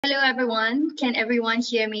Hello everyone, can everyone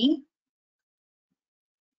hear me?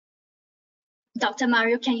 Dr.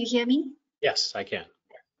 Mario, can you hear me? Yes, I can.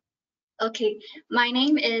 Okay, my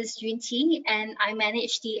name is Yun T and I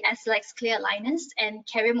manage the SLX Clear Aligners and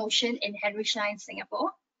Carrier Motion in Henry Schein, Singapore.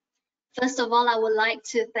 First of all, I would like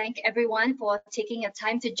to thank everyone for taking a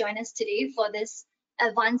time to join us today for this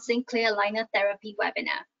Advancing Clear Aligner Therapy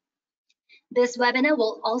webinar. This webinar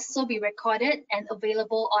will also be recorded and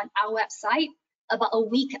available on our website about a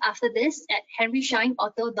week after this at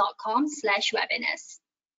henryscheinortho.com/webinars.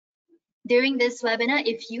 During this webinar,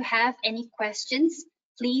 if you have any questions,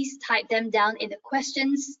 please type them down in the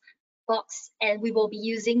questions box and we will be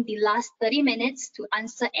using the last 30 minutes to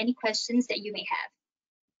answer any questions that you may have.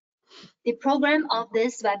 The program of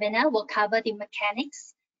this webinar will cover the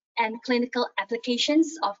mechanics and clinical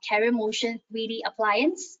applications of Carrier Motion 3D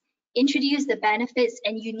appliance, introduce the benefits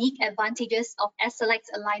and unique advantages of SLX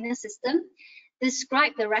aligner system,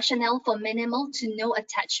 describe the rationale for minimal to no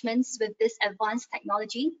attachments with this advanced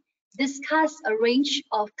technology, discuss a range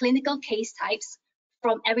of clinical case types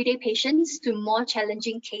from everyday patients to more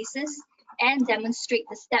challenging cases, and demonstrate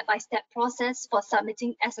the step-by-step process for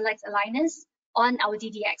submitting SLX aligners on our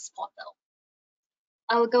DDX portal.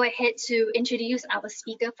 I will go ahead to introduce our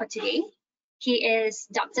speaker for today. He is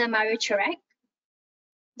Dr. Mario Chorak.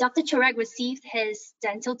 Dr. Chorak received his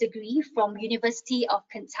dental degree from University of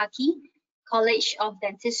Kentucky College of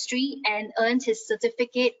Dentistry and earned his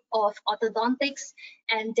certificate of orthodontics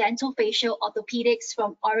and dentofacial orthopedics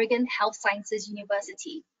from Oregon Health Sciences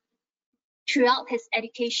University. Throughout his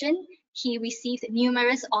education, he received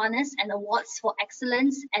numerous honors and awards for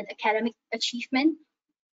excellence and academic achievement,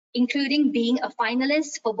 including being a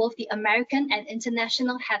finalist for both the American and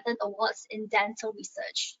International Hatton Awards in dental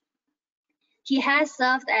research. He has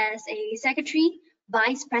served as a secretary,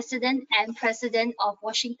 vice president, and president of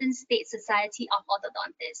Washington State Society of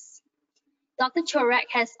Orthodontists. Dr. Chorak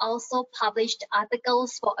has also published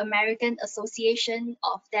articles for American Association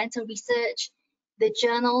of Dental Research, the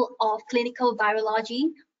Journal of Clinical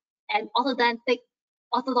Virology, and Orthodontic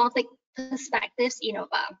Perspectives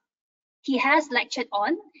Innova. He has lectured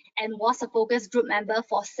on and was a focus group member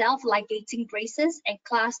for self-ligating braces and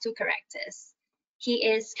class 2 correctors. He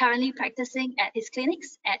is currently practicing at his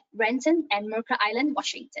clinics at Renton and Mercer Island,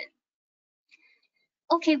 Washington.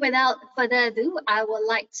 Okay, without further ado, I would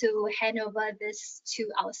like to hand over this to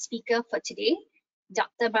our speaker for today,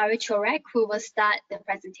 Dr. Mario Chorak, who will start the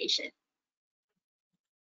presentation.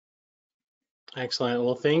 Excellent.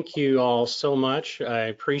 Well, thank you all so much. I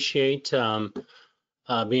appreciate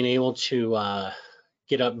being able to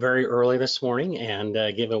get up very early this morning and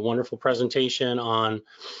give a wonderful presentation on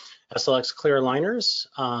SLX Clear Aligners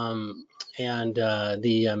and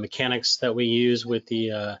the mechanics that we use with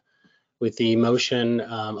the motion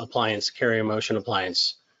appliance, Carrier Motion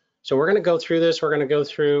appliance. So we're going to go through this. We're going to go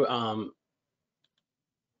through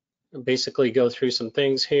basically go through some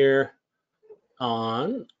things here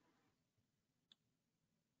on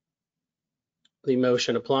the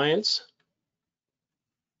motion appliance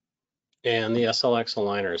and the SLX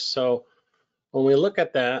aligners. So when we look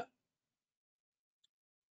at that,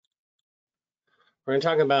 we're going to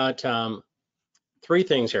talk about three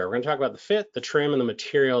things here. We're going to talk about the fit, the trim, and the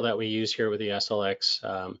material that we use here with the SLX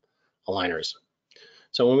aligners.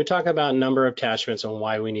 So when we talk about number of attachments and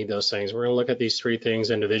why we need those things, we're going to look at these three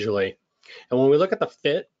things individually. And when we look at the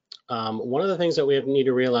fit, one of the things that we need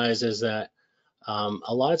to realize is that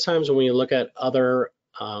a lot of times when we look at other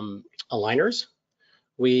aligners,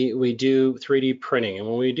 we do 3D printing, and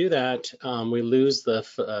when we do that, we lose the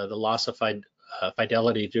loss of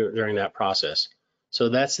fidelity during that process. So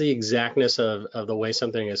that's the exactness of the way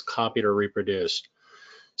something is copied or reproduced.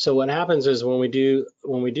 So what happens is when we do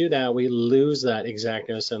that, we lose that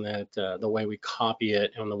exactness and that the way we copy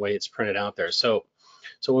it and the way it's printed out there. So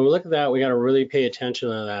when we look at that, we got to really pay attention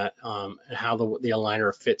to that and how the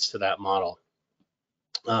aligner fits to that model.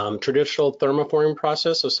 Traditional thermoforming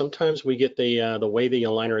process. So sometimes we get the way the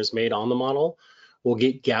aligner is made on the model, we'll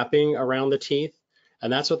get gapping around the teeth,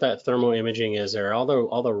 and that's what that thermal imaging is there. All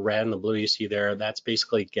the red and the blue you see there, that's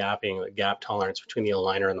basically gapping, the gap tolerance between the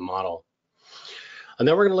aligner and the model. And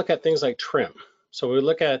then we're going to look at things like trim. So we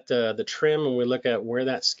look at the trim and we look at where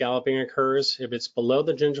that scalloping occurs. If it's below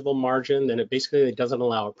the gingival margin, then it basically doesn't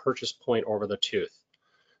allow a purchase point over the tooth.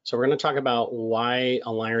 So we're going to talk about why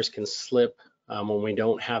aligners can slip when we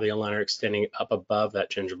don't have the aligner extending up above that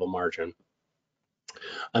gingival margin.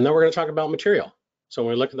 And then we're going to talk about material. So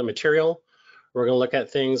when we look at the material, we're going to look at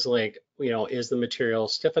things like, is the material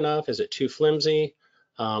stiff enough? Is it too flimsy?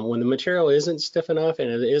 When the material isn't stiff enough and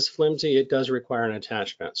it is flimsy, it does require an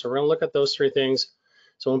attachment. So we're going to look at those three things,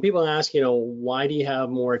 So when people ask, why do you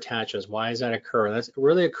have more attachments? Why does that occur? It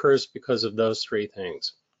really occurs because of those three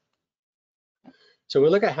things. So we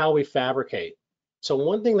look at how we fabricate. So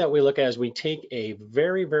one thing that we look at is we take a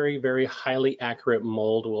very, very, very highly accurate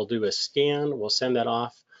mold. We'll do a scan. We'll send that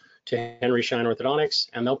off to Schein Orthodontics,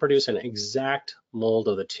 and they'll produce an exact mold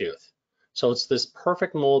of the tooth. So it's this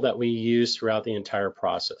perfect mold that we use throughout the entire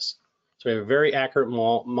process. So we have a very accurate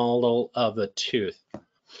model of the tooth.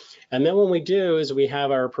 And then what we do is we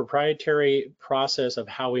have our proprietary process of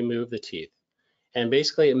how we move the teeth. And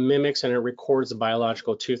basically it mimics and it records the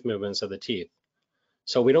biological tooth movements of the teeth.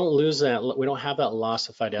 So we don't lose that, we don't have that loss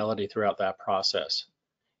of fidelity throughout that process.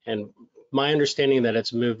 And my understanding that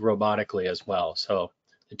it's moved robotically as well. So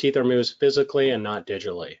the teeth are moved physically and not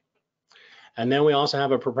digitally. And then we also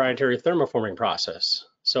have a proprietary thermoforming process.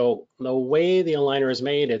 So the way the aligner is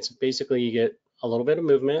made, it's basically you get a little bit of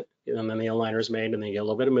movement, and then the aligner is made, and then you get a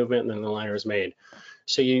little bit of movement, and then the aligner is made.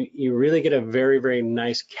 So you really get a very, very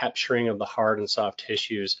nice capturing of the hard and soft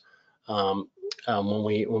tissues when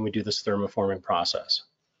we do this thermoforming process.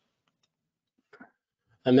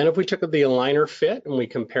 And then if we took the aligner fit and we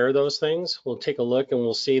compare those things, we'll take a look and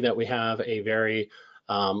we'll see that we have a very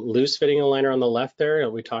loose fitting aligner on the left there that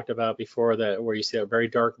we talked about before, that where you see that very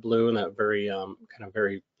dark blue and that very kind of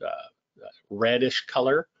very reddish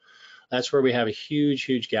color. That's where we have a huge,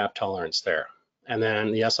 huge gap tolerance there. And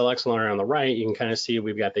then the SLX aligner on the right, you can kind of see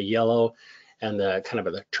we've got the yellow and the kind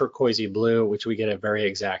of the turquoisey blue, which we get a very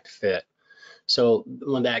exact fit. So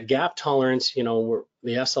when that gap tolerance, the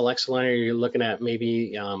SLX aligner, you're looking at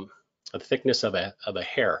maybe a thickness of a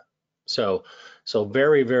hair. So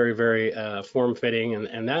very, very, very form fitting,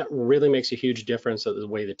 and that really makes a huge difference of the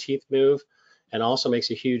way the teeth move, and also makes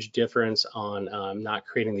a huge difference on not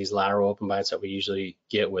creating these lateral open bites that we usually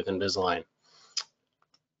get with Invisalign.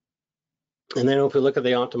 And then if we look at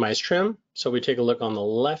the optimized trim, so we take a look on the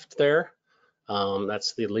left there,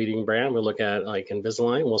 that's the leading brand. We look at like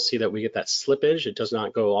Invisalign, we'll see that we get that slippage. It does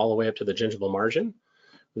not go all the way up to the gingival margin.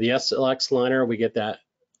 The SLX aligner, we get that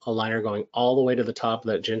aligner going all the way to the top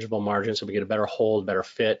of that gingival margin, so we get a better hold, better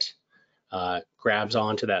fit, grabs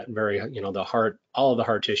onto that very, the hard, all of the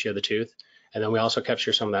hard tissue of the tooth. And then we also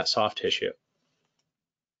capture some of that soft tissue.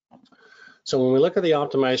 So when we look at the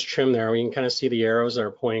optimized trim there, we can kind of see the arrows that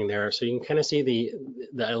are pointing there. So you can kind of see the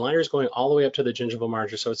aligner is going all the way up to the gingival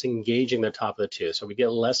margin, so it's engaging the top of the tooth. So we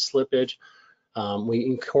get less slippage. We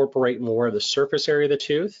incorporate more of the surface area of the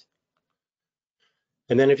tooth.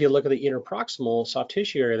 And then if you look at the interproximal soft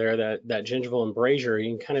tissue area there, that gingival embrasure,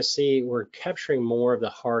 you can kind of see we're capturing more of the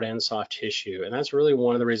hard and soft tissue. And that's really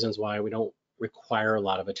one of the reasons why we don't require a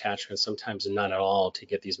lot of attachments, sometimes none at all, to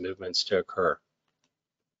get these movements to occur.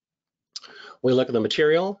 We look at the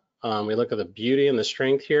material, we look at the beauty and the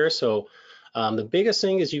strength here. So the biggest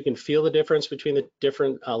thing is you can feel the difference between the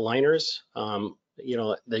different aligners.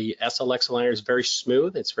 The SLX aligner is very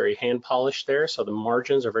smooth. It's very hand polished there. So the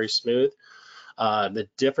margins are very smooth. The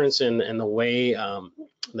difference in the way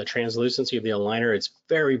the translucency of the aligner, it's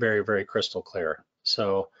very, very, very crystal clear.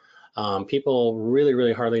 So people really,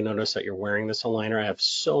 really hardly notice that you're wearing this aligner. I have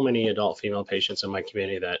so many adult female patients in my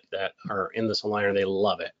community that are in this aligner. They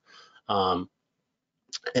love it.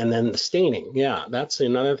 And then the staining, yeah, that's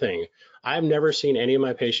another thing. I've never seen any of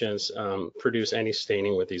my patients produce any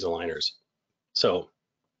staining with these aligners. So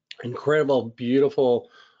incredible, beautiful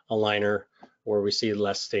aligner where we see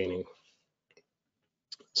less staining.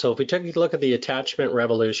 So if we take a look at the attachment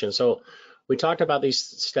revolution, so we talked about these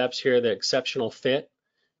steps here, the exceptional fit,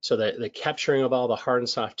 so that the capturing of all the hard and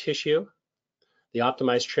soft tissue, the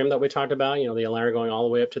optimized trim that we talked about, the aligner going all the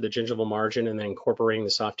way up to the gingival margin and then incorporating the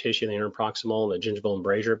soft tissue, the interproximal and the gingival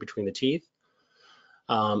embrasure between the teeth.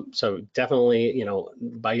 So definitely,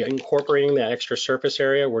 by incorporating that extra surface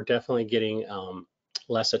area, we're definitely getting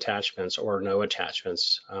less attachments or no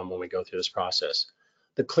attachments when we go through this process.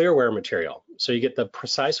 The clear wear material. So you get the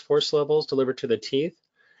precise force levels delivered to the teeth,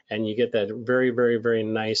 and you get that very, very, very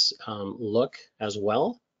nice look as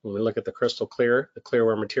well. When we look at the crystal clear, the clear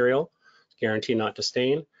wear material, guaranteed not to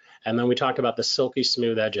stain. And then we talked about the silky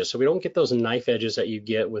smooth edges. So we don't get those knife edges that you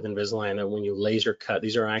get with Invisalign that when you laser cut.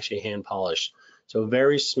 These are actually hand polished. So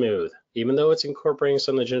very smooth, even though it's incorporating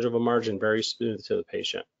some of the gingival margin, very smooth to the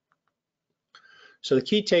patient. So the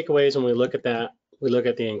key takeaways when we look at that, we look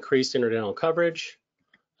at the increased interdental coverage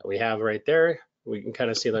that we have right there. We can kind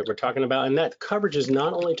of see like we're talking about, and that coverage is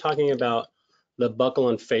not only talking about the buccal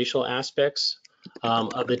and facial aspects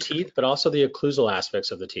of the teeth, but also the occlusal aspects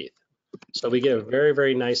of the teeth. So we get a very,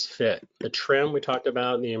 very nice fit. The trim we talked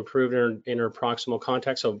about, the improved interproximal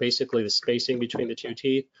contact, so basically the spacing between the two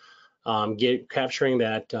teeth, capturing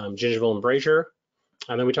that gingival embrasure,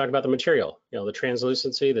 And then we talked about the material, the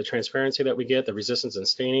translucency, the transparency that we get, the resistance and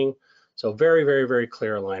staining. So very, very, very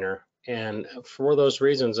clear aligner. And for those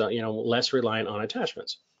reasons, less reliant on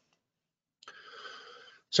attachments.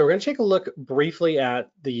 So we're going to take a look briefly at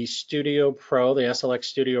the Studio Pro, the SLX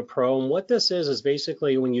Studio Pro. And what this is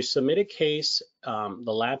basically when you submit a case,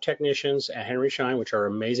 the lab technicians at Henry Schein, which are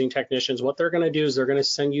amazing technicians, what they're going to do is they're going to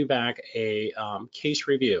send you back a case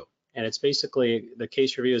review. And it's basically, the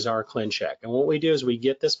case review is our clean check. And what we do is we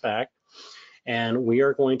get this back and we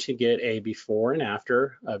are going to get a before and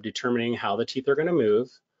after of determining how the teeth are going to move.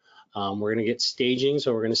 We're going to get staging,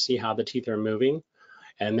 so we're going to see how the teeth are moving.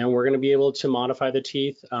 And then we're going to be able to modify the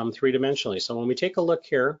teeth three-dimensionally. So when we take a look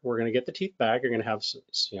here, we're going to get the teeth back. You're going to have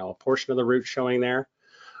a portion of the root showing there.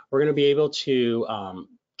 We're going to be able to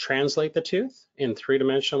translate the tooth in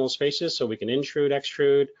three-dimensional spaces. So we can intrude,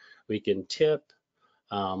 extrude, we can tip,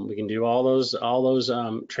 we can do all those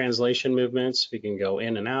translation movements. We can go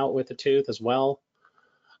in and out with the tooth as well.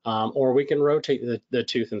 Or we can rotate the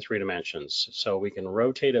tooth in 3 dimensions. So we can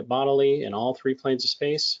rotate it bodily in all 3 planes of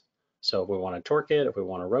space. So if we want to torque it, if we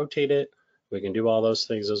want to rotate it, we can do all those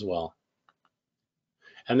things as well.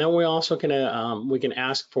 And then we also can we can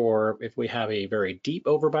ask for, if we have a very deep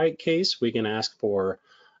overbite case, we can ask for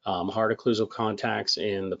hard occlusal contacts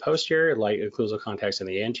in the posterior, light occlusal contacts in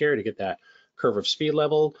the anterior to get that curve of speed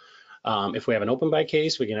level. If we have an open bite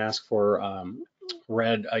case, we can ask for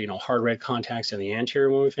hard red contacts in the anterior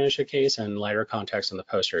when we finish the case and lighter contacts in the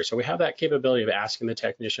posterior. So we have that capability of asking the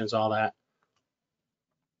technicians all that.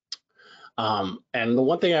 And the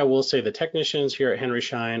one thing I will say, the technicians here at Henry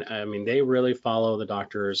Schein, I mean, they really follow the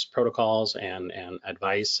doctor's protocols and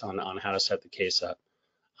advice on how to set the case up.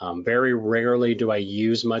 Very rarely do I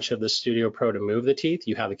use much of the Studio Pro to move the teeth.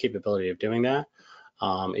 You have the capability of doing that.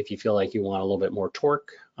 If you feel like you want a little bit more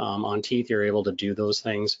torque on teeth, you're able to do those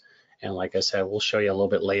things. And like I said, we'll show you a little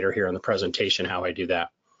bit later here in the presentation how I do that.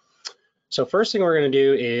 So first thing we're going to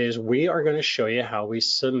do is we are going to show you how we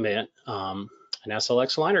submit an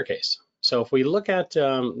SLX aligner case. So if we look at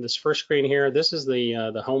this first screen here, this is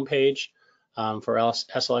the home page for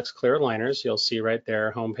SLX Clear Aligners. You'll see right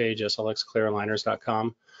there, homepage,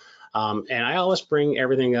 slxclearaligners.com. And I always bring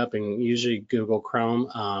everything up in usually Google Chrome.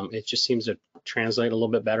 It just seems to translate a little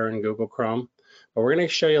bit better in Google Chrome. But we're going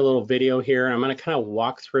to show you a little video here. I'm going to kind of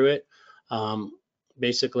walk through it.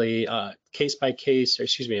 Basically, case by case, or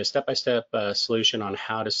excuse me, a step-by-step solution on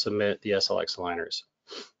how to submit the SLX aligners.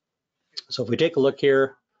 So if we take a look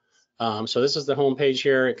here, so this is the home page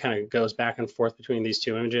here. It kind of goes back and forth between these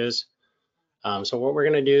 2 images. So what we're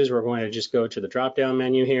going to do is we're going to just go to the drop-down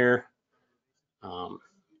menu here.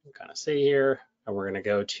 Kind of see here, and we're going to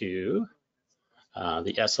go to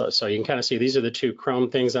the SLX. So you can kind of see these are the 2 Chrome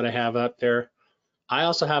things that I have up there. I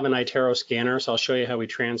also have an iTero scanner, so I'll show you how we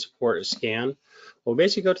transport a scan. We'll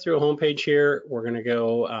basically go through a home page here. We're going to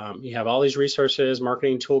go, you have all these resources,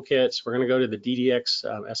 marketing toolkits. We're going to go to the DDX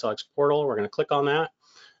SLX portal. We're going to click on that.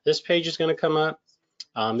 This page is going to come up.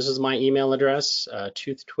 This is my email address,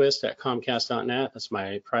 toothtwist@comcast.net. That's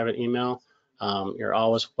my private email. You're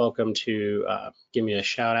always welcome to give me a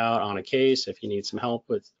shout out on a case if you need some help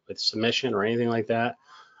with submission or anything like that.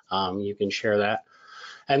 You can share that.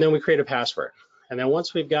 And then we create a password. And then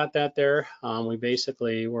once we've got that there, we're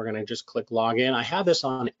going to just click login. I have this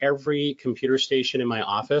on every computer station in my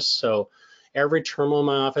office. So every terminal in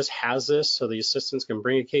my office has this, so the assistants can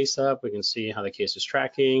bring a case up. We can see how the case is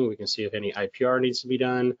tracking. We can see if any IPR needs to be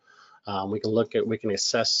done. We can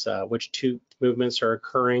assess which tooth movements are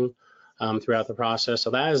occurring throughout the process. So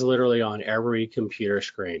that is literally on every computer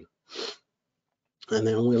screen. And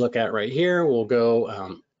then we look at right here, we'll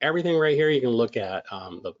go everything right here. You can look at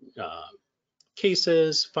the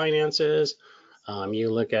cases, finances. You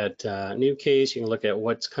look at new case. You can look at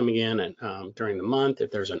what's coming in during the month. If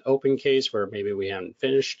there's an open case where maybe we haven't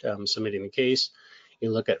finished submitting the case, you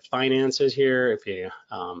look at finances here. If you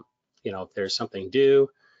if there's something due,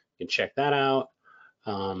 you can check that out.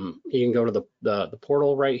 You can go to the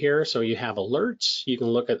portal right here. So you have alerts. You can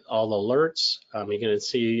look at all the alerts. You can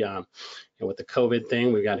see with the COVID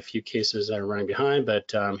thing, we've got a few cases that are running behind,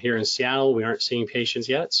 but here in Seattle, we aren't seeing patients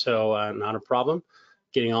yet, so not a problem.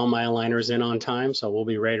 Getting all my aligners in on time, so we'll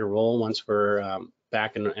be ready to roll once we're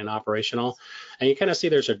back and operational. And you kind of see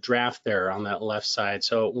there's a draft there on that left side.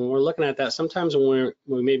 So when we're looking at that, sometimes when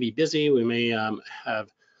we may be busy, we may have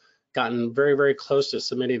gotten very, very close to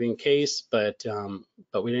submitting the case, but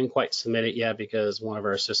we didn't quite submit it yet because one of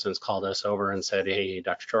our assistants called us over and said, hey,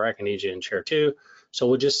 Dr. Chorak, I need you in chair 2. So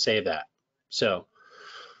we'll just save that. So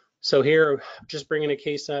here, just bringing a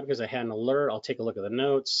case up because I had an alert. I'll take a look at the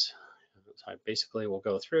notes. So I basically will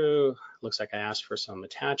go through. Looks like I asked for some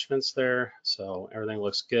attachments there. So everything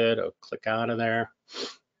looks good. I'll click out of there.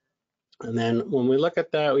 And then when we look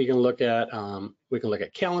at that, we can look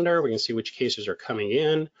at calendar. We can see which cases are coming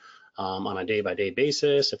in on a day-by-day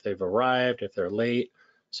basis, if they've arrived, if they're late.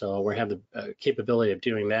 So we have the capability of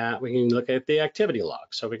doing that. We can look at the activity log,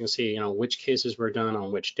 so we can see, which cases were done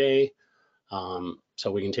on which day.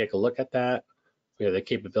 So we can take a look at that. We have the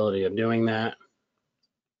capability of doing that.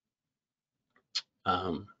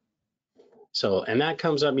 And that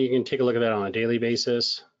comes up. You can take a look at that on a daily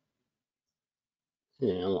basis.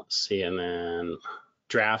 Let's see, and then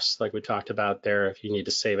drafts, like we talked about there, if you need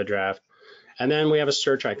to save a draft. And then we have a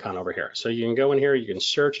search icon over here. So you can go in here, you can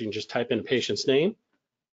search, you can just type in a patient's name.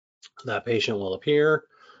 That patient will appear.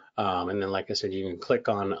 And then, like I said, you can click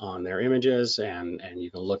on their images and you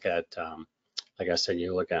can look at, like I said,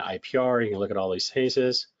 you look at IPR, you can look at all these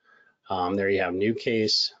cases. There you have new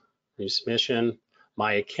case, new submission,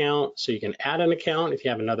 my account. So you can add an account. If you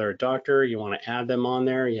have another doctor, you want to add them on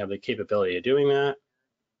there, you have the capability of doing that.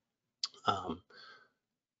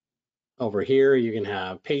 Over here, you can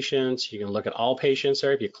have patients. You can look at all patients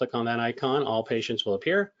there. If you click on that icon, all patients will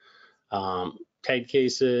appear. Tag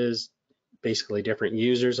cases, basically different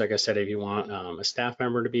users. Like I said, if you want a staff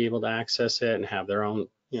member to be able to access it and have their own,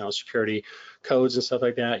 security codes and stuff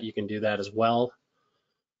like that, you can do that as well.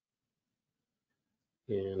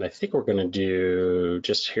 And I think we're going to do,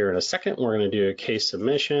 just here in a second, we're going to do a case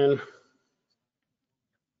submission.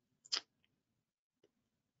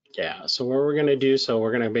 Yeah, so what we're going to do, so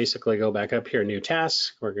we're going to basically go back up here, new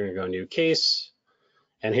task. We're going to go new case.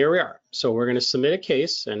 And here we are. So we're going to submit a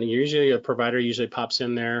case, and usually a provider usually pops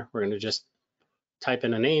in there. We're going to just type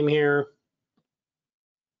in a name here.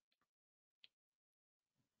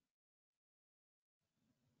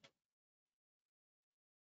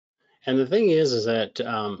 And the thing is that,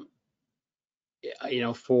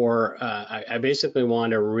 I basically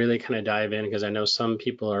want to really kind of dive in because I know some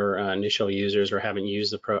people are initial users or haven't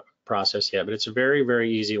used the process yet, but it's very,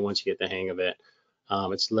 very easy once you get the hang of it.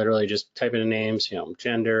 It's literally just type in names,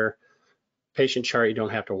 gender, patient chart you don't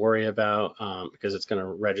have to worry about because it's going to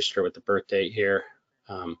register with the birth date here.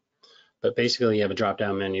 But basically you have a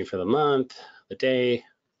drop-down menu for the month, the day,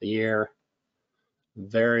 the year.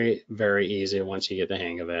 Very, very easy once you get the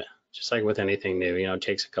hang of it. Just like with anything new, it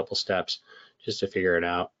takes a couple steps just to figure it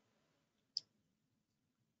out.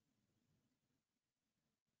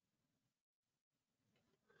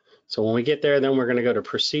 So when we get there, then we're going to go to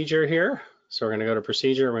procedure here. So we're going to go to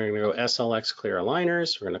procedure. We're going to go SLX Clear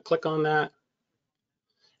Aligners. We're going to click on that.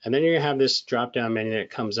 And then you're going to have this drop-down menu that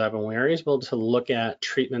comes up, and we are able to look at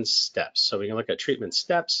treatment steps. So we can look at treatment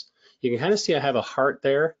steps. You can kind of see I have a heart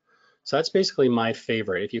there. So that's basically my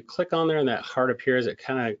favorite. If you click on there and that heart appears, it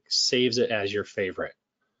kind of saves it as your favorite.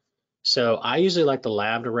 So I usually like the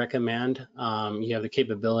lab to recommend. You have the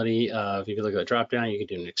capability of, if you look at the drop-down, you can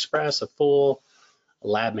do an express, a full.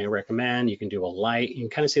 Lab may recommend. You can do a light. You can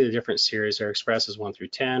kind of see the different series there. Express is 1 through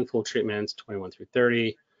 10, full treatments 21 through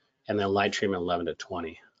 30, and then light treatment 11 to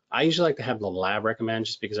 20. I usually like to have the lab recommend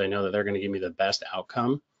just because I know that they're going to give me the best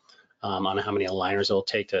outcome on how many aligners it'll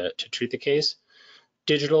take to treat the case.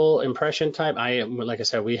 Digital impression type, like I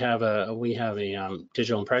said, we have a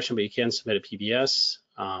digital impression, but you can submit a PBS.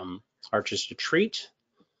 Arches to treat,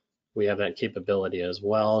 we have that capability as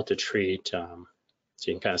well to treat. So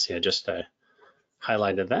you can kind of see I just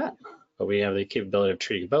highlighted that, but we have the capability of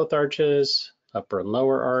treating both arches, upper and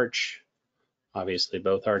lower arch. Obviously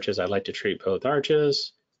both arches, I like to treat both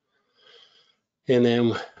arches. And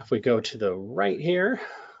then if we go to the right here,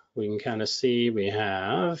 we can kind of see we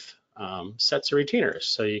have sets of retainers.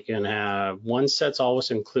 So you can have one set's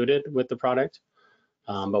always included with the product,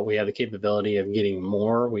 but we have the capability of getting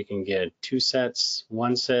more. We can get 2 sets,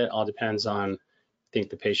 1 set, all depends on, I think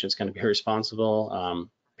the patient's going to be responsible.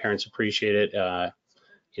 Parents appreciate it.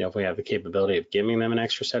 If we have the capability of giving them an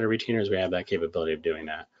extra set of retainers, we have that capability of doing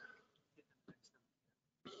that.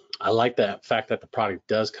 I like the fact that the product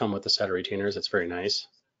does come with a set of retainers. It's very nice.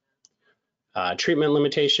 Treatment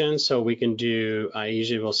limitations, so we can do, I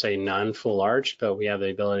usually will say none full arch, but we have the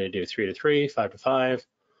ability to do 3 to 3, 5 to 5,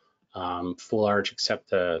 full arch except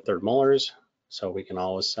the third molars. So we can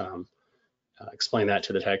always explain that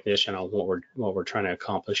to the technician on what we're trying to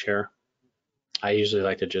accomplish here. I usually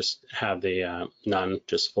like to just have the none,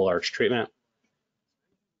 just full arch treatment.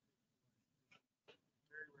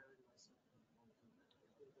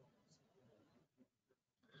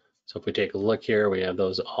 So if we take a look here, we have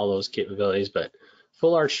all those capabilities, but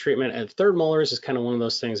full arch treatment and third molars is kind of one of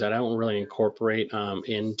those things that I don't really incorporate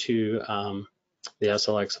into the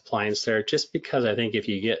SLX appliance there, just because I think if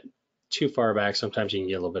you get too far back, sometimes you can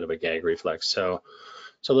get a little bit of a gag reflex. So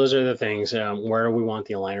those are the things where we want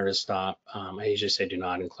the aligner to stop. I usually say do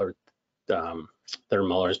not include third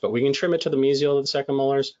molars, but we can trim it to the mesial of the second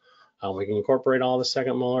molars. We can incorporate all the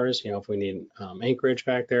second molars, if we need anchorage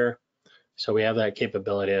back there. So we have that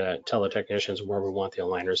capability to tell the technicians where we want the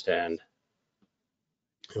aligners to end.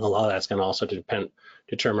 And a lot of that's going to also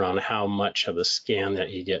determine on how much of the scan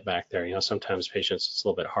that you get back there. Sometimes patients, it's a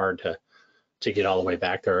little bit hard to get all the way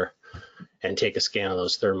back there and take a scan of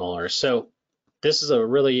those third molars. So this is a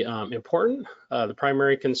really important, the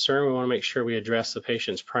primary concern. We want to make sure we address the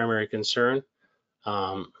patient's primary concern.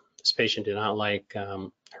 This patient did not like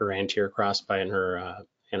her anterior crossbite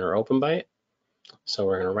and her open bite. So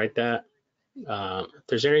we're going to write that. If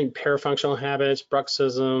there's any parafunctional habits,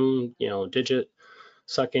 bruxism, digit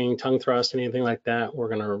sucking, tongue thrust, anything like that, we're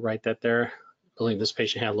going to write that there. I believe this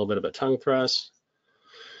patient had a little bit of a tongue thrust.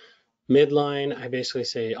 Midline, I basically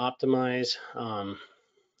say optimize.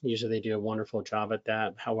 Usually they do a wonderful job at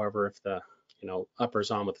that. However, if the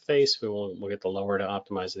upper's on with the face, we'll get the lower to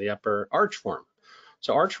optimize the upper. Arch form.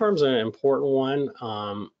 So arch form is an important one.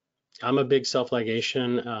 I'm a big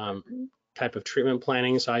self-ligation type of treatment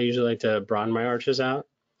planning, so I usually like to broaden my arches out.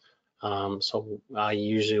 So I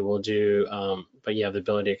usually will do, but you have the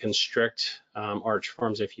ability to constrict arch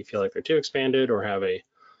forms if you feel like they're too expanded or have a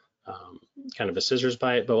kind of a scissors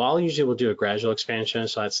bite. But I'll usually will do a gradual expansion,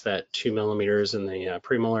 so that's that 2 millimeters in the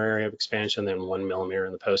premolar area of expansion, then 1 millimeter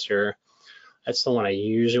in the posterior. That's the one I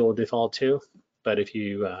usually will default to. But if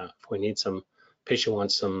we need some, patient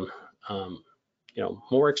wants some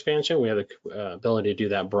more expansion, we have the ability to do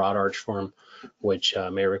that broad arch form, which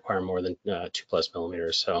may require more than 2+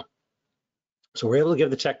 millimeters. So we're able to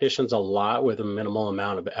give the technicians a lot with a minimal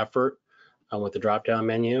amount of effort with the drop-down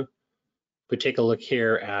menu. We take a look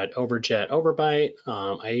here at overjet overbite.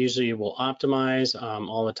 I usually will optimize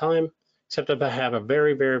all the time, except if I have a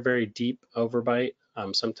very, very, very deep overbite.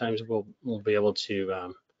 Sometimes we'll be able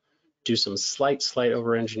to do some slight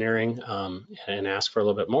over-engineering and ask for a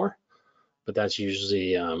little bit more, but that's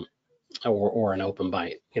usually or an open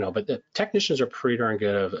bite, But the technicians are pretty darn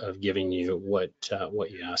good of giving you what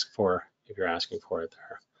you ask for if you're asking for it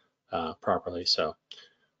there properly. So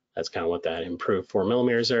that's kind of what that improved 4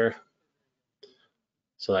 millimeters there.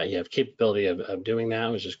 So that you have capability of doing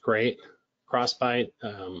that, which is great. Crossbite,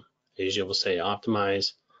 as you will say,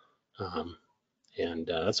 optimize, and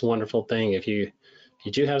that's a wonderful thing. If you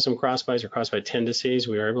do have some crossbites or crossbite tendencies,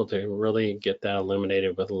 we are able to really get that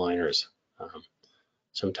eliminated with aligners.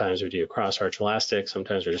 Sometimes we do cross arch elastic,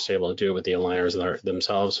 sometimes we're just able to do it with the aligners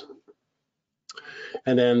themselves.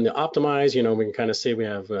 And then the optimize, we can kind of see we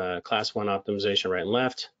have class 1 optimization right and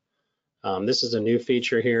left. This is a new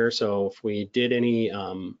feature here. So if we did any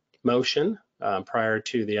motion prior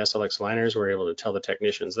to the SLX aligners, we're able to tell the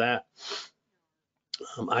technicians that.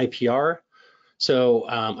 IPR. So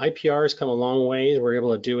IPR has come a long way. We're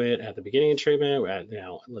able to do it at the beginning of treatment. We're at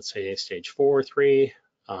let's say stage 4, 3,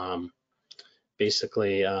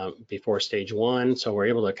 basically before stage 1. So we're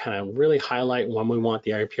able to kind of really highlight when we want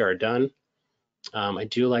the IPR done. I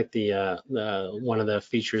do like the one of the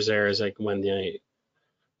features there is like when the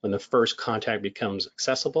first contact becomes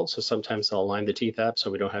accessible. So sometimes they'll line the teeth up so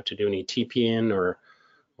we don't have to do any TP-in or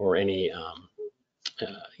any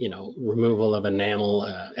removal of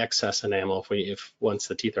enamel, excess enamel. If once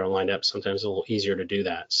the teeth are lined up, sometimes it's a little easier to do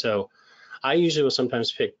that. So I usually will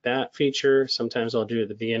sometimes pick that feature. Sometimes I'll do it at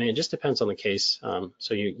the beginning. It just depends on the case.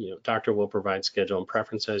 So doctor will provide schedule and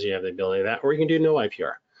preferences. You have the ability of that, or you can do no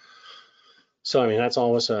IPR. So I mean that's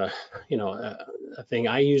always a thing.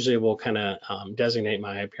 I usually will kind of designate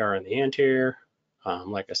my IPR in the anterior,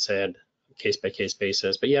 like I said, case by case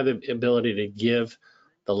basis. But you have the ability to give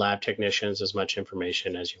the lab technicians as much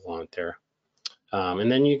information as you want there,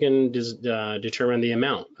 and then you can determine the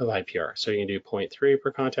amount of IPR. So you can do 0.3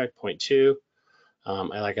 per contact, 0.2.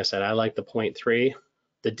 Like I said, I like the 0.3.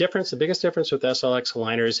 The biggest difference with SLX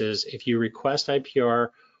aligners is if you request IPR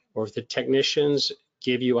or if the technicians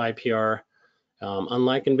give you IPR.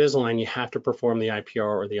 Unlike Invisalign, you have to perform the IPR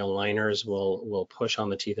or the aligners will push on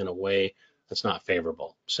the teeth in a way that's not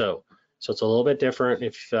favorable. So it's a little bit different.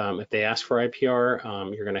 If they ask for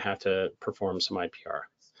IPR, you're going to have to perform some IPR.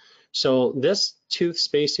 So this tooth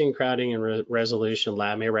spacing, crowding, and resolution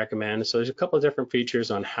lab may recommend. So there's a couple of different features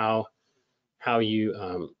on how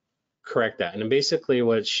you correct that. And basically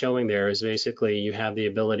what it's showing there is basically you have the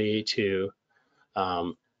ability to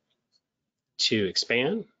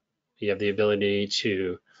expand. You have the ability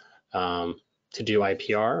to do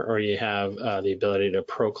IPR, or you have the ability to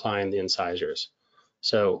procline the incisors.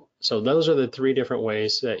 So those are the 3 different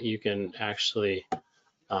ways that you can actually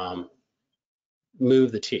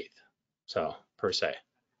move the teeth. so per se.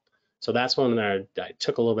 So that's one that I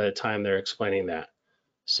took a little bit of time there explaining that.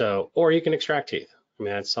 So, or you can extract teeth. I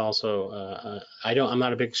mean, that's also, I'm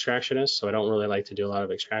not a big extractionist, so I don't really like to do a lot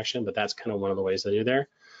of extraction, but that's kind of one of the ways they do there.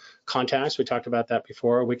 Contacts, we talked about that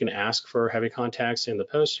before. We can ask for heavy contacts in the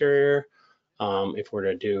posterior if we're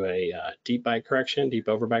to do a deep bite correction, deep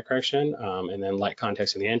overbite correction, and then light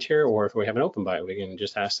contacts in the anterior, or if we have an open bite, we can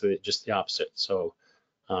just ask just the opposite. So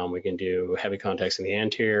we can do heavy contacts in the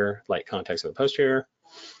anterior, light contacts in the posterior.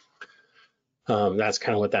 That's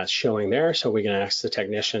kind of what that's showing there. So we can ask the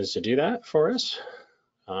technicians to do that for us.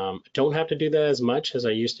 Don't have to do that as much as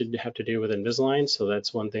I used to have to do with Invisalign. So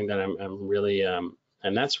that's one thing that I'm really,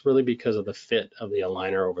 and that's really because of the fit of the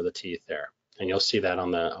aligner over the teeth there. And you'll see that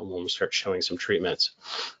on when we start showing some treatments.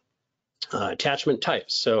 Attachment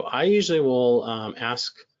types. So I usually will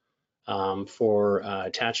ask for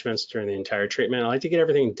attachments during the entire treatment. I like to get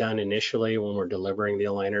everything done initially when we're delivering the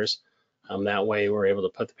aligners. That way we're able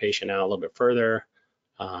to put the patient out a little bit further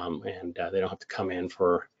and they don't have to come in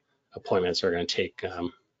for appointments that are going to take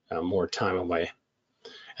more time away.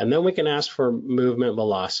 And then we can ask for movement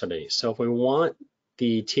velocity. So if we want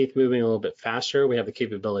the teeth moving a little bit faster, we have the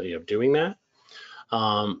capability of doing that.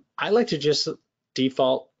 I like to just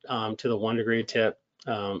default to the 1 degree tip,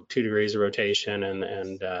 2 degrees of rotation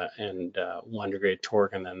and 1 degree of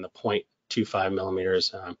torque, and then the 0.25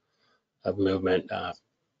 millimeters of movement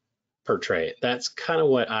per tray. That's kind of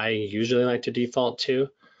what I usually like to default to.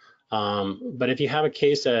 But if you have a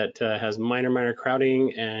case that has minor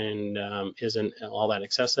crowding and isn't all that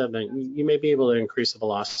excessive, then you may be able to increase the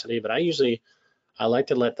velocity. But I like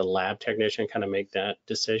to let the lab technician kind of make that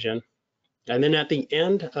decision. And then at the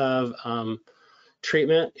end of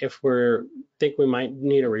treatment, if we think we might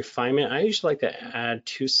need a refinement, I usually like to add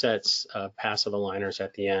 2 sets of passive aligners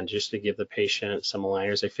at the end, just to give the patient some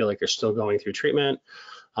aligners. They feel like they're still going through treatment,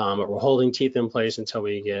 but we're holding teeth in place until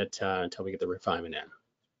we get the refinement in.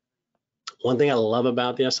 One thing I love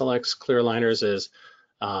about the SLX Clear Aligners is,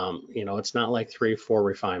 it's not like 3 or 4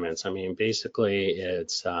 refinements. I mean, basically,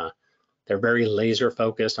 it's they're very laser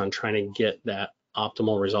focused on trying to get that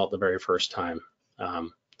optimal result the very first time,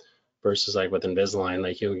 versus like with Invisalign,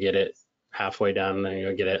 like you'll get it halfway done, and then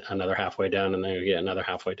you'll get it another halfway done, and then you'll get another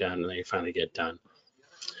halfway done, and then you finally get done.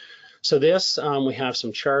 So this, we have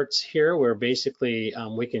some charts here where basically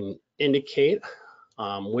we can indicate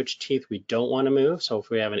which teeth we don't want to move. So if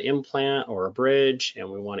we have an implant or a bridge and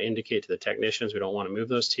we want to indicate to the technicians we don't want to move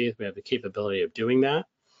those teeth, we have the capability of doing that.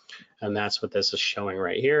 And that's what this is showing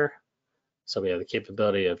right here. So we have the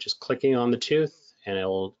capability of just clicking on the tooth, and it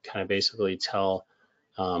will kind of basically tell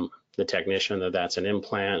the technician that that's an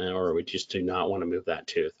implant, or we just do not want to move that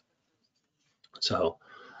tooth. So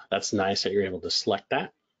that's nice that you're able to select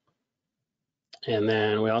that. And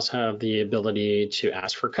then we also have the ability to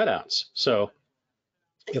ask for cutouts. So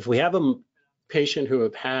if we have a patient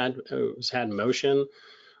who's had motion,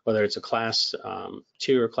 whether it's a class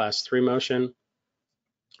 2 or class 3 motion,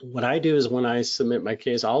 what I do is when I submit my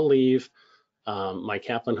case, I'll leave my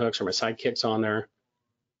Kaplan hooks or my side kicks on there,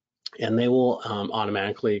 and they will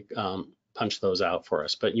automatically punch those out for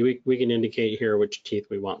us. But we can indicate here which teeth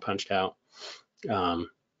we want punched out.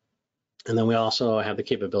 And then we also have the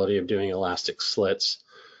capability of doing elastic slits.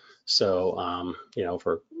 So,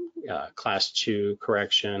 for class 2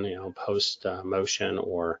 correction, post motion,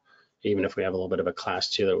 or even if we have a little bit of a class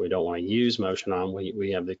 2 that we don't want to use motion on,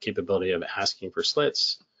 we have the capability of asking for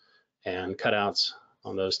slits and cutouts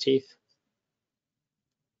on those teeth.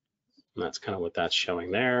 And that's kind of what that's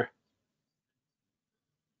showing there.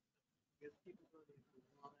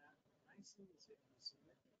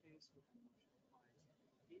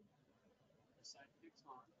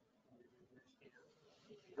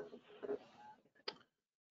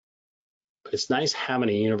 But it's nice having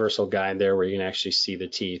a universal guide there where you can actually see the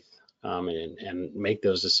teeth and make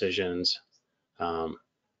those decisions. And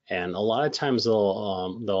a lot of times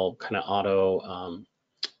they'll kind of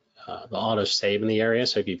auto save in the area.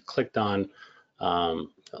 So if you've clicked on,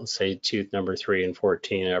 let's say tooth number 3 and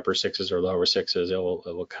 14, upper 6s or lower 6s, it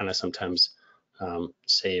will kind of sometimes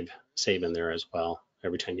save in there as well.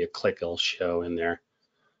 Every time you click, it'll show in there.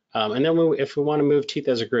 And then if we want to move teeth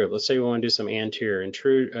as a group, let's say we want to do some anterior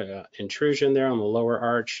intrusion there on the lower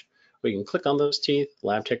arch, we can click on those teeth.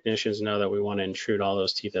 Lab technicians know that we want to intrude all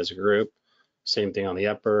those teeth as a group. Same thing on the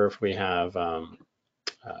upper. If we have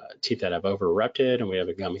teeth that have over-erupted and we have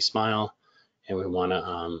a gummy smile, and we want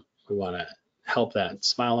to help that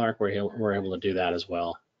smile arc, we're able to do that as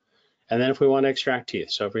well. And then if we want to extract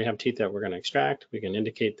teeth, so if we have teeth that we're going to extract, we can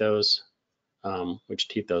indicate those, which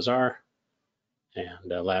teeth those are,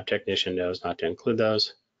 and a lab technician knows not to include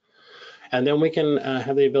those. And then we can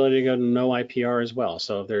have the ability to go to no IPR as well.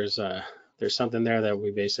 So if there's something there that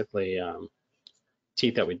we basically,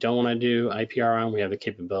 teeth that we don't want to do IPR on, we have the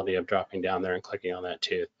capability of dropping down there and clicking on that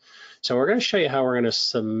tooth. So we're going to show you how we're going to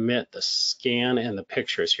submit the scan and the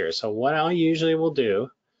pictures here. So what I usually will do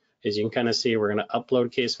is you can kind of see we're going to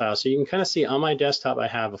upload case file. So you can kind of see on my desktop, I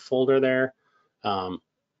have a folder there.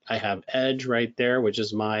 I have Edge right there, which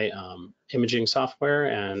is my imaging software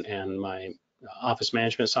and my office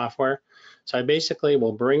management software. So I basically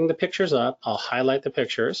will bring the pictures up. I'll highlight the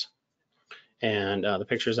pictures and the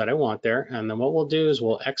pictures that I want there. And then what we'll do is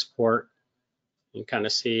we'll export. You can kind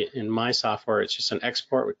of see in my software, it's just an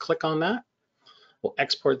export. We click on that. We'll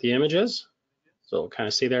export the images. So we'll kind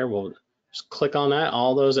of see there, we'll just click on that.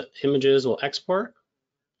 All those images will export.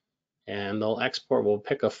 And they'll export, we'll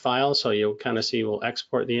pick a file. So you'll kind of see we'll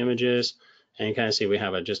export the images. And you kind of see we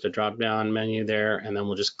have just a drop-down menu there. And then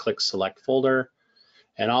we'll just click select folder.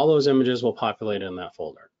 And all those images will populate in that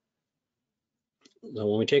folder. So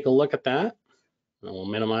when we take a look at that, and we'll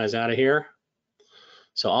minimize out of here.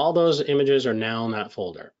 So all those images are now in that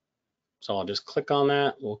folder. So I'll just click on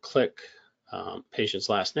that. We'll click patient's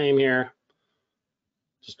last name here,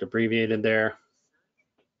 just abbreviated there.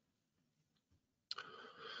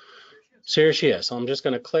 So here she is. So I'm just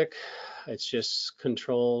going to click. It's just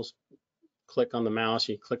controls. Click on the mouse.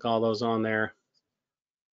 You click all those on there.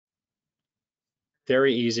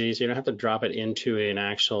 Very easy. So you don't have to drop it into an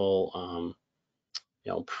actual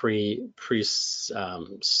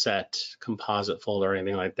set composite folder or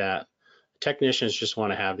anything like that. Technicians just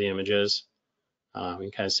want to have the images. We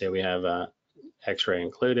can kind of say we have X-ray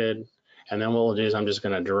included, and then what we'll do is I'm just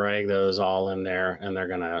going to drag those all in there, and they're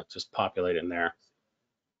going to just populate in there.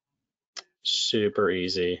 Super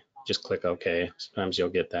easy. Just click OK. Sometimes you'll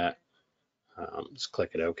get that. Just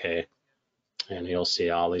click it OK, and you'll see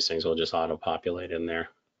all these things will just auto-populate in there.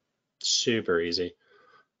 Super easy.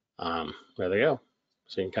 There they go.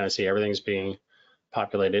 So you can kind of see everything's being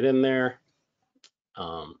populated in there.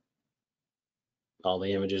 All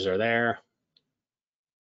the images are there.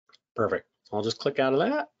 Perfect. I'll just click out of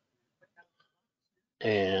that.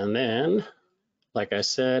 And then, like I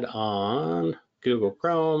said, on Google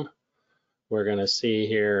Chrome, we're going to see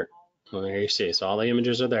here, well, there you see, so all the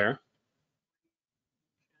images are there.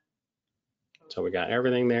 So we got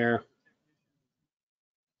everything there.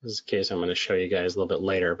 This is a case I'm going to show you guys a little bit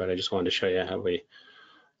later, but I just wanted to show you how we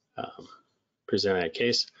present that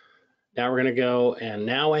case. Now we're going to go, and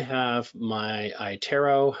now I have my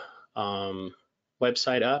iTero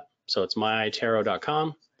website up. So it's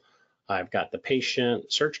myitero.com. I've got the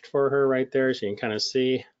patient searched for her right there, so you can kind of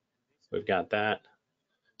see we've got that.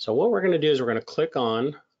 So what we're going to do is we're going to click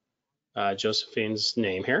on Josephine's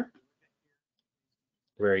name here.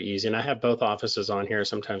 Very easy, and I have both offices on here.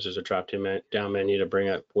 Sometimes there's a drop-down menu to bring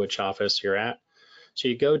up which office you're at. So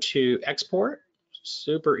you go to export,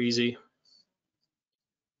 super easy.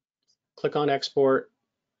 Click on export,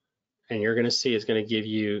 and you're going to see it's going to give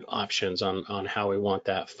you options on how we want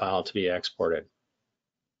that file to be exported.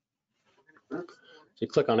 So you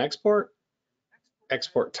click on export,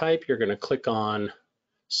 export type, you're going to click on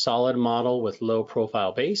solid model with low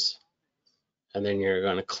profile base, and then you're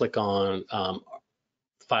going to click on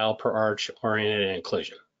file per arch oriented and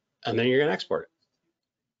occlusion, and then you're going to export it.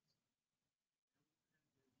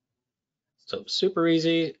 So super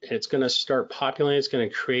easy. It's going to start populating. It's going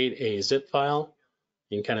to create a zip file.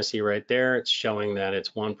 You can kind of see right there, it's showing that it's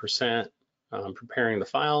 1% preparing the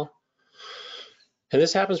file. And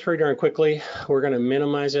this happens pretty darn quickly. We're going to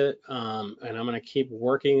minimize it, and I'm going to keep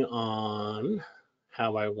working on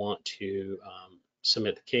how I want to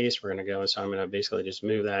submit the case. We're going to go, so I'm going to basically just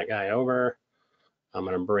move that guy over. I'm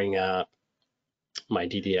going to bring up my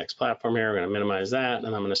DDX platform here. I'm going to minimize that,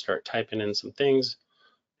 and I'm going to start typing in some things.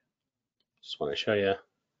 Just want to show you.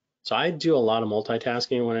 So I do a lot of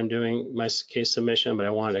multitasking when I'm doing my case submission, but I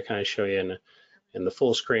wanted to kind of show you in the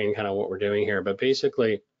full screen kind of what we're doing here. But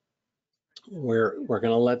basically, we're going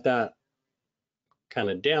to let that kind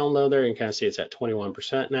of download there. You can kind of see it's at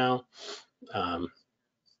 21% now. I'm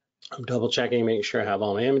double checking, making sure I have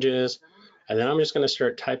all my images, and then I'm just going to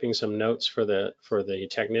start typing some notes for the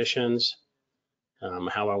technicians,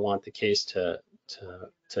 how I want the case to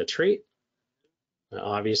treat. Now,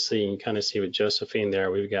 obviously, you can kind of see with Josephine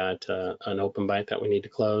there, we've got an open bite that we need to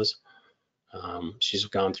close. She's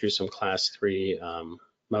gone through some class 3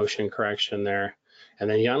 motion correction there. And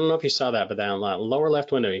then I don't know if you saw that, but that lower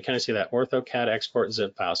left window, you kind of see that OrthoCAD export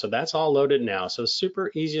zip file. So that's all loaded now. So the super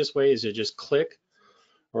easiest way is to just click.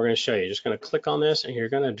 We're going to show you. Just going to click on this, and you're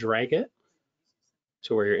going to drag it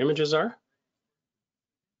to where your images are.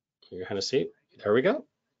 You're going to see, there we go.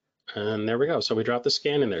 And there we go. So we dropped the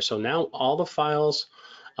scan in there. So now all the files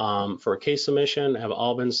for a case submission have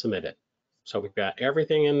all been submitted. So we've got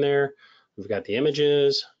everything in there. We've got the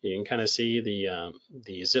images. You can kind of see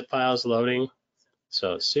the zip files loading.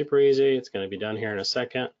 So it's super easy. It's going to be done here in a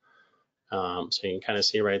second. So you can kind of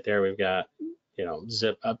see right there, we've got,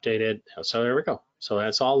 zip updated. So there we go. So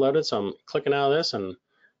that's all loaded. So I'm clicking out of this and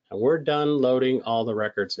we're done loading all the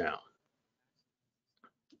records now.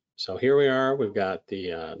 So here we are. We've got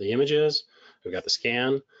the images. We've got the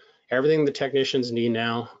scan. Everything the technicians need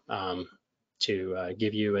now to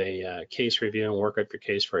give you a case review and work up your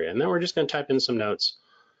case for you. And then we're just going to type in some notes.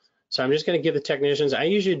 So I'm just going to give the technicians, I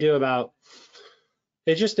usually do about,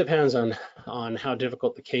 it just depends on how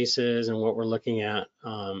difficult the case is and what we're looking at.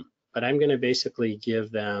 But I'm going to basically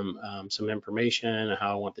give them some information on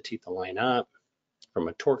how I want the teeth to line up from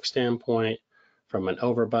a torque standpoint, from an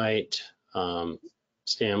overbite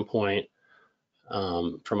standpoint,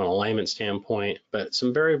 from an alignment standpoint, but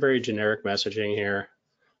some very, very generic messaging here.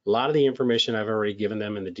 A lot of the information I've already given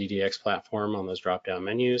them in the DDX platform on those drop-down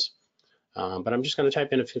menus. But I'm just going to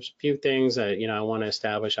type in a few things that, I want to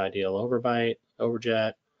establish ideal overbite,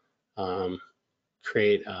 overjet,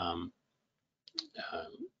 create,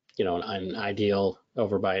 an ideal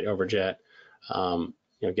overbite, overjet,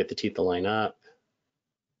 get the teeth to line up.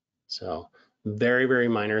 So very, very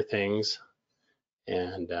minor things.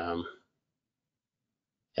 And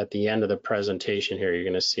at the end of the presentation here, you're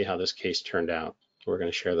going to see how this case turned out. We're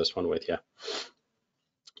going to share this one with you.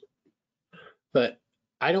 But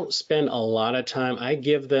I don't spend a lot of time. I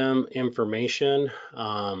give them information.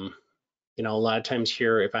 A lot of times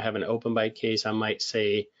here, if I have an open bite case, I might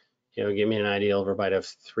say, give me an ideal overbite of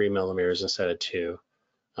 3 millimeters instead of 2,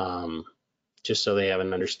 just so they have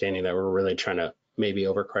an understanding that we're really trying to maybe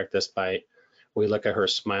overcorrect this bite. We look at her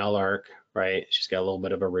smile arc, right? She's got a little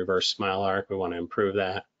bit of a reverse smile arc. We want to improve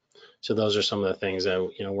that. So those are some of the things that,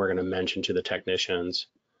 we're going to mention to the technicians.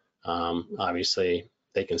 Obviously,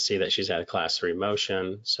 they can see that she's had a class 3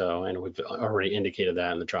 motion. So, and we've already indicated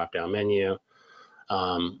that in the drop-down menu.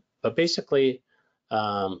 But basically,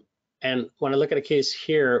 and when I look at a case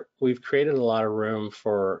here, we've created a lot of room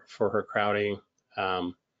for her crowding.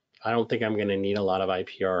 I don't think I'm going to need a lot of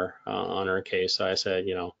IPR on her case. So I said,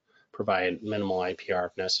 provide minimal IPR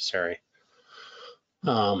if necessary.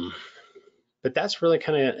 But that's really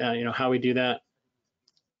kind of, how we do that.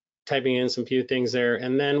 Typing in some few things there.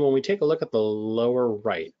 And then when we take a look at the lower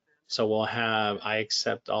right, so we'll have, I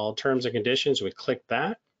accept all terms and conditions. We click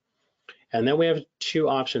that. And then we have 2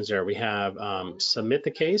 options there. We have submit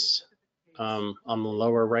the case on the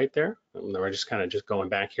lower right there. And we're just kind of just going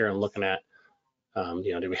back here and looking at,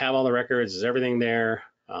 do we have all the records? Is everything there?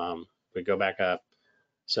 We go back up.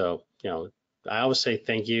 So, I always say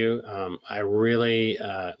thank you. I really,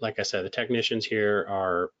 like I said, the technicians here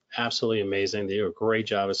are absolutely amazing. They do a great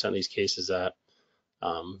job of setting these cases up.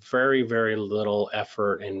 Very, very little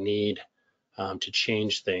effort and need to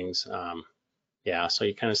change things. Yeah, so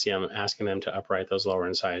you kind of see I'm asking them to upright those lower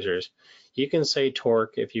incisors. You can say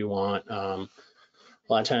torque if you want. A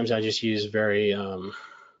lot of times I just use very,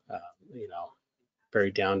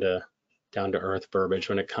 very down to earth verbiage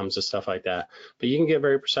when it comes to stuff like that. But you can get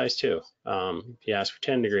very precise too. If you ask for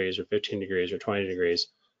 10 degrees or 15 degrees or 20 degrees,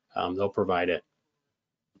 they'll provide it.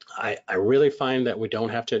 I really find that we don't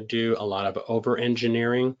have to do a lot of over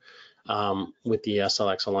engineering with the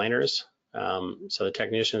SLX aligners. So the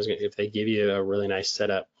technicians, if they give you a really nice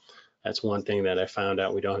setup, that's one thing that I found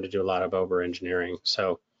out. We don't have to do a lot of over engineering.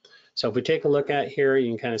 So if we take a look at here, you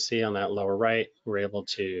can kind of see on that lower right, we're able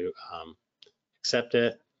to accept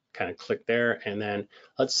it, kind of click there. And then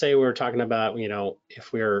let's say we're talking about,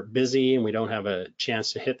 if we're busy and we don't have a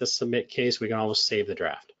chance to hit the submit case, we can always save the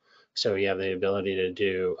draft. So you have the ability to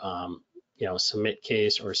do, submit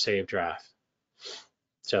case or save draft.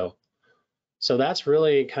 So that's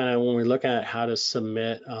really kind of when we look at how to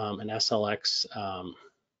submit an SLX,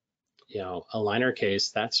 aligner case,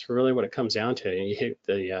 that's really what it comes down to. You hit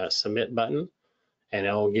the submit button and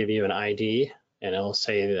it'll give you an ID and it'll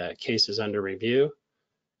say that case is under review.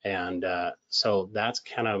 And so that's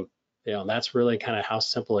kind of, that's really kind of how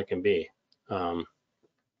simple it can be.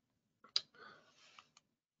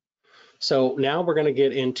 So now we're going to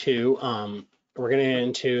get into some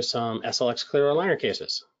SLX Clear Aligner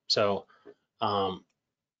cases. So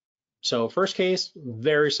first case,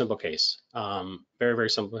 very simple case, very, very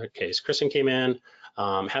simple case. Kristen came in,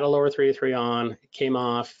 had a lower 3-3 on, came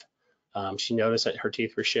off. She noticed that her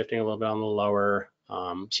teeth were shifting a little bit on the lower.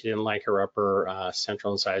 She didn't like her upper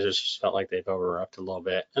central incisors. She felt like they've over-upped a little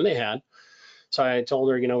bit, and they had. So I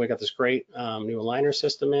told her, we got this great new aligner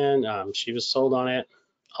system in. She was sold on it.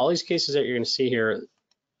 All these cases that you're going to see here,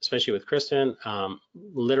 especially with Kristen,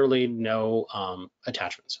 literally no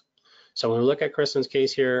attachments. So when we look at Kristen's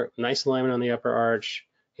case here, nice alignment on the upper arch.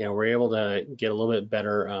 You know, we're able to get a little bit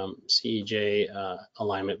better CEJ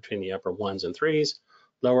alignment between the upper 1s and 3s.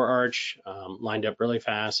 Lower arch lined up really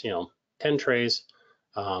fast, you know, 10 trays.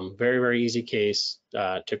 Very, very easy case,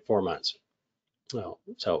 took 4 months.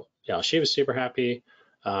 So yeah, she was super happy.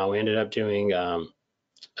 We ended up doing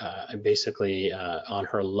basically on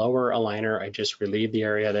her lower aligner, I just relieved the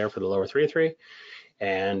area there for the lower 3-3.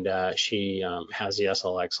 And she has the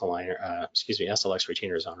SLX aligner, SLX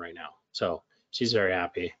retainers on right now. So she's very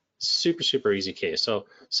happy. Super, super easy case. So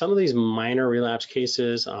some of these minor relapse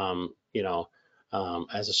cases, you know,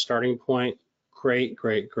 as a starting point, great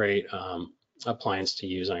appliance to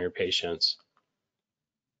use on your patients.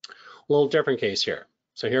 A little different case here.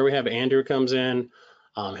 So here we have Andrew comes in,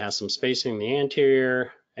 has some spacing in the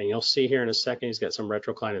anterior, and you'll see here in a second, he's got some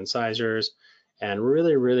retrocline incisors and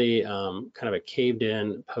really kind of a caved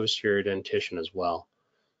in posterior dentition as well.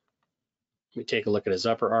 We take a look at his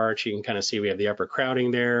upper arch. You can kind of see we have the upper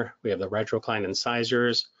crowding there. We have the retrocline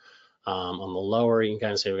incisors. On the lower, you can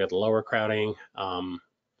kind of see we got the lower crowding.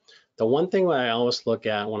 The one thing that I always look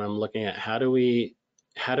at when I'm looking at how do we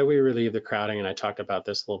relieve the crowding, and I talked about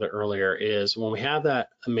this a little bit earlier, is when we have that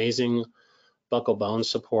amazing buccal bone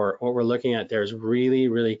support, what we're looking at there is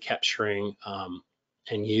really capturing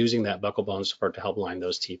and using that buccal bone support to help line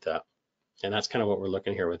those teeth up. And that's kind of what we're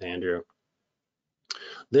looking here with Andrew.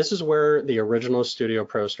 This is where the original Studio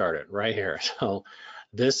Pro started, right here. So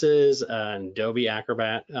this is an Adobe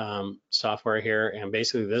Acrobat software here, and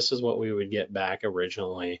basically this is what we would get back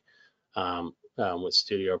originally with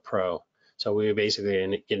Studio Pro. So we would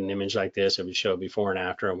basically get an image like this, it would show before and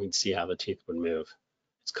after, and we'd see how the teeth would move.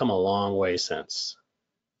 It's come a long way since.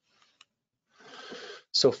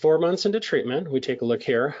 So 4 months into treatment, we take a look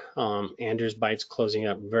here. Andrew's bite's closing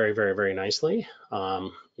up very nicely.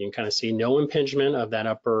 You can kind of see no impingement of that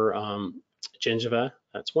upper gingiva.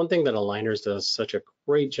 That's one thing that aligners does such a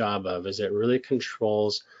great job of, is it really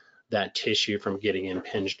controls that tissue from getting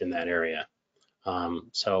impinged in that area.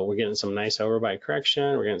 So we're getting some nice overbite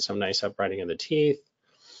correction. We're getting some nice uprighting of the teeth.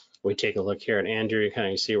 We take a look here at Andrew, you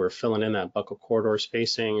kind of see we're filling in that buccal corridor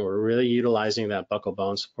spacing. We're really utilizing that buccal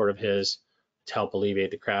bone support of his to help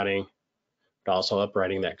alleviate the crowding, but also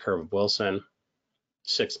uprighting that curve of Wilson.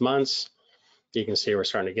 6 months, you can see we're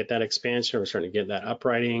starting to get that expansion. We're starting to get that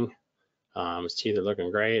uprighting. His teeth are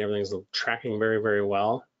looking great. Everything's tracking very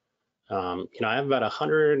well. You know, I have about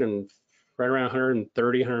 100 and right around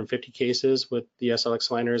 130, 150 cases with the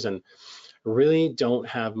SLX aligners, and really don't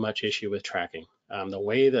have much issue with tracking. The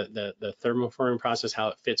way that the thermoforming process, how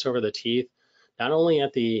it fits over the teeth, not only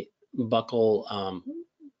at the buccal,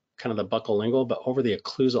 kind of the buccal lingual, but over the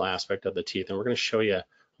occlusal aspect of the teeth. And we're going to show you, I'm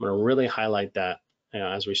going to really highlight that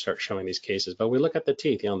as we start showing these cases. But we look at the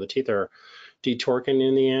teeth, you know, the teeth are detorquing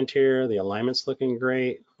in the anterior, the alignment's looking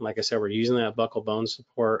great. Like I said, we're using that buccal bone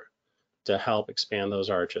support to help expand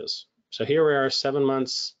those arches. So here we are 7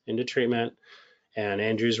 months into treatment, and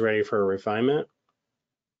Andrew's ready for a refinement.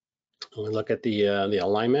 And we look at the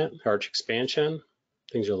alignment, arch expansion.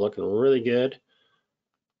 Things are looking really good.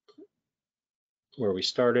 Where we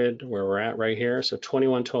started, where we're at right here. So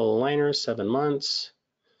 21 total aligners, 7 months.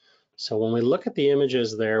 So when we look at the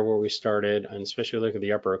images there where we started, and especially look at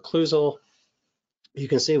the upper occlusal, you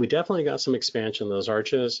can see we definitely got some expansion of those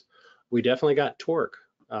arches. We definitely got torque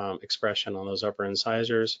expression on those upper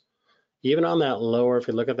incisors. Even on that lower, if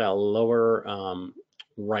you look at that lower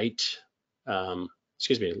lower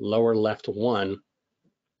left one,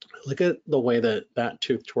 look at the way that that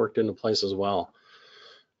tooth torqued into place as well.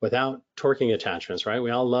 Without torquing attachments, right? We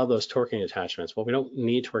all love those torquing attachments. Well, we don't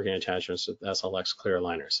need torquing attachments with SLX Clear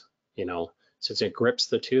Aligners. You know, since it grips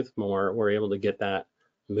the tooth more, we're able to get that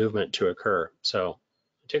movement to occur. So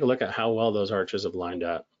take a look at how well those arches have lined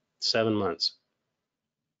up. 7 months.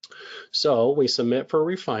 So we submit for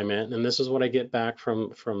refinement, and this is what I get back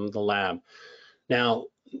from the lab. Now,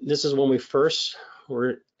 this is when we first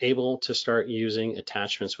were able to start using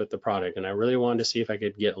attachments with the product, and I really wanted to see if I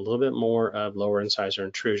could get a little bit more of lower incisor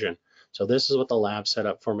intrusion. So this is what the lab set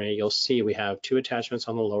up for me. You'll see we have 2 attachments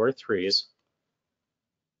on the lower 3s.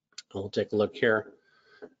 We'll take a look here.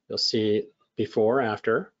 You'll see before,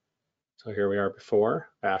 after. So here we are before,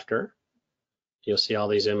 after. You'll see all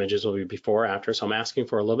these images will be before, after. So I'm asking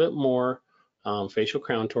for a little bit more facial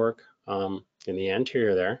crown torque in the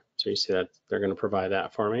anterior there. So you see that they're going to provide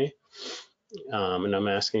that for me. And I'm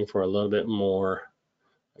asking for a little bit more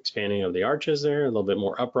expanding of the arches there, a little bit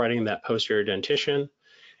more uprighting that posterior dentition.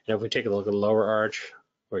 And if we take a look at the lower arch,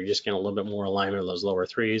 we're just getting a little bit more alignment of those lower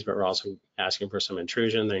 3s, but we're also asking for some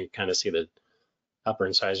intrusion. Then you kind of see the Upper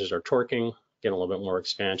incisors are torquing, getting a little bit more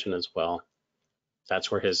expansion as well.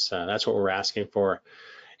 That's where his, that's what we're asking for.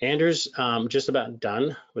 Andrew's just about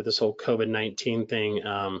done with this whole COVID-19 thing.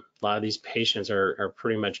 A lot of these patients are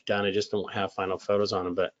pretty much done. I just don't have final photos on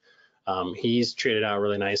him, but he's treated out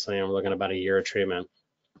really nicely, and we're looking at about a year of treatment.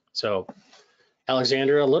 So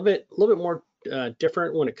Alexandra, a little bit more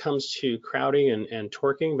different when it comes to crowding and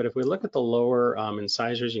torquing, but if we look at the lower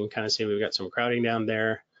incisors, you can kind of see we've got some crowding down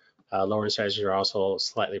there. Lower incisors are also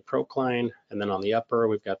slightly procline, and then on the upper,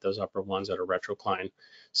 we've got those upper ones that are retrocline.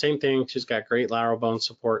 Same thing, she's got great lateral bone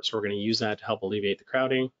support, so we're going to use that to help alleviate the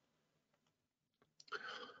crowding.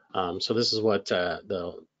 So this is what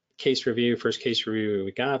the case review, first case review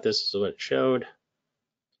we got, this is what it showed.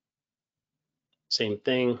 Same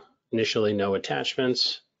thing, initially no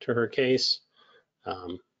attachments to her case.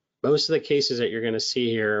 Most of the cases that you're going to see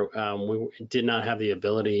here, we did not have the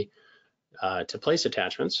ability to place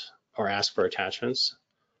attachments or ask for attachments,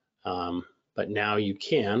 but now you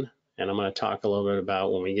can, and I'm going to talk a little bit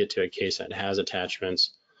about when we get to a case that has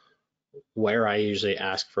attachments, where I usually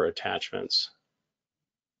ask for attachments.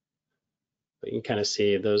 But you can kind of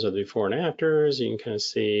see those are the before and afters. You can kind of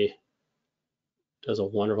see does a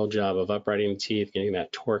wonderful job of uprighting the teeth, getting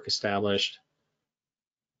that torque established.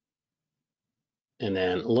 And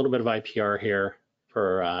then a little bit of IPR here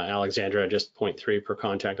for Alexandra, just 0.3 per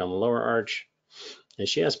contact on the lower arch. And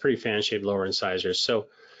she has pretty fan-shaped lower incisors. So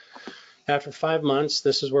after 5 months,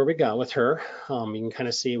 this is where we got with her. You can kind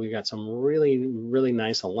of see we've got some really, really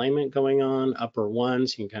nice alignment going on. Upper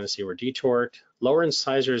ones, you can kind of see we're detorqued. Lower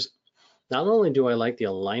incisors, not only do I like the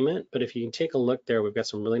alignment, but if you can take a look there, we've got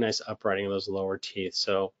some really nice uprighting of those lower teeth.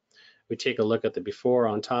 So we take a look at the before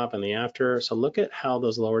on top and the after. So look at how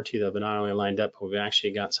those lower teeth have been not only lined up, but we've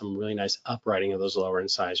actually got some really nice uprighting of those lower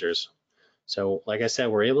incisors. So like I said,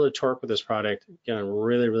 we're able to torque with this product, get a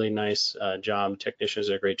really, really nice job. Technicians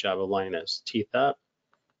do a great job of lining those teeth up.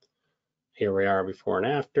 Here we are before and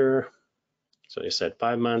after. So you said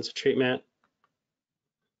 5 months of treatment.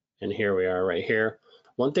 And here we are right here.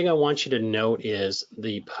 One thing I want you to note is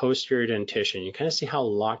the posterior dentition. You kind of see how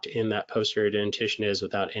locked in that posterior dentition is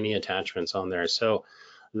without any attachments on there. So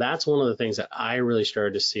that's one of the things that I really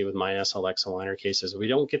started to see with my SLX aligner cases. We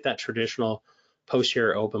don't get that traditional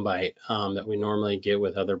posterior open bite that we normally get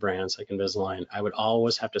with other brands like Invisalign. I would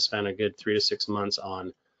always have to spend a good 3 to 6 months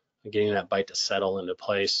on getting that bite to settle into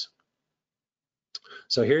place.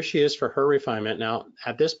 So here she is for her refinement. Now,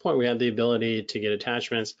 at this point, we had the ability to get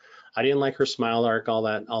attachments. I didn't like her smile arc all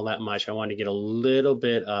that much. I wanted to get a little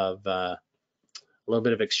bit of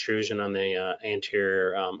extrusion on the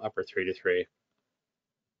anterior upper 3 to 3.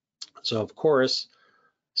 So of course,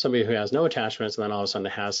 somebody who has no attachments and then all of a sudden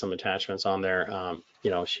has some attachments on there,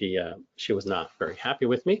 you know, she was not very happy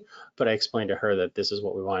with me, but I explained to her that this is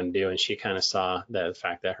what we wanted to do, and she kind of saw the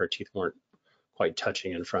fact that her teeth weren't quite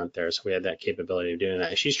touching in front there, so we had that capability of doing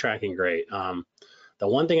that. She's tracking great. The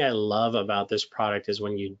one thing I love about this product is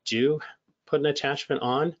when you do put an attachment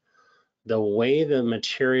on, the way the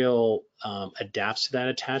material adapts to that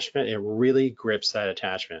attachment, it really grips that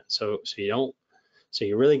attachment. So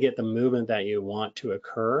you really get the movement that you want to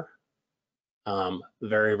occur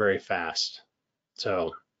very, very fast.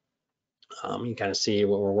 So you kind of see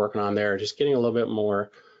what we're working on there, just getting a little bit more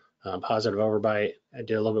positive overbite. I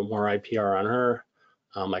did a little bit more IPR on her.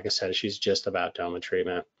 Like I said, she's just about done with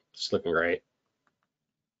treatment. It's looking great.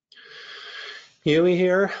 Huey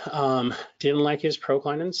here, didn't like his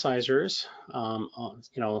procline incisors. You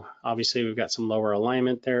know, obviously we've got some lower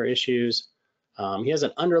alignment there issues. He has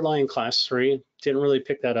an underlying class 3. Didn't really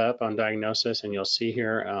pick that up on diagnosis, and you'll see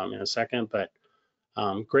here in a second, but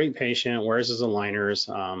great patient, wears his aligners,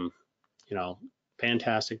 you know,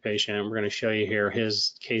 fantastic patient. We're going to show you here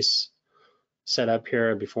his case set up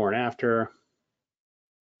here before and after.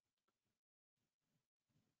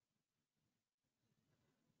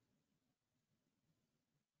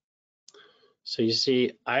 So you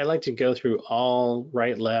see, I like to go through all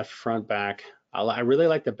right, left, front, back. I really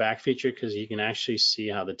like the back feature because you can actually see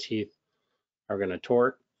how the teeth are going to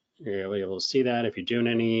torque. You're able to see that if you're doing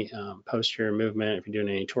any posterior movement, if you're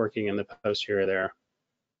doing any torquing in the posterior there.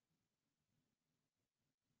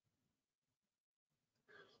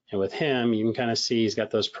 And with him, you can kind of see he's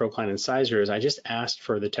got those procline incisors. I just asked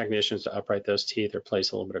for the technicians to upright those teeth or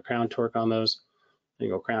place a little bit of crown torque on those. There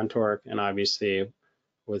you go, crown torque, and obviously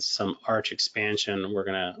with some arch expansion, we're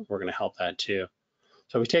gonna help that too.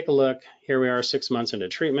 So if we take a look, here we are 6 months into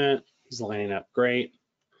treatment. He's lining up great.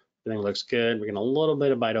 Everything looks good. We're getting a little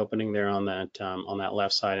bit of bite opening there on that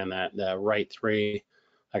left side and that right 3.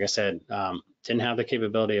 Like I said, didn't have the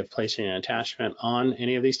capability of placing an attachment on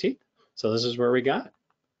any of these teeth. So this is where we got.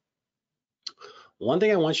 One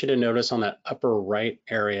thing I want you to notice on that upper right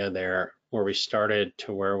area there, where we started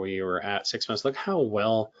to where we were at 6 months, look how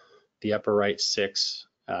well the upper right 6,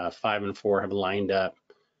 5, and 4 have lined up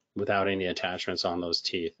without any attachments on those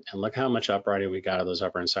teeth. And look how much uprighting we got of those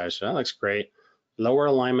upper incisors. So that looks great. Lower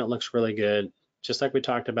alignment looks really good. Just like we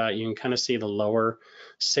talked about, you can kind of see the lower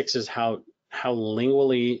 6s, how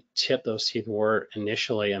lingually tipped those teeth were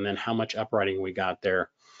initially, and then how much uprighting we got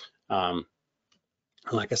there.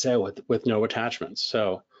 Like I said, with no attachments.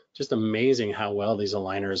 So just amazing how well these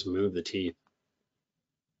aligners move the teeth.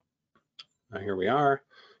 Now here we are,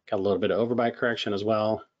 got a little bit of overbite correction as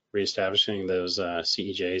well, reestablishing those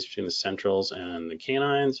CEJs between the centrals and the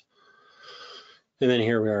canines. And then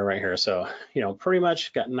here we are right here. So, pretty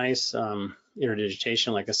much got nice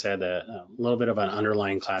interdigitation. Like I said, a little bit of an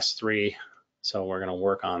underlying class 3. So we're gonna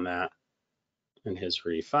work on that in his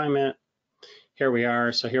refinement. Here we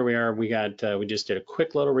are. So here we are. We just did a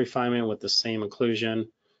quick little refinement with the same occlusion.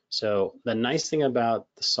 So the nice thing about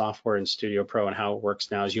the software in Studio Pro and how it works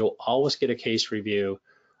now is you'll always get a case review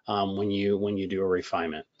when you do a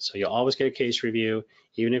refinement. So you'll always get a case review,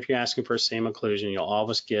 even if you're asking for the same occlusion. You'll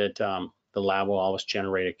always get the lab will always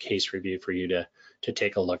generate a case review for you to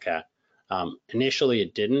take a look at. Initially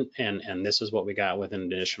it didn't, and this is what we got with an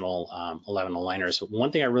additional 11 aligners. So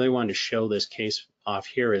one thing I really wanted to show this case off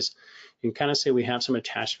here is you can kind of see we have some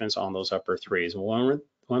attachments on those upper 3s. One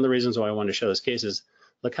of the reasons why I wanted to show this case is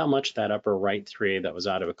look how much that upper right 3 that was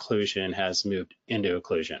out of occlusion has moved into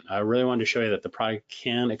occlusion. I really wanted to show you that the product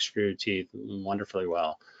can extrude teeth wonderfully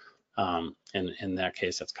well. In that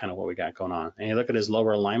case, that's kind of what we got going on. And you look at his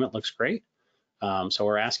lower alignment, looks great. So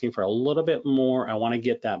we're asking for a little bit more. I want to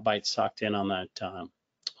get that bite sucked in on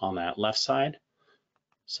that left side.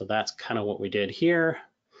 So that's kind of what we did here.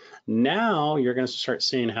 Now you're going to start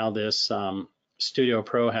seeing how this Studio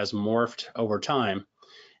Pro has morphed over time.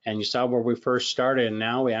 And you saw where we first started, and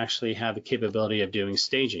now we actually have the capability of doing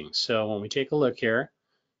staging. So when we take a look here,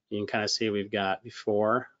 you can kind of see we've got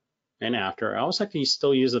before and after. I always like to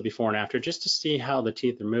still use the before and after just to see how the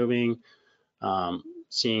teeth are moving,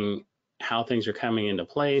 seeing how things are coming into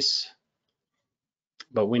place.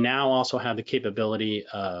 But we now also have the capability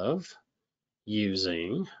of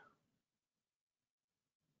using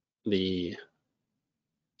the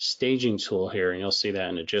staging tool here, and you'll see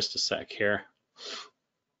that in just a sec here.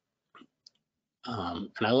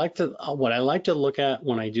 And what I like to look at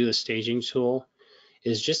when I do the staging tool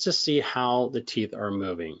is just to see how the teeth are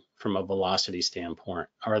moving from a velocity standpoint.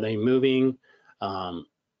 Are they moving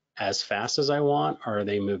as fast as I want? Are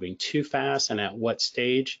they moving too fast, and at what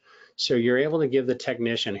stage? So you're able to give the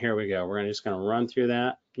technician, here we go, we're just gonna run through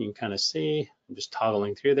that. You can kind of see, I'm just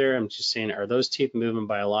toggling through there. I'm just saying, are those teeth moving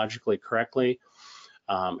biologically correctly?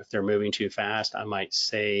 If they're moving too fast, I might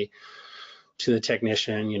say to the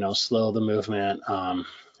technician, slow the movement of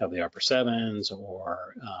the upper 7s,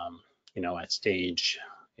 or, at stage,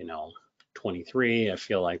 23, I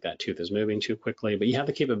feel like that tooth is moving too quickly. But you have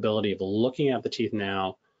the capability of looking at the teeth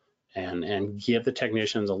now and give the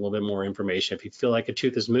technicians a little bit more information if you feel like a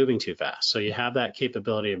tooth is moving too fast. So you have that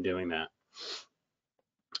capability of doing that.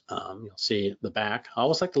 You'll see the back. I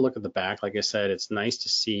always like to look at the back. Like I said, it's nice to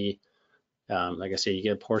see, like I said, you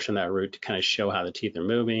get a portion of that root to kind of show how the teeth are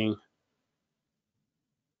moving.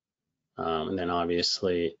 And then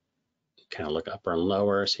obviously kind of look upper and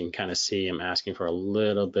lower, so you can kind of see I'm asking for a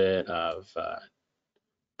little bit of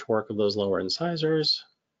torque of those lower incisors.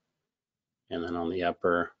 And then on the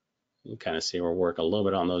upper, you can kind of see we're working a little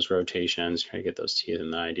bit on those rotations, trying to get those teeth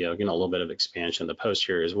in the ideal, getting a little bit of expansion of the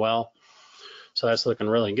posterior as well. So that's looking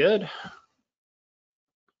really good.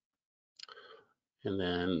 And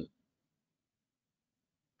then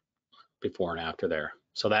before and after there.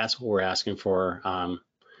 So that's what we're asking for.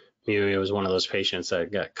 He was one of those patients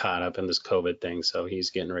that got caught up in this COVID thing, so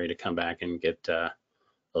he's getting ready to come back and get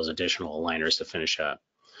those additional aligners to finish up.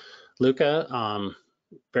 Luca,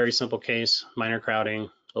 very simple case, minor crowding, a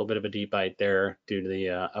little bit of a deep bite there due to the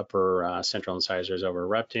upper central incisors over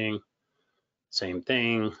erupting. Same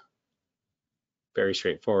thing, very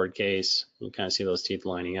straightforward case. You kind of see those teeth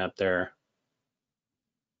lining up there.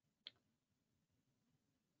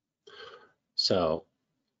 So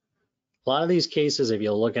a lot of these cases, if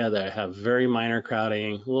you look at that, have very minor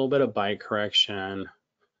crowding, a little bit of bite correction.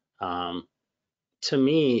 To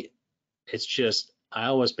me, it's just, I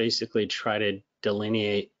always basically try to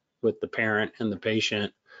delineate with the parent and the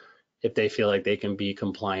patient if they feel like they can be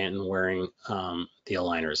compliant in wearing the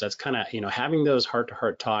aligners. That's kind of, having those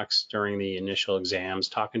heart-to-heart talks during the initial exams,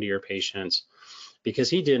 talking to your patients,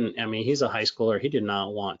 because he's a high schooler, he did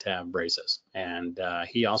not want to have braces. And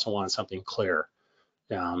he also wanted something clear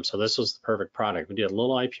So this was the perfect product. We did a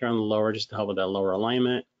little IPR on the lower just to help with that lower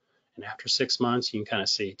alignment. And after 6 months, you can kind of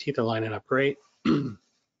see teeth are lining up great.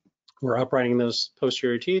 We're uprighting those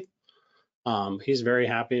posterior teeth. He's very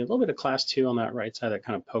happy. A little bit of class 2 on that right side that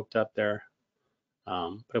kind of poked up there.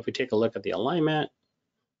 But if we take a look at the alignment,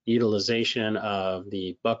 utilization of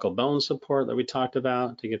the buccal bone support that we talked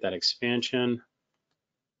about to get that expansion.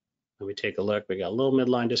 When we take a look, we got a little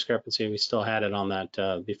midline discrepancy. We still had it on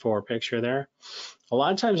that before picture there. A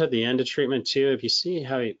lot of times at the end of treatment too, if you see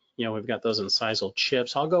how, we've got those incisal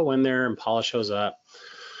chips, I'll go in there and polish those up,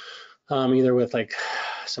 either with like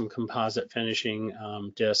some composite finishing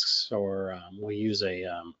discs, or we'll use a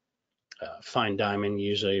fine diamond.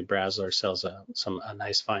 Usually Brasler sells a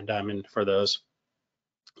nice fine diamond for those.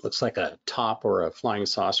 Looks like a top or a flying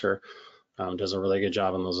saucer. Does a really good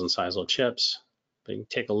job on those incisal chips. But you can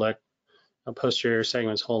take a look. Posterior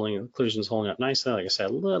segments holding, occlusions holding up nicely. Like I said,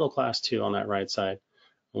 a little class 2 on that right side.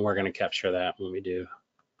 And we're going to capture that when we do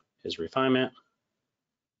his refinement.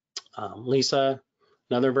 Lisa,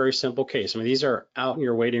 another very simple case. I mean, these are out in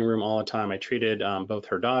your waiting room all the time. I treated both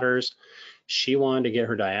her daughters. She wanted to get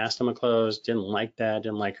her diastema closed, didn't like that,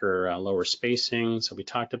 didn't like her lower spacing. So we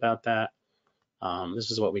talked about that. This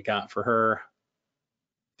is what we got for her.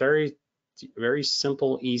 Very, very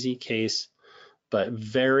simple, easy case, but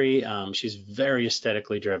she's very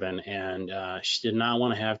aesthetically driven, and she did not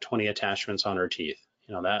want to have 20 attachments on her teeth.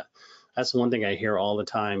 That's the one thing I hear all the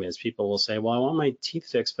time is people will say, well, I want my teeth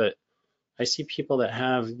fixed, but I see people that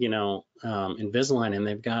have, Invisalign and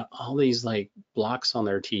they've got all these like blocks on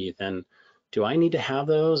their teeth, and do I need to have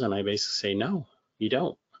those? And I basically say, no, you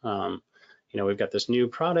don't. We've got this new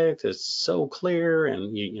product. It's so clear,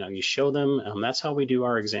 and you show them. That's how we do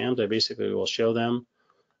our exams. I basically will show them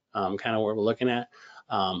kind of what we're looking at.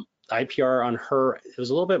 IPR on her, it was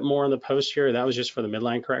a little bit more in the posterior. That was just for the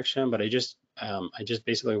midline correction, but I just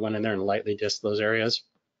basically went in there and lightly dissed those areas.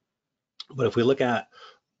 But if we look at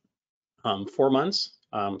 4 months,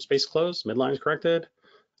 space closed, midline is corrected,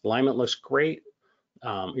 alignment looks great.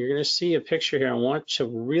 You're going to see a picture here. I want to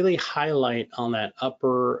really highlight on that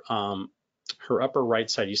upper, her upper right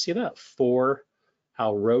side. You see that 4,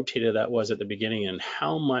 how rotated that was at the beginning, and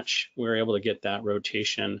how much we were able to get that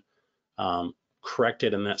rotation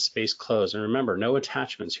corrected and that space closed. And remember, no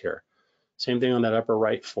attachments here. Same thing on that upper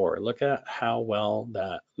right 4. Look at how well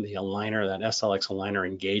that the aligner, that SLX aligner,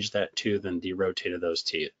 engaged that tooth and derotated those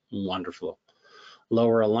teeth. Wonderful.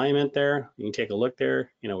 Lower alignment there. You can take a look there.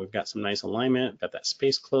 We've got some nice alignment, got that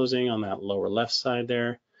space closing on that lower left side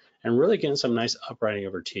there, and really getting some nice uprighting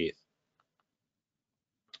of her teeth.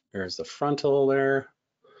 There's the frontal there,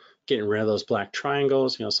 getting rid of those black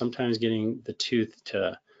triangles, sometimes getting the tooth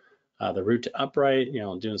to the root to upright,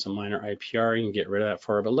 doing some minor IPR, you can get rid of that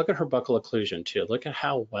for her. But look at her buccal occlusion too. Look at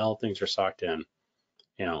how well things are socked in.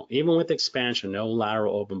 Even with expansion, no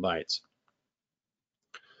lateral open bites.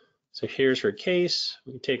 So here's her case.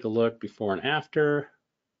 We can take a look before and after.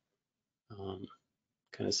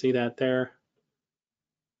 Kind of see that there.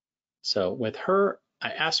 So with her, I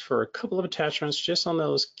asked for a couple of attachments just on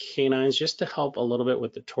those canines, just to help a little bit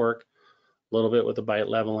with the torque, a little bit with the bite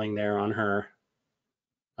leveling there on her.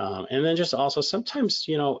 And then just also sometimes,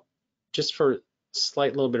 just for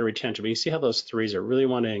slight little bit of retention, but you see how those 3s are really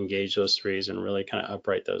want to engage those 3s and really kind of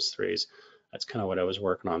upright those 3s. That's kind of what I was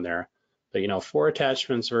working on there. But 4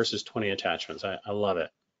 attachments versus 20 attachments, I love it.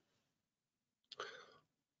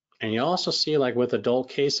 And you also see, like with adult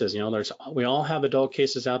cases, we all have adult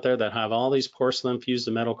cases out there that have all these porcelain fused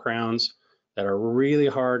to metal crowns that are really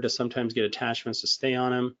hard to sometimes get attachments to stay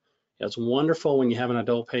on them. It's wonderful when you have an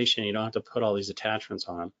adult patient, you don't have to put all these attachments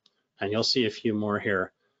on them. And you'll see a few more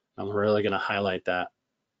here. I'm really going to highlight that.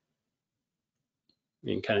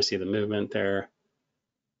 You can kind of see the movement there.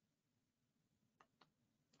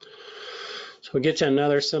 So we get to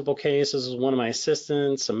another simple case. This is one of my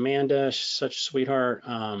assistants, Amanda. She's such a sweetheart.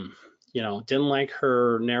 Didn't like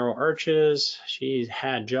her narrow arches. She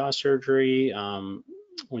had jaw surgery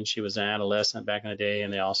when she was an adolescent back in the day,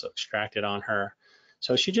 and they also extracted on her.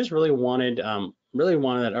 So she just really wanted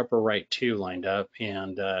that upper right 2 lined up,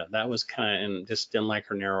 and that was kind of, and just didn't like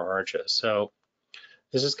her narrow arches. So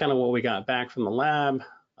this is kind of what we got back from the lab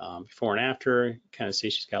before and after. Kind of see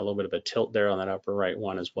she's got a little bit of a tilt there on that upper right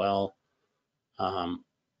one as well.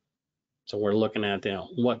 So we're looking at,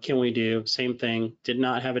 what can we do? Same thing, did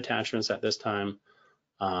not have attachments at this time.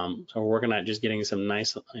 So we're working at just getting some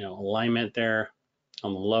nice, alignment there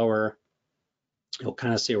on the lower. You'll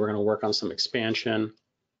kind of see we're going to work on some expansion.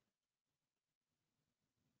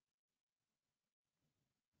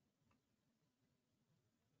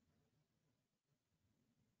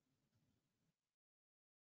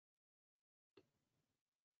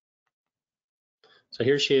 So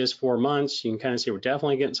here she is, 4 months. You can kind of see we're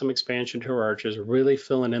definitely getting some expansion to her arches, really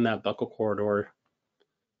filling in that buccal corridor.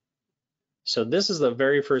 So this is the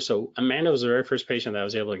very first, so Amanda was the very first patient that I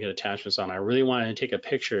was able to get attachments on. I really wanted to take a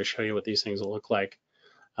picture to show you what these things will look like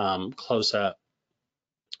close up.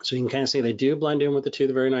 So you can kind of see they do blend in with the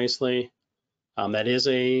tooth very nicely. That is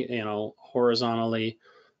a, horizontally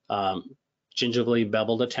gingivally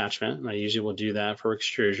beveled attachment. And I usually will do that for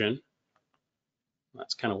extrusion.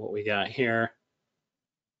 That's kind of what we got here.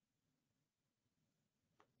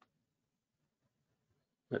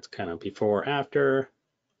 That's kind of before, after.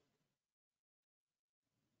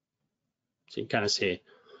 So you can kind of see.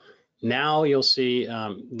 Now you'll see,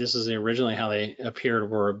 this is originally how they appeared,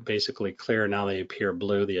 were basically clear. Now they appear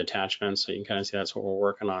blue, the attachments. So you can kind of see that's what we're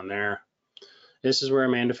working on there. This is where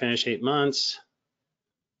Amanda finished 8 months.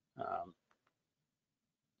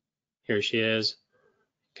 Here she is.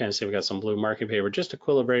 Kind of see we got some blue marking paper, just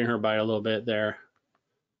equilibrating her bite a little bit there.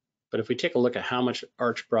 But if we take a look at how much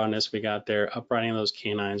arch broadness we got there, uprighting those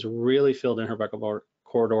canines, really filled in her buccal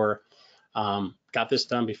corridor. Got this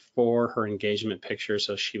done before her engagement picture,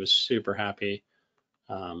 so she was super happy.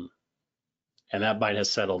 And that bite has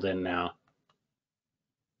settled in now.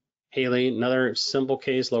 Haley, another simple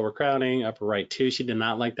case, lower crowding, upper right 2. She did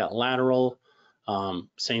not like that lateral.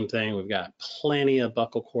 Same thing, we've got plenty of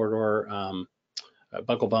buccal corridor,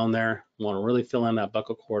 buccal bone there. We want to really fill in that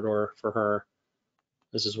buccal corridor for her.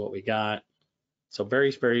 This is what we got. So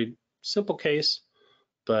very, very simple case,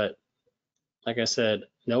 but like I said,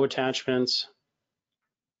 no attachments.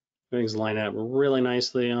 Things line up really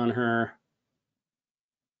nicely on her.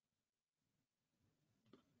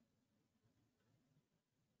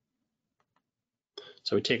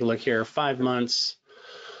 So we take a look here, 5 months,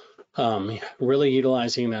 really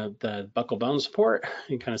utilizing the buccal bone support.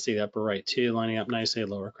 You can kind of see the upper right 2 lining up nicely,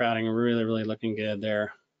 lower crowding, really, really looking good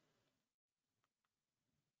there.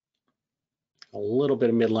 A little bit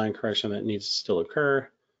of midline correction that needs to still occur.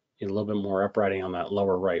 Need a little bit more uprighting on that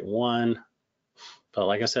lower right 1. But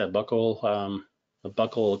like I said, the buccal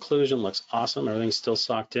occlusion looks awesome. Everything's still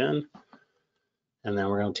socked in. And then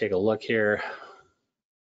we're going to take a look here.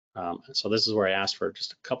 So this is where I asked for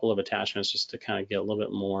just a couple of attachments just to kind of get a little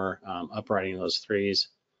bit more uprighting those 3s.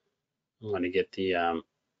 I want to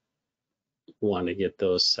get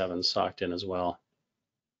those 7s socked in as well.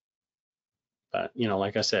 But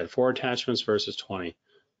like I said, 4 attachments versus 20.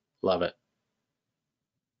 Love it.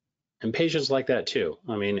 And patients like that too.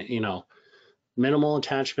 I mean, minimal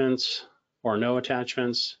attachments or no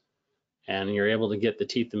attachments, and you're able to get the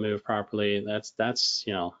teeth to move properly. That's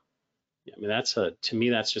to me,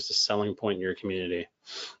 that's just a selling point in your community.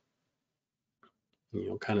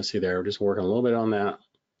 You'll kind of see there, we're just working a little bit on that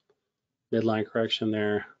midline correction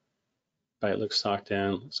there. Bite looks socked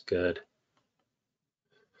in, looks good.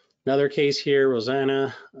 Another case here,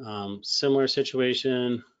 Rosanna, similar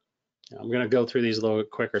situation. I'm going to go through these a little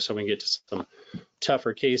bit quicker so we can get to some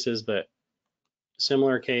tougher cases, but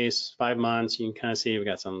similar case, 5 months. You can kind of see we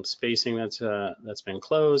got some spacing that's been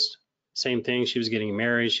closed. Same thing, she was getting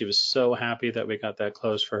married. She was so happy that we got that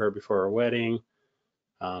closed for her before her wedding.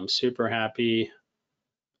 Super happy.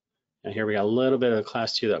 And here we got a little bit of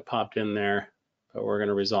class 2 that popped in there, but we're going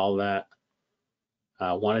to resolve that.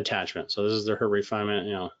 1 attachment. So this is her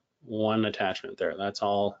refinement, 1 attachment there. That's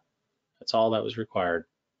all that was required.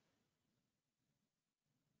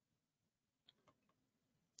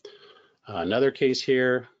 Another case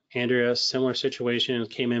here, Andrea, similar situation,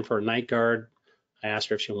 came in for a night guard. I asked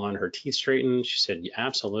her if she wanted her teeth straightened. She said, yeah,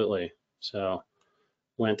 absolutely. So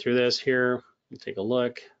went through this here. Take a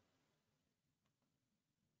look.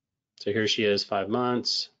 So here she is, 5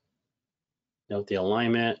 months. Note the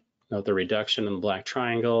alignment, note the reduction in the black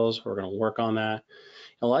triangles. We're going to work on that.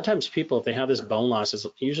 A lot of times people, if they have this bone loss,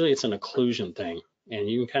 usually it's an occlusion thing. And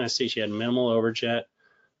you can kind of see she had minimal overjet.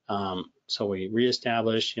 So we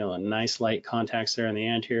reestablished, a nice light contacts there in the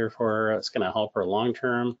anterior for her. It's going to help her long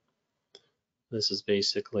term. This is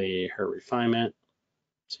basically her refinement.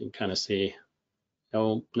 So you can kind of see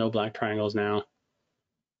no black triangles now.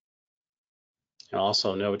 And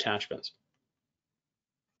also no attachments.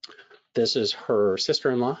 This is her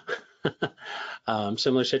sister-in-law.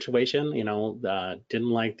 Similar situation, didn't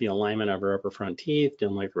like the alignment of her upper front teeth,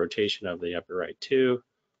 didn't like the rotation of the upper right 2.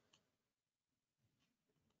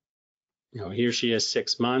 Here she is,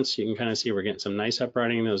 6 months. You can kind of see we're getting some nice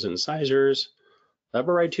uprighting in those incisors. The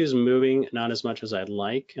upper right 2 is moving, not as much as I'd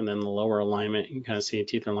like. And then the lower alignment, you can kind of see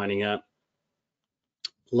teeth are lining up.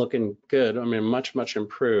 Looking good. I mean, much, much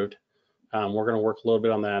improved. We're going to work a little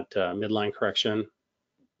bit on that midline correction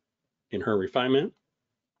in her refinement.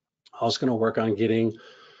 Also going to work on getting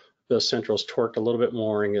those centrals torqued a little bit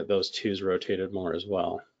more and get those twos rotated more as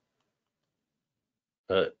well.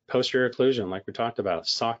 But posterior occlusion, like we talked about,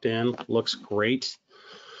 socked in, looks great.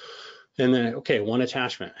 And then, okay, one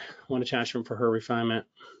attachment for her refinement.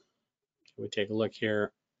 We take a look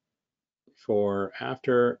here for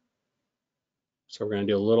after. So we're going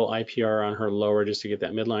to do a little IPR on her lower just to get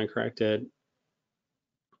that midline corrected.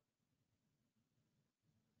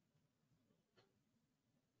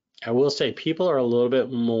 I will say people are a little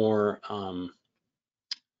bit more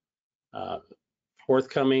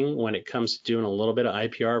forthcoming when it comes to doing a little bit of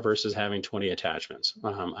IPR versus having 20 attachments.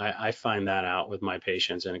 I find that out with my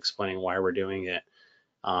patients and explaining why we're doing it.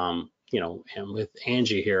 You know, and with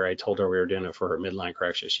Angie here, I told her we were doing it for her midline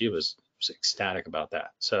correction. She was ecstatic about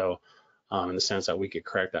that. So in the sense that we could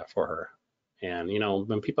correct that for her. And, you know,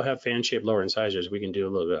 when people have fan-shaped lower incisors, we can do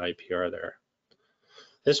a little bit of IPR there.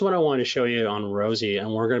 This is what I wanted to show you on Rosie,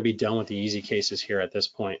 and we're going to be done with the easy cases here at this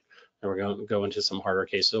point, and we're going to go into some harder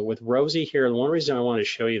cases. So with Rosie here, the one reason I wanted to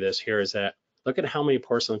show you this here is that look at how many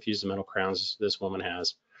porcelain fused metal crowns this woman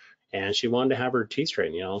has. And she wanted to have her teeth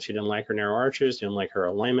straightened. You know, she didn't like her narrow arches, didn't like her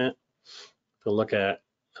alignment. If we look at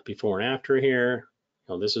before and after here,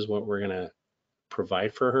 you know, this is what we're going to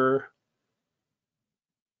provide for her.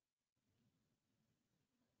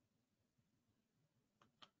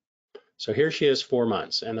 So here she is 4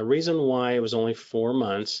 months. And the reason why it was only 4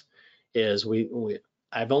 months is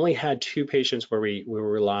I've only had 2 patients where we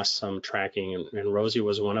lost some tracking, and Rosie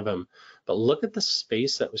was one of them. But look at the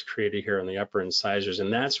space that was created here in the upper incisors,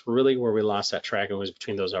 and that's really where we lost that tracking, was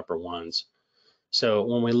between those upper ones. So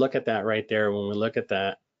when we look at that right there, when we look at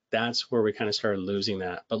that, that's where we kind of started losing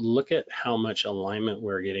that. But look at how much alignment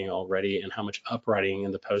we're getting already and how much uprighting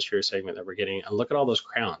in the posterior segment that we're getting. And look at all those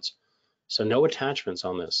crowns. So no attachments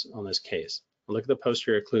on this case. Look at the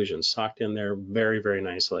posterior occlusion, socked in there very, very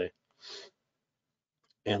nicely.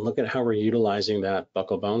 And look at how we're utilizing that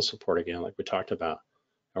buccal bone support again, like we talked about.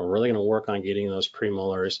 And we're really going to work on getting those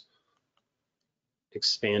premolars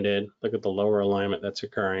expanded. Look at the lower alignment that's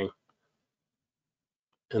occurring.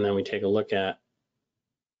 And then we take a look at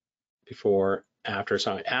before, after.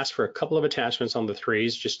 So I asked for a couple of attachments on the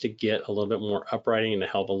 3s just to get a little bit more uprighting and to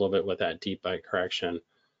help a little bit with that deep bite correction.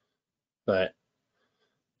 But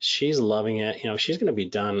she's loving it. You know, she's going to be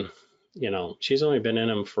done. You know, she's only been in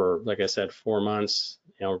them for, like I said, 4 months.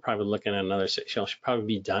 You know, we're probably looking at another 6. She'll probably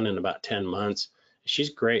be done in about 10 months.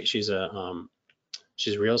 She's great. She's real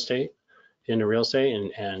estate, into real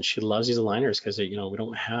estate, and she loves these aligners because, you know, we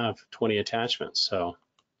don't have 20 attachments. So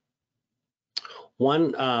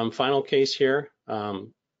one final case here,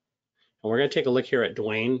 and we're going to take a look here at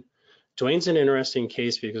Dwayne. Dwayne's an interesting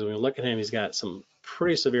case because when we look at him, he's got some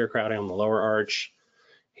pretty severe crowding on the lower arch.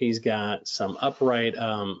 He's got some upright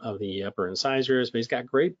of the upper incisors, but he's got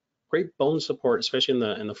great bone support, especially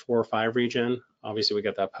in the 4 or 5 region. Obviously, we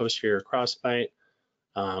got that posterior crossbite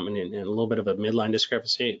and a little bit of a midline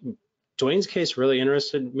discrepancy. Dwayne's case really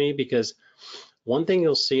interested me because one thing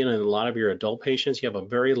you'll see in a lot of your adult patients, you have a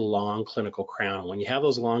very long clinical crown. When you have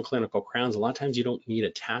those long clinical crowns, a lot of times you don't need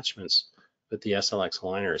attachments with the SLX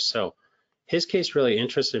aligners. So his case really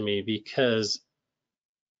interested me because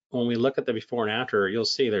when we look at the before and after, you'll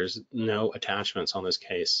see there's no attachments on this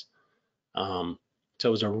case. So it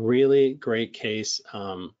was a really great case.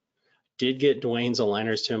 Did get Dwayne's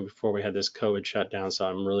aligners to him before we had this COVID shutdown, so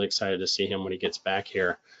I'm really excited to see him when he gets back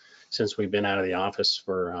here, since we've been out of the office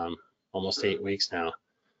for almost 8 weeks now.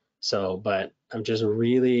 So, but I'm just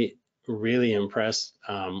really impressed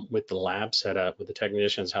with the lab setup, with the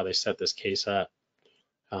technicians, how they set this case up.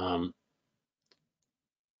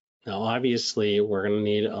 Now, obviously, we're going to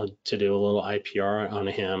need to do a little IPR on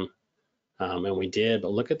him, and we did,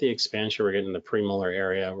 but look at the expansion we're getting in the premolar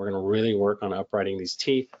area. We're going to really work on uprighting these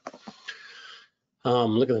teeth.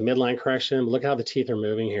 Look at the midline correction. Look how the teeth are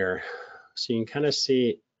moving here. So you can kind of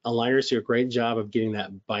see aligners do a great job of getting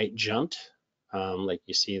that bite jumped, like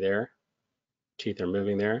you see there. Teeth are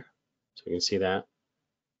moving there, so you can see that.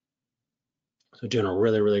 So doing a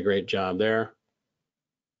really great job there.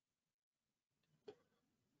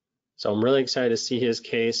 So I'm really excited to see his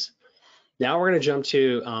case. Now we're going to jump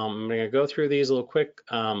to, I'm going to go through these a little quick.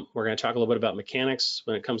 We're going to talk a little bit about mechanics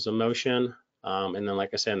when it comes to motion. And then, like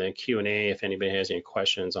I said, in the Q&A, if anybody has any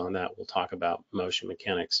questions on that, we'll talk about motion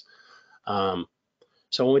mechanics.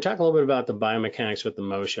 So when we talk a little bit about the biomechanics with the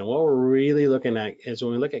motion, what we're really looking at is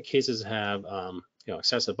when we look at cases that have you know,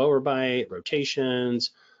 excessive overbite, rotations,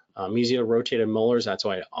 mesial rotated molars. That's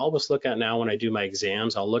what I always look at now when I do my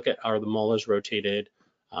exams. I'll look at, are the molars rotated?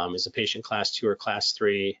 Is the patient class 2 or class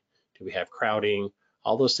 3? Do we have crowding?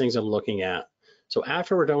 All those things I'm looking at. So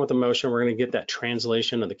after we're done with the motion, we're going to get that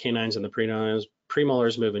translation of the canines and the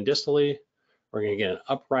premolars moving distally. We're going to get an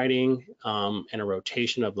uprighting and a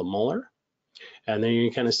rotation of the molar. And then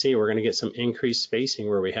you kind of see we're going to get some increased spacing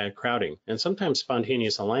where we had crowding, and sometimes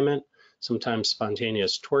spontaneous alignment, sometimes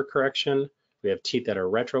spontaneous torque correction. We have teeth that are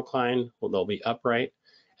retroclined, well, they'll be upright.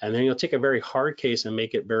 And then you'll take a very hard case and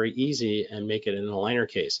make it very easy and make it an aligner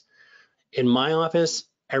case. In my office,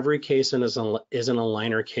 every case is an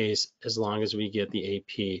aligner case as long as we get the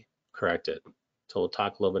AP corrected. So we'll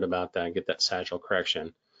talk a little bit about that and get that sagittal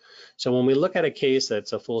correction. So when we look at a case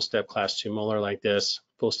that's a full step class 2 molar like this,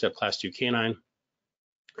 full step class 2 canine,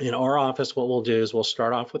 in our office, what we'll do is we'll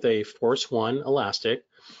start off with a Force 1 elastic,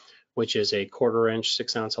 which is a 1/4 inch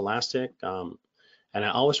 6-ounce elastic. And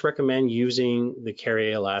I always recommend using the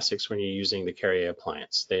Carrier elastics when you're using the Carrier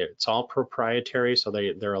appliance. It's all proprietary, so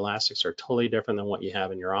their elastics are totally different than what you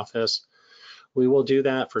have in your office. We will do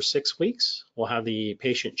that for 6 weeks. We'll have the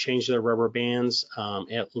patient change their rubber bands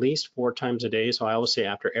at least 4 times a day. So I always say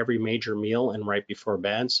after every major meal and right before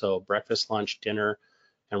bed. So breakfast, lunch, dinner,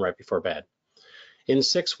 and right before bed. In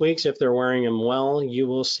 6 weeks, if they're wearing them well, you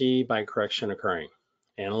will see bite correction occurring.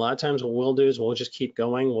 And a lot of times what we'll do is we'll just keep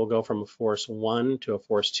going. We'll go from a Force 1 to a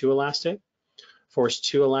Force 2 elastic. Force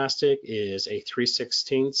 2 elastic is a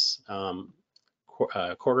 3/16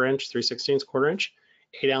 1/4 inch, 3/16 1/4 inch,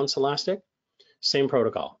 8-ounce elastic. Same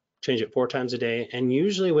protocol, change it 4 times a day, and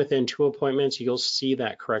usually within 2 appointments, you'll see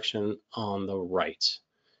that correction on the right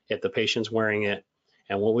if the patient's wearing it.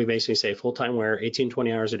 And what we basically say, full-time wear,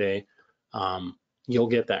 18-20 hours a day, you'll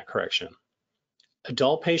get that correction.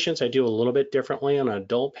 Adult patients, I do a little bit differently. On an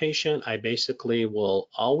adult patient, I basically will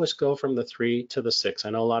always go from the 3 to the 6.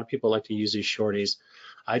 I know a lot of people like to use these shorties.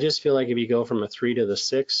 I just feel like if you go from a 3 to the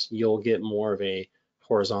 6, you'll get more of a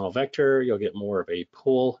horizontal vector, you'll get more of a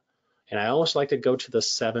pull. And I always like to go to the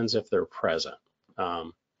 7s if they're present.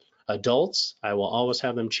 Adults, I will always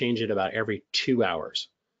have them change it about every 2 hours.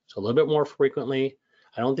 So a little bit more frequently.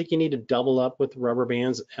 I don't think you need to double up with rubber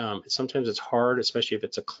bands. Sometimes it's hard, especially if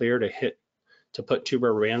it's a clear to put 2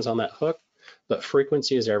 rubber bands on that hook, but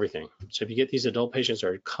frequency is everything. So if you get these adult patients that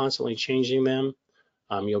are constantly changing them,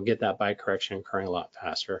 you'll get that bite correction occurring a lot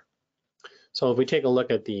faster. So if we take a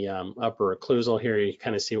look at the upper occlusal here, you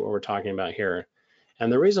kind of see what we're talking about here.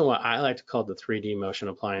 And the reason why I like to call it the 3D motion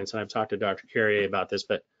appliance, and I've talked to Dr. Carrier about this,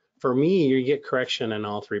 but for me, you get correction in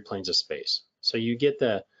all 3 planes of space. So you get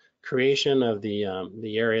the creation of the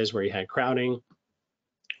areas where you had crowding,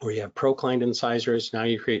 where you have proclined incisors. Now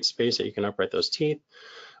you create space that you can upright those teeth,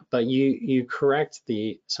 but you correct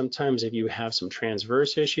sometimes if you have some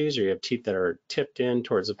transverse issues or you have teeth that are tipped in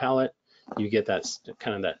towards the palate, you get that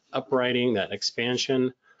kind of that uprighting, that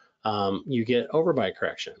expansion. You get overbite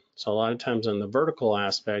correction. So a lot of times on the vertical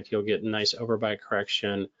aspect, you'll get nice overbite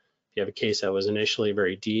correction. If you have a case that was initially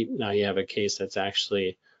very deep, now you have a case that's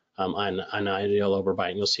actually an ideal overbite,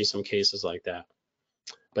 and you'll see some cases like that.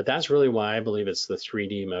 But that's really why I believe it's the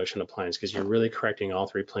 3D motion appliance, because you're really correcting all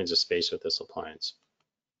 3 planes of space with this appliance.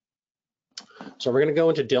 So we're going to go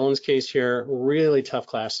into Dylan's case here. Really tough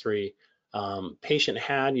class 3. Patient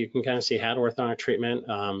you can kind of see had orthodontic treatment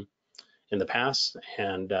in the past,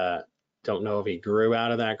 and don't know if he grew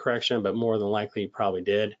out of that correction, but more than likely he probably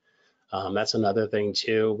did. That's another thing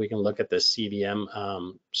too. We can look at the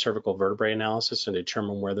CVM cervical vertebrae analysis and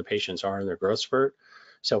determine where the patients are in their growth spurt.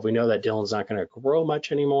 So if we know that Dylan's not going to grow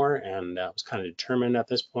much anymore, and that was kind of determined at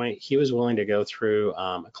this point, he was willing to go through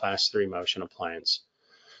a class 3 motion appliance.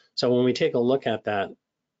 So when we take a look at that,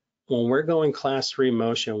 when we're going class 3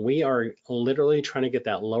 motion, we are literally trying to get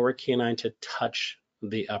that lower canine to touch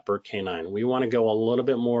the upper canine. We want to go a little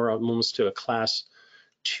bit more almost to a class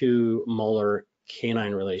 2 molar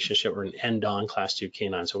canine relationship, or an end-on class 2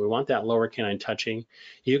 canine. So we want that lower canine touching.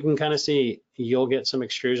 You can kind of see you'll get some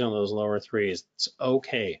extrusion on those lower 3s. It's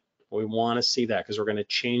okay. We want to see that because we're going to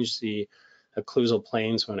change the occlusal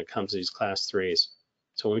planes when it comes to these class 3s.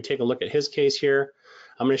 So when we take a look at his case here,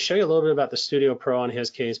 I'm going to show you a little bit about the Studio Pro on his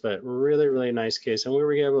case, but really, really nice case. And we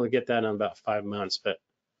were able to get that in about 5 months, but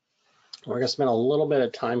we're going to spend a little bit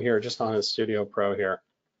of time here just on his Studio Pro here.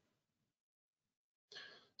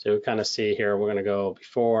 So we kind of see here, we're going to go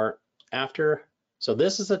before, after. So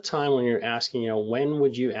this is a time when you're asking, when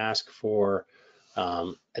would you ask for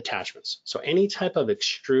attachments? So any type of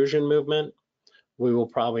extrusion movement, we will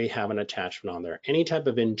probably have an attachment on there. Any type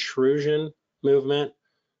of intrusion movement,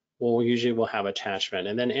 we'll usually have attachment.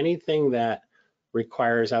 And then anything that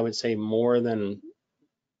requires, I would say, more than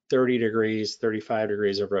 30 degrees, 35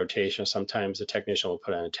 degrees of rotation, sometimes the technician will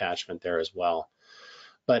put an attachment there as well.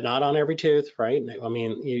 But not on every tooth, right? I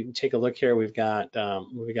mean, you take a look here, we've got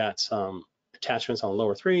some attachments on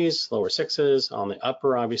lower 3s, lower 6s. On the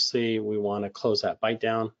upper, obviously, we want to close that bite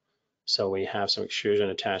down. So we have some extrusion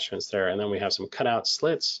attachments there, and then we have some cutout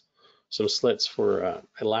slits, some slits for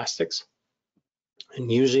elastics.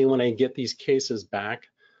 And usually when I get these cases back,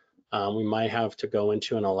 we might have to go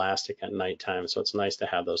into an elastic at nighttime. So it's nice to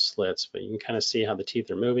have those slits, but you can kind of see how the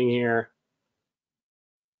teeth are moving here.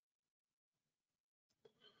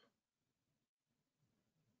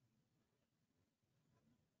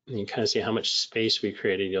 And you kind of see how much space we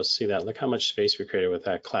created. You'll see that. Look how much space we created with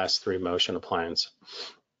that class 3 motion appliance.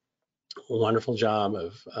 Wonderful job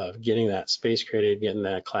of getting that space created, getting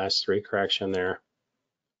that class 3 correction there.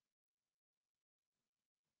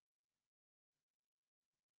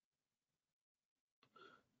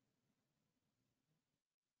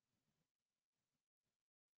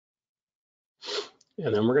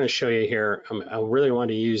 And then we're going to show you here, I really want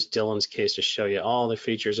to use Dylan's case to show you all the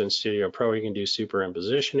features in Studio Pro. You can do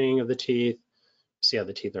superimpositioning of the teeth, see how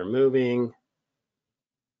the teeth are moving.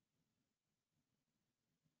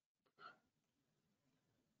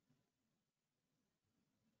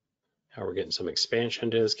 How we're getting some expansion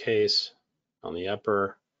to his case on the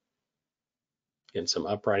upper, getting some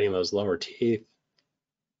uprighting of those lower teeth.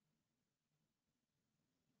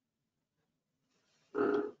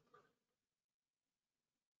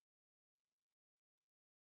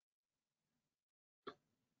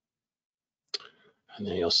 And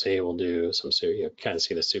then you'll see we'll do some, so you kind of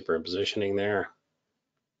see the superimpositioning there.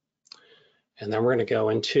 And then we're going to go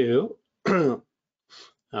into, now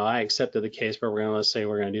I accepted the case, but we're going to, let's say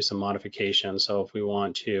we're going to do some modification. So if we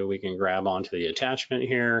want to, we can grab onto the attachment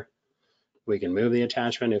here. We can move the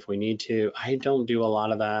attachment if we need to. I don't do a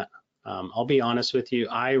lot of that. I'll be honest with you,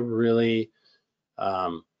 I really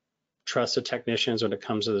trust the technicians when it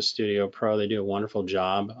comes to the Studio Pro. They do a wonderful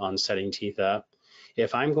job on setting teeth up.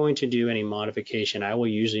 If I'm going to do any modification, I will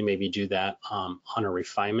usually maybe do that on a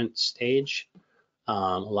refinement stage.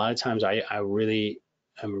 A lot of times I really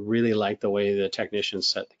like the way the technicians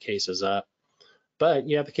set the cases up. But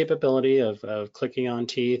you have the capability of clicking on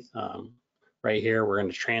teeth. Right here, we're going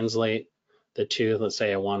to translate the tooth. Let's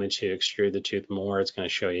say I wanted to extrude the tooth more. It's going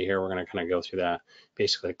to show you here. We're going to kind of go through that.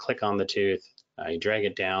 Basically, click on the tooth. You drag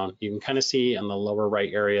it down. You can kind of see on the lower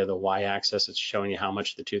right area, the y-axis, it's showing you how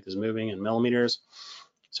much the tooth is moving in millimeters.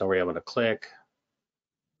 So we're able to click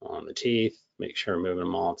on the teeth, make sure we're moving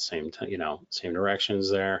them all at the same time, same directions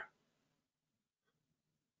there.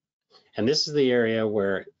 And this is the area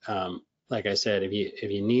where, like I said, if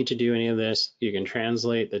you need to do any of this, you can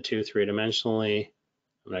translate the tooth three-dimensionally.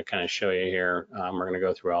 I'm going to kind of show you here. We're going to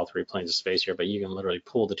go through all 3 planes of space here, but you can literally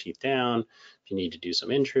pull the teeth down. If you need to do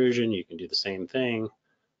some intrusion, you can do the same thing.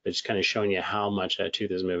 But just kind of showing you how much that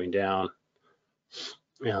tooth is moving down.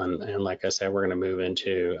 And like I said, we're going to move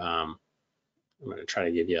into, I'm going to try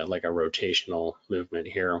to give you like a rotational movement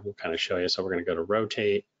here. We'll kind of show you. So we're going to go to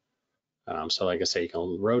rotate. So like I say, you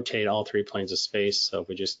can rotate all 3 planes of space. So if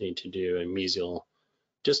we just need to do a mesial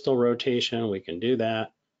distal rotation, we can do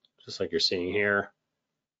that, just like you're seeing here.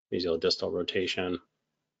 Mesial distal rotation.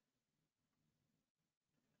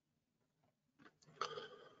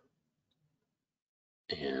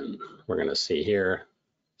 And we're going to see here.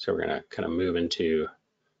 So we're going to kind of move into,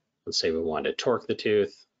 let's say we want to torque the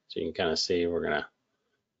tooth. So you can kind of see, we're going to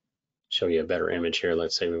show you a better image here.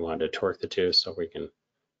 Let's say we wanted to torque the tooth, so we can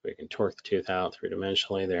torque the tooth out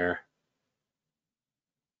three-dimensionally there.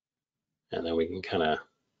 And then we can kind of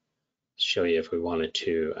show you if we wanted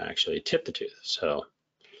to actually tip the tooth. So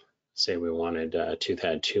say we wanted tooth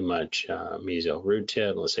had too much mesial root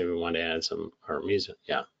tip. Let's say we want to add some, or mesial,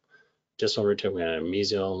 distal root tip. We add a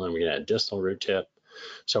mesial, and then we add distal root tip.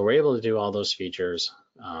 So we're able to do all those features.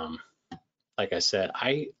 Like I said,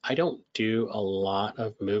 I don't do a lot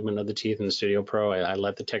of movement of the teeth in the Studio Pro. I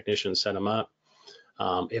let the technician set them up.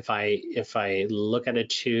 If I look at a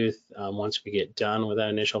tooth, once we get done with that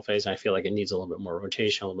initial phase, I feel like it needs a little bit more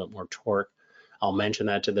rotation, a little bit more torque, I'll mention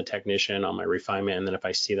that to the technician on my refinement. And then if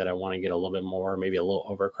I see that I want to get a little bit more, maybe a little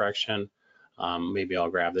overcorrection, maybe I'll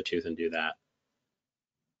grab the tooth and do that.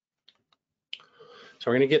 So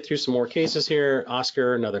we're going to get through some more cases here.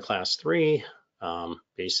 Oscar, another class 3,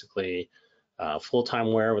 basically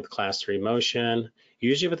full-time wear with class 3 motion.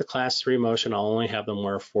 Usually with the class 3 motion, I'll only have them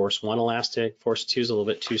wear force 1 elastic. Force 2 is a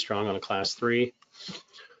little bit too strong on a class 3.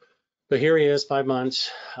 But here he is, 5 months.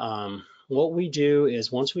 What we do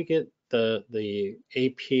is once we get the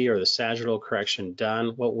AP or the sagittal correction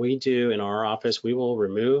done, what we do in our office, we will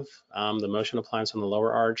remove the motion appliance on the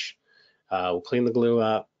lower arch. We'll clean the glue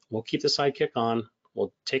up. We'll keep the sidekick on.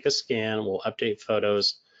 We'll take a scan. We'll update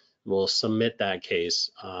photos. We'll submit that case.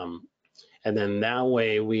 And then that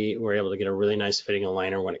way we're able to get a really nice fitting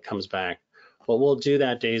aligner when it comes back. What we'll do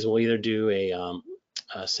that day is we'll either do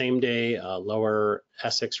same day lower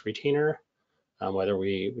SLX retainer, whether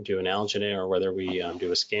we do an alginate or whether we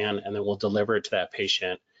do a scan, and then we'll deliver it to that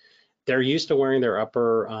patient. They're used to wearing their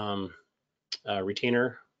upper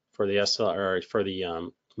retainer for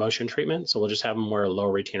the motion treatment, so we'll just have them wear a low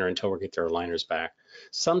retainer until we get their aligners back.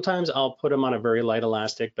 Sometimes I'll put them on a very light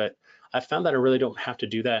elastic, but I found that I really don't have to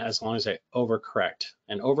do that as long as I overcorrect.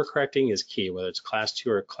 And overcorrecting is key, whether it's class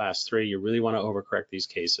 2 or class 3, you really want to overcorrect these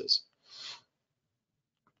cases.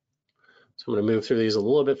 So I'm going to move through these a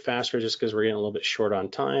little bit faster just because we're getting a little bit short on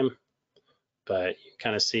time. But you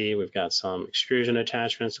kind of see we've got some extrusion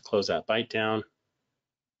attachments to close that bite down.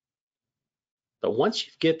 But once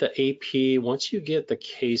you get the AP, once you get the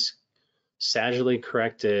case sagittally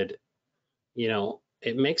corrected, you know,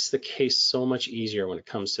 it makes the case so much easier when it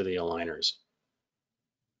comes to the aligners.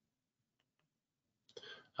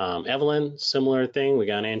 Evelyn, similar thing. We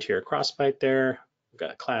got an anterior crossbite there. We've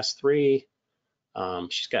got class 3.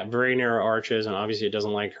 She's got very narrow arches, and obviously it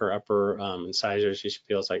doesn't like her upper incisors. She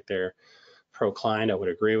feels like they're proclined. I would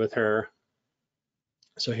agree with her.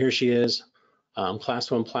 So here she is, class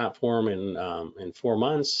 1 platform in 4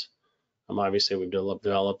 months. Obviously we've developed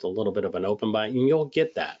a little bit of an open bite, and you'll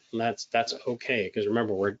get that, and that's okay, because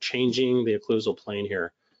remember, we're changing the occlusal plane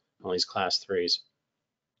here on these class 3s.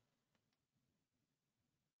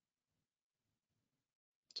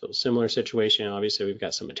 So similar situation, obviously we've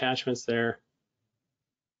got some attachments there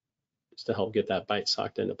just to help get that bite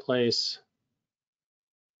socked into place.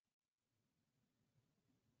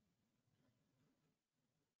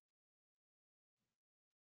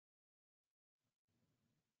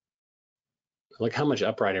 Look how much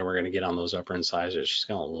uprighting we're going to get on those upper incisors. She's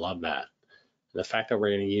going to love that. And the fact that we're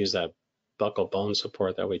going to use that buccal bone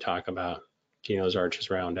support that we talk about, getting those arches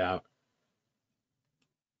round out.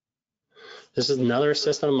 This is another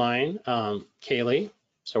assistant of mine, Kaylee.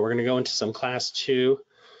 So we're going to go into some class 2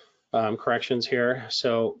 corrections here.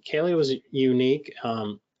 So Kaylee was unique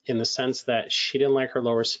in the sense that she didn't like her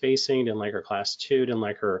lower spacing, didn't like her class 2, didn't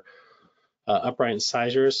like her upright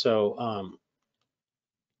incisors. So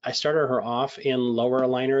I started her off in lower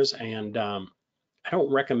aligners, and I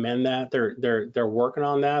don't recommend that. They're working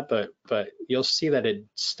on that, but you'll see that it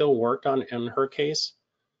still worked in her case.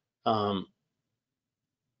 But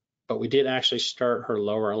we did actually start her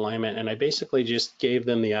lower alignment, and I basically just gave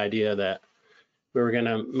them the idea that we were going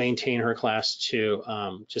to maintain her class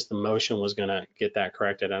 2. Just the motion was going to get that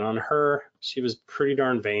corrected. And on her, she was pretty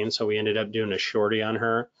darn vain, so we ended up doing a shorty on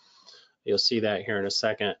her. You'll see that here in a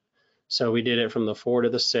second. So we did it from the 4 to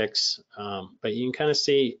the 6, but you can kind of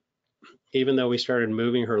see, even though we started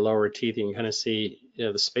moving her lower teeth, you can kind of see, you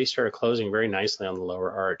know, the space started closing very nicely on the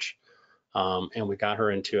lower arch. And we got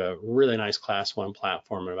her into a really nice class 1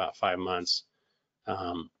 platform in about 5 months.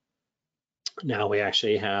 Now we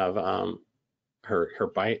actually have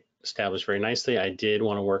her bite established very nicely. I did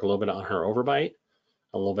want to work a little bit on her overbite,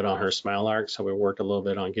 a little bit on her smile arc. So we worked a little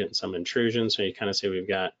bit on getting some intrusion. So you kind of see we've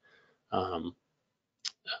got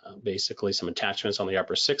basically some attachments on the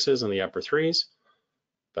upper 6s and the upper 3s,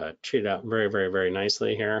 but treated out very, very, very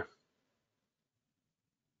nicely here.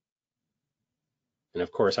 And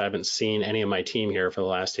of course, I haven't seen any of my team here for the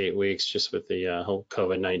last 8 weeks, just with the whole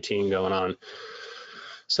COVID-19 going on.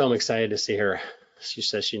 So I'm excited to see her. She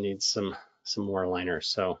says she needs some more aligners,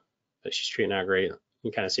 so but she's treating out great. You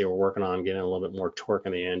can kind of see we're working on getting a little bit more torque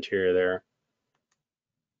in the anterior there.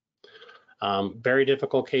 Very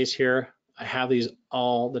difficult case here. I have these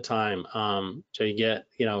all the time. So you get,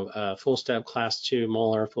 you know, full step class 2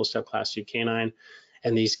 molar, full step class 2 canine,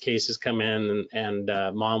 and these cases come in, and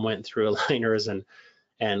mom went through aligners,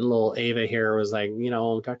 and little Ava here was like, you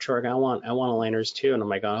know, Dr. Chorak, I want aligners too. And I'm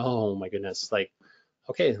like, oh my goodness, like,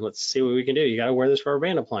 okay, let's see what we can do. You got to wear this rubber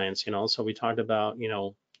band appliance, you know. So we talked about, you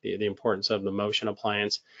know, the importance of the motion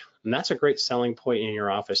appliance, and that's a great selling point in your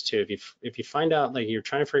office too. If you find out, like, you're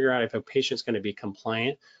trying to figure out if a patient's going to be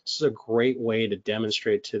compliant, this is a great way to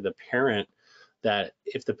demonstrate to the parent that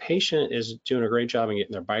if the patient is doing a great job in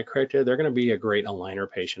getting their bite corrected, they're going to be a great aligner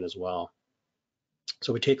patient as well.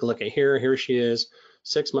 So we take a look at here she is,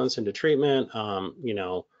 6 months into treatment, you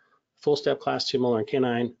know, full step class 2 molar and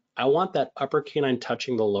canine. I want that upper canine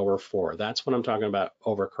touching the lower 4. That's what I'm talking about,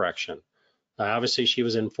 overcorrection. Obviously, she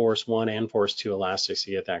was in force 1 and force 2 elastics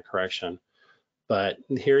to get that correction. But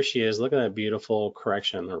here she is, look at that beautiful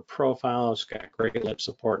correction. Her profile, she's got great lip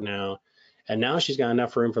support now. And now she's got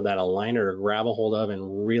enough room for that aligner to grab a hold of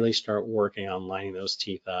and really start working on lining those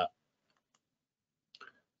teeth up.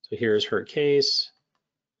 So here's her case.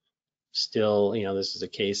 Still, you know, this is a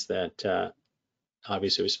case that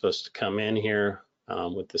obviously was supposed to come in here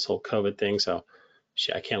with this whole COVID thing. So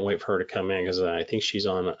I can't wait for her to come in, because I think she's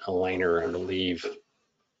on a liner and leave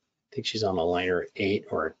think she's on aligner 8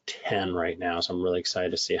 or 10 right now, so I'm really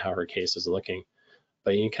excited to see how her case is looking.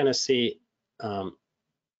 But you can kind of see the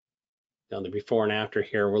before and after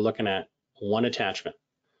here. We're looking at 1 attachment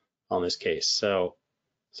on this case. So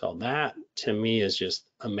that to me is just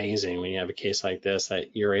amazing when you have a case like this,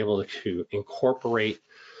 that you're able to incorporate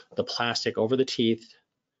the plastic over the teeth,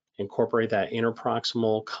 incorporate that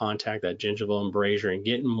interproximal contact, that gingival embrasure, and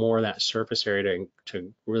get more of that surface area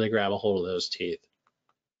to really grab a hold of those teeth.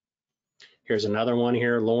 Here's another one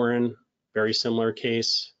here, Lauren, very similar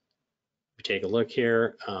case. If you take a look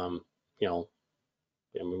here,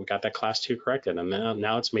 we got that class 2 corrected, and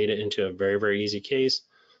now it's made it into a very, very easy case.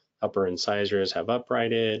 Upper incisors have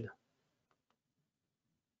uprighted.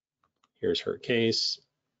 Here's her case.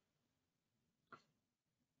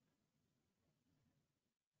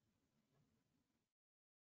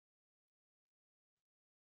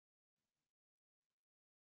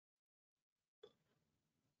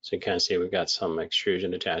 So you kind of see we've got some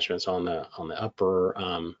extrusion attachments on the upper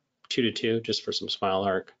 2 to 2, just for some smile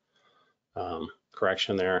arc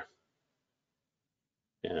correction there,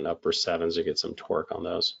 and upper 7s to get some torque on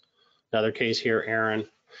those. Another case here, Aaron.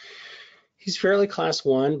 He's fairly class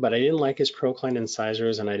 1, but I didn't like his procline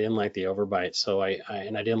incisors, and I didn't like the overbite. So I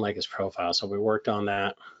didn't like his profile. So we worked on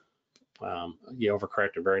that. He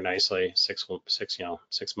overcorrected very nicely. 6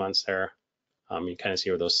 months there. You kind of see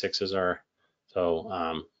where those 6s are.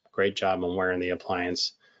 So great job on wearing the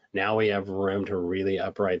appliance. Now we have room to really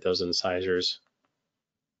upright those incisors.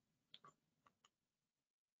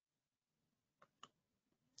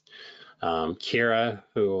 Kira,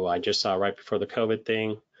 who I just saw right before the COVID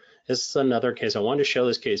thing. This is another case. I wanted to show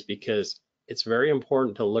this case because it's very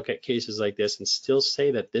important to look at cases like this and still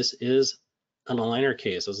say that this is an aligner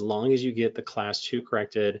case, as long as you get the class 2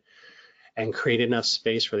 corrected and create enough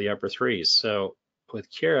space for the upper 3s. So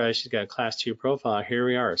with Kira, she's got a class 2 profile. Here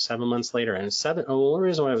we are 7 months later. And the only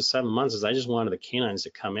reason why it was 7 months is I just wanted the canines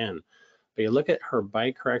to come in. But you look at her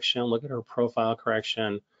bite correction, look at her profile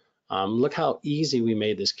correction. Look how easy we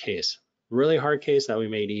made this case. Really hard case that we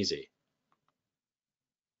made easy.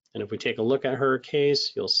 And if we take a look at her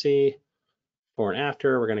case, you'll see before and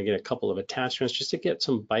after, we're going to get a couple of attachments just to get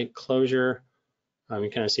some bite closure. You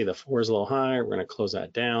kind of see the 4 is a little high. We're going to close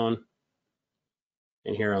that down.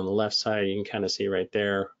 And here on the left side, you can kind of see right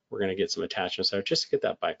there, we're going to get some attachments there just to get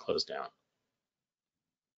that bite closed down.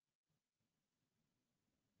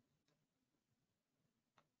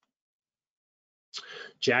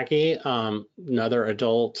 Jackie, another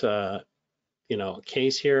adult,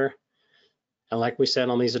 case here. And like we said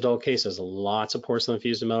on these adult cases, lots of porcelain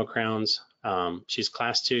fused metal crowns. She's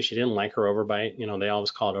class 2. She didn't like her overbite. They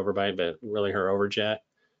always call it overbite, but really her overjet.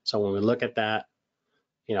 So when we look at that,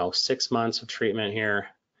 6 months of treatment here,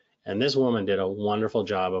 and this woman did a wonderful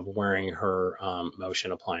job of wearing her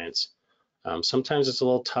motion appliance. Sometimes it's a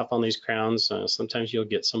little tough on these crowns. Sometimes you'll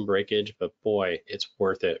get some breakage, but boy, it's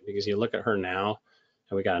worth it, because you look at her now,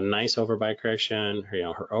 and we got a nice overbite correction.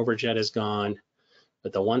 Her overjet is gone.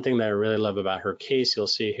 But the one thing that I really love about her case, you'll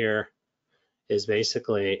see here, is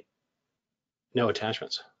basically no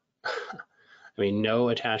attachments. I mean, no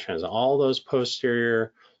attachments. All those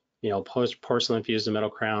posterior, porcelain fused metal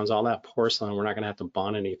crowns, all that porcelain, we're not going to have to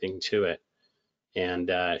bond anything to it.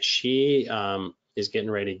 And she is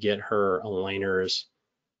getting ready to get her aligners,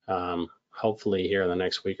 hopefully here in the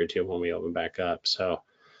next week or two when we open back up. So,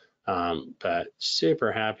 but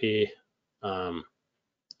super happy.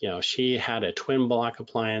 She had a twin block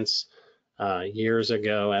appliance years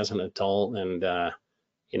ago as an adult, and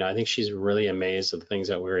I think she's really amazed at the things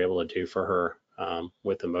that we were able to do for her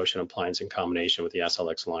with the motion appliance in combination with the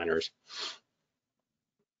SLX aligners.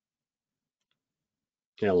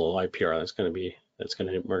 A little IPR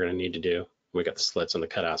we're going to need to do. We got the slits and the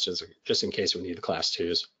cutouts just in case we need the class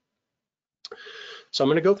 2s. So I'm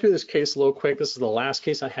going to go through this case a little quick. This is the last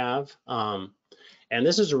case I have. And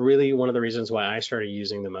this is really one of the reasons why I started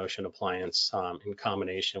using the motion appliance in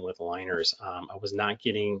combination with aligners. I was not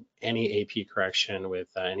getting any AP correction with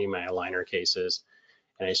any of my aligner cases,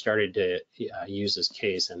 and I started to use this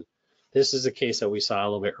case. And this is a case that we saw a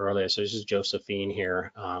little bit earlier. So this is Josephine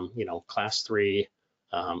here, class 3,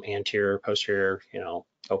 anterior, posterior,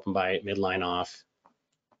 open bite, midline off.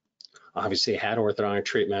 Obviously had orthodontic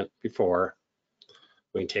treatment before.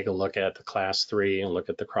 We can take a look at the class 3 and look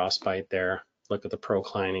at the cross bite there. Look at the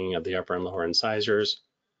proclining of the upper and lower incisors.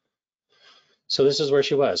 So this is where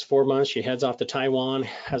she was, 4 months. She heads off to Taiwan,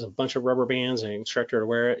 has a bunch of rubber bands and instructor to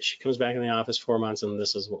wear it. She comes back in the office 4 months, and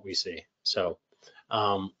this is what we see. So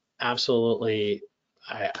absolutely,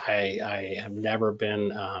 I have never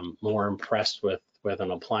been more impressed with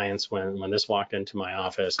an appliance when this walked into my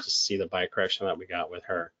office to see the bite correction that we got with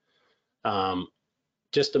her.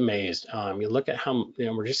 Just amazed. You look at how,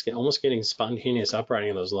 we're just almost getting spontaneous uprighting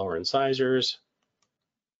of those lower incisors.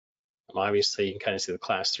 Obviously, you can kind of see the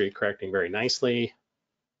class 3 correcting very nicely.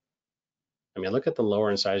 I mean, look at the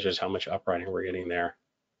lower incisors, how much uprighting we're getting there.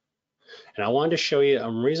 And I wanted to show you,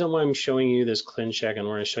 a reason why I'm showing you this ClinCheck, and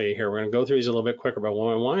we're going to show you here, we're going to go through these a little bit quicker, but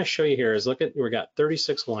what I want to show you here is look at, we got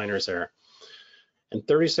 36 aligners there. And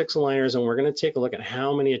 36 aligners, and we're going to take a look at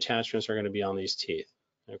how many attachments are going to be on these teeth,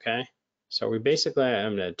 okay? So we basically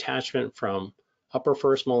have an attachment from upper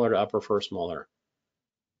first molar to upper first molar.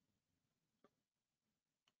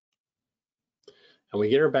 And we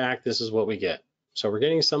get her back, this is what we get. So we're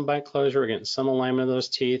getting some bite closure, we're getting some alignment of those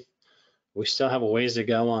teeth. We still have a ways to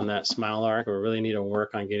go on that smile arc. We really need to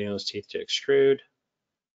work on getting those teeth to extrude.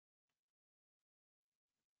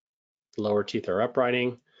 The lower teeth are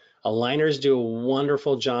uprighting. Aligners do a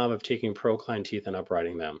wonderful job of taking procline teeth and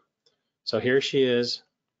uprighting them. So here she is,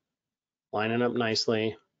 lining up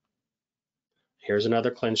nicely. Here's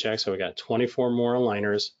another ClinCheck. So we got 24 more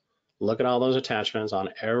aligners. Look at all those attachments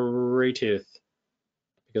on every tooth.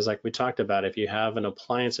 Because like we talked about, if you have an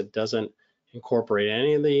appliance that doesn't incorporate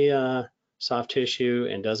any of the soft tissue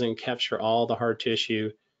and doesn't capture all the hard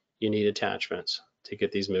tissue, you need attachments to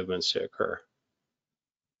get these movements to occur.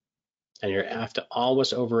 And you have to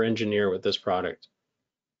always over-engineer with this product.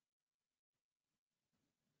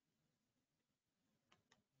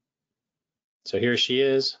 So here she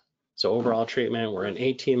is. So overall treatment, we're in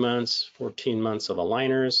 18 months, 14 months of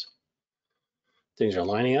aligners. Things are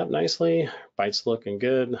lining up nicely. Bites looking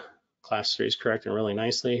good. Class 3 is correcting really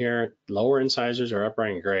nicely here. Lower incisors are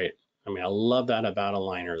uprighting great. I mean, I love that about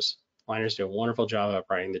aligners. Aligners do a wonderful job of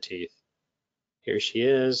uprighting the teeth. Here she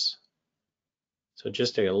is. So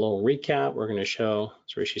just a little recap, we're going to show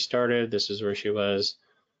that's where she started. This is where she was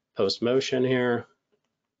post motion here.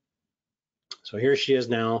 So here she is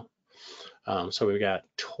now. So we've got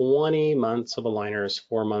 20 months of aligners,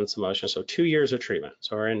 4 months of motion, so 2 years of treatment.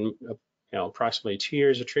 So we're in approximately 2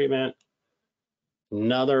 years of treatment.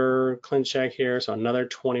 Another ClinCheck here, so another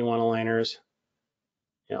 21 aligners.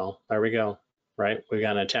 There we go, right? We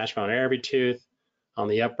got an attachment on every tooth. On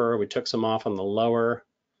the upper, we took some off on the lower.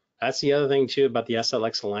 That's the other thing too about the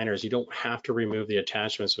SLX aligners. You don't have to remove the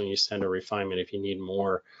attachments when you send a refinement if you need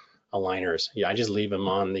more aligners. Yeah, I just leave them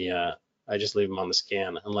on the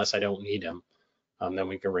scan unless I don't need them. Then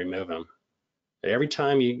we can remove them. But every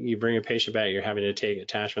time you bring a patient back, you're having to take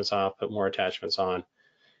attachments off, put more attachments on.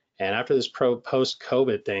 And after this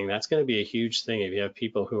post-COVID thing, that's going to be a huge thing. If you have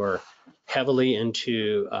people who are heavily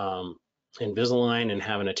into Invisalign and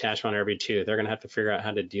have an attachment on every tooth, they're going to have to figure out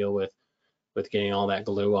how to deal with getting all that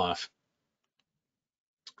glue off.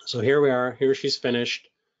 So here we are. Here she's finished.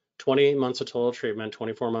 28 months of total treatment,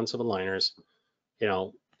 24 months of aligners.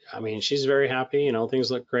 I mean, she's very happy.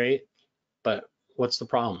 Things look great. But what's the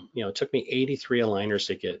problem? It took me 83 aligners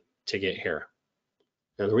to get here.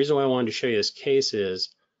 And the reason why I wanted to show you this case is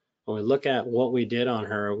when we look at what we did on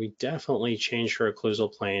her, we definitely changed her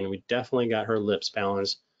occlusal plane. We definitely got her lips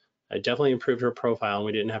balanced. I definitely improved her profile, and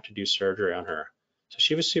we didn't have to do surgery on her. So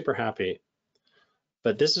she was super happy.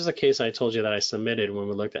 But this is a case I told you that I submitted when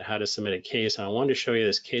we looked at how to submit a case. And I wanted to show you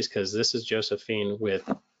this case because this is Josephine with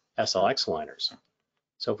SLX aligners.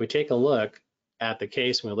 So if we take a look at the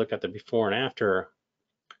case and we look at the before and after,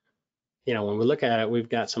 when we look at it, we've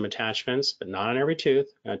got some attachments, but not on every tooth.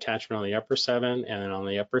 An attachment on the upper 7 and then on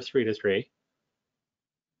the upper 3 to 3.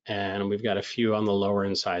 And we've got a few on the lower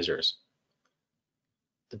incisors.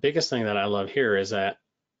 The biggest thing that I love here is that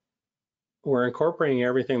we're incorporating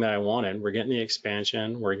everything that I wanted. We're getting the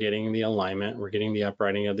expansion, we're getting the alignment, we're getting the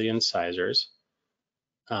uprighting of the incisors.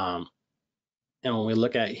 And when we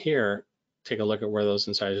look at here, take a look at where those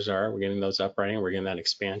incisors are. We're getting those uprighting, we're getting that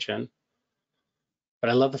expansion. But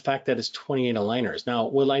I love the fact that it's 28 aligners. Now,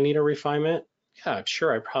 will I need a refinement? Yeah,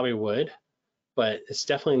 sure, I probably would. But it's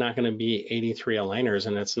definitely not going to be 83 aligners,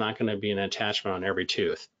 and it's not going to be an attachment on every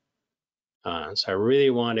tooth. So I really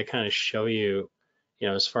wanted to kind of show you,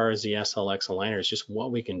 as far as the SLX aligners, just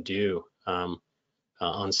what we can do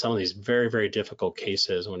on some of these very, very difficult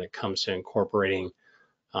cases when it comes to incorporating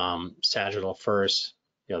sagittal first,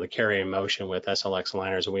 the carrying motion with SLX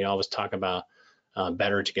aligners. And we always talk about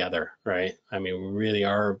better together, right? I mean, we really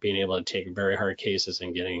are being able to take very hard cases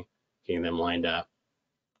and getting them lined up.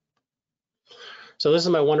 So this is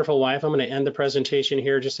my wonderful wife. I'm going to end the presentation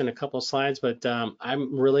here just in a couple of slides, but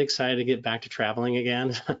I'm really excited to get back to traveling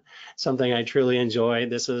again. Something I truly enjoy.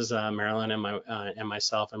 This is Marilyn and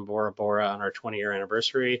myself and Bora Bora on our 20-year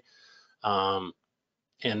anniversary. And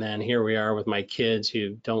then here we are with my kids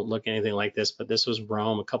who don't look anything like this, but this was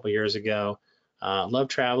Rome a couple years ago. Love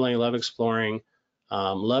traveling, love exploring.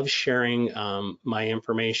 Love sharing my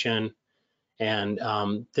information. And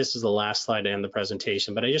this is the last slide to end the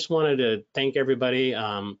presentation, but I just wanted to thank everybody.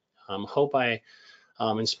 Hope I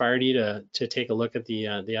inspired you to take a look at the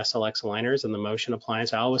SLX aligners and the motion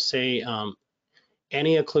appliance. I always say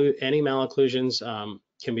any malocclusions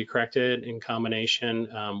can be corrected in combination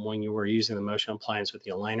when you were using the motion appliance with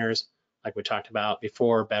the aligners, like we talked about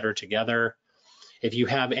before, better together. If you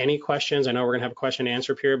have any questions, I know we're gonna have a question and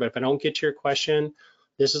answer period, but if I don't get to your question,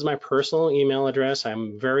 this is my personal email address.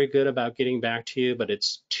 I'm very good about getting back to you, but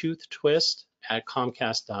it's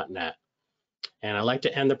toothtwist@comcast.net. And I'd like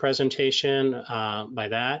to end the presentation by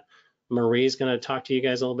that. Marie's going to talk to you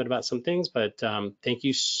guys a little bit about some things, but thank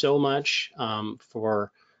you so much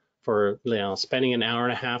for spending an hour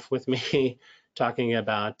and a half with me talking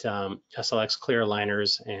about SLX Clear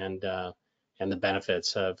Aligners and the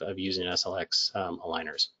benefits of using SLX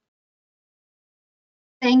aligners.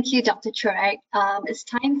 Thank you, Dr. Chorak. It's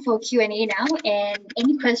time for Q&A now, and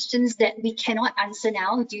any questions that we cannot answer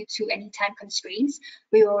now due to any time constraints,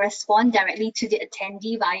 we will respond directly to the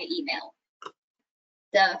attendee via email.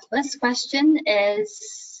 The first question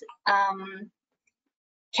is,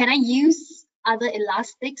 can I use other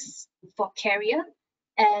elastics for carrier?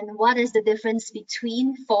 And what is the difference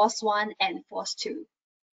between Force 1 and Force 2?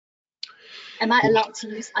 Am I allowed to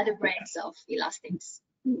use other brands of elastics?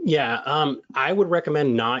 Yeah, I would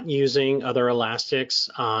recommend not using other elastics.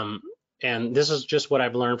 And this is just what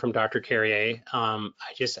I've learned from Dr. Carrier.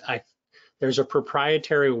 There's a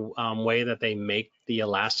proprietary way that they make the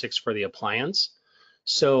elastics for the appliance.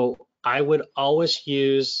 So I would always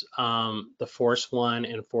use the Force 1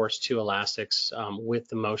 and Force 2 elastics with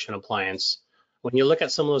the motion appliance. When you look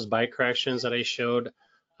at some of those bite corrections that I showed,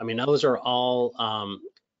 I mean, those are all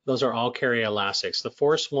Carrier elastics. The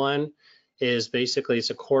Force 1 is basically, it's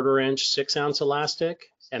a 1/4 inch 6-ounce elastic,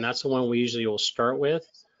 and that's the one we usually will start with.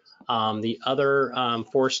 The other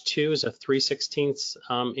Force 2 is a 3/16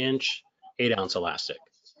 inch 8-ounce elastic.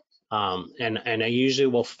 And I usually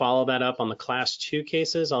will follow that up on the Class 2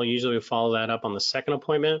 cases. I'll usually follow that up on the second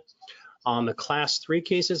appointment. On the Class 3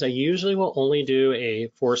 cases, I usually will only do a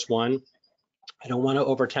Force 1. I don't want to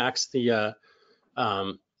overtax the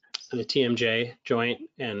TMJ joint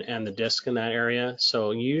and the disc in that area. So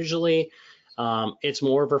usually it's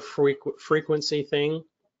more of a frequency thing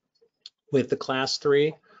with the Class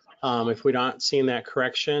 3. If we're not seeing that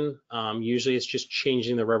correction, usually it's just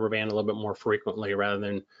changing the rubber band a little bit more frequently rather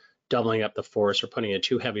than doubling up the force or putting it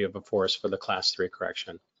too heavy of a force for the Class 3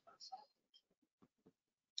 correction.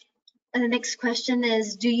 And the next question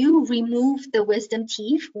is, do you remove the wisdom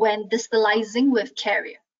teeth when distalizing with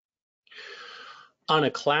carrier? On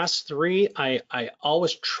a Class 3, I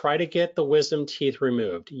always try to get the wisdom teeth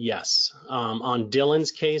removed, yes. On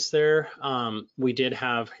Dylan's case there, we did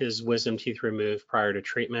have his wisdom teeth removed prior to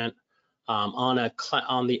treatment. On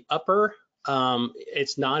the upper,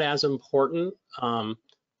 it's not as important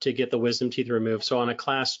to get the wisdom teeth removed. So on a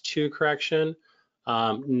Class 2 correction,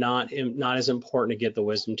 not as important to get the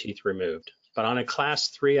wisdom teeth removed. But on a Class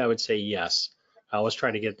 3, I would say yes. I always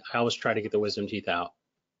try to get the wisdom teeth out.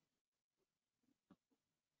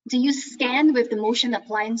 Do you scan with the motion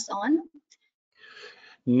appliance on?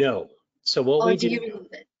 No. So what we do, you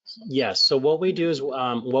remove it? Yes. So what we do is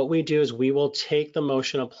we will take the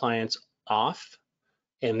motion appliance off,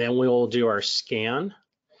 and then we will do our scan.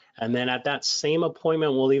 And then at that same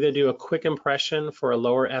appointment, we'll either do a quick impression for a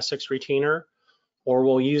lower Essex retainer, or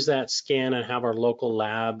we'll use that scan and have our local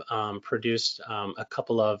lab produce a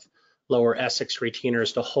couple of lower Essex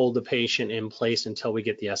retainers to hold the patient in place until we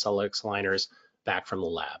get the SLX aligners back from the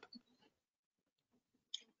lab.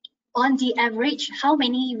 On the average, how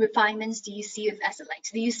many refinements do you see with SLX?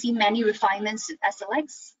 Do you see many refinements with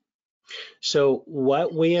SLX? So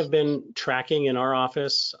what we have been tracking in our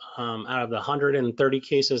office, out of the 130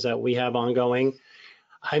 cases that we have ongoing,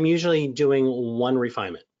 I'm usually doing 1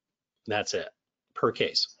 refinement. That's it per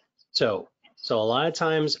case. So a lot of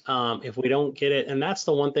times, if we don't get it, and that's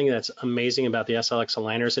the one thing that's amazing about the SLX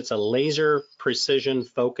aligners, it's a laser precision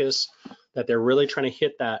focus that they're really trying to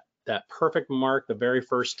hit that perfect mark the very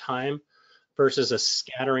first time, versus a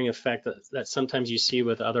scattering effect that sometimes you see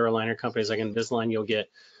with other aligner companies. Like Invisalign, you'll get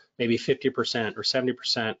maybe 50% or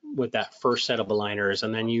 70% with that first set of aligners,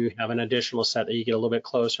 and then you have an additional set that you get a little bit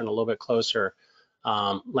closer and a little bit closer.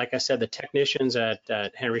 Like I said, the technicians at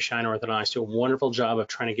Schein Orthodontics do a wonderful job of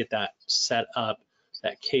trying to get that set up,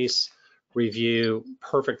 that case review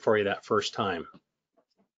perfect for you that first time.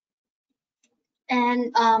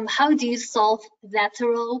 And how do you solve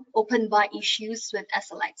lateral open bite issues with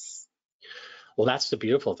SLX? Well, that's the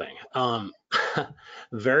beautiful thing.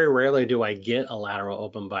 Very rarely do I get a lateral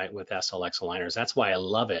open bite with SLX aligners. That's why I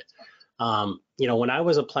love it. When I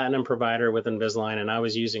was a platinum provider with Invisalign and I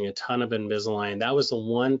was using a ton of Invisalign, that was the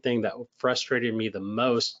one thing that frustrated me the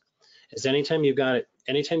most. Is anytime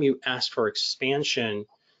you asked for expansion,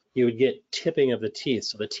 you would get tipping of the teeth,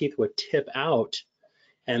 so the teeth would tip out.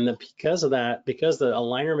 And because of that, because the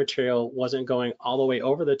aligner material wasn't going all the way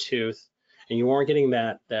over the tooth, and you weren't getting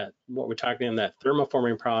that what we're talking in that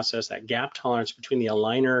thermoforming process, that gap tolerance between the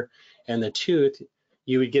aligner and the tooth,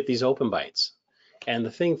 you would get these open bites. And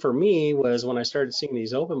the thing for me was when I started seeing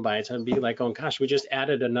these open bites, I'd be like, oh gosh, we just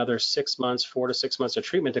added another 6 months, 4 to 6 months of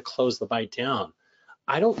treatment to close the bite down.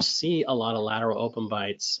 I don't see a lot of lateral open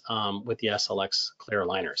bites with the SLX Clear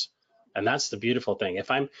Aligners. And that's the beautiful thing.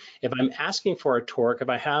 If I'm asking for a torque, if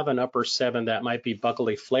I have an upper 7 that might be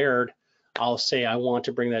buccally flared, I'll say I want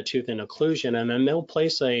to bring that tooth in occlusion, and then they'll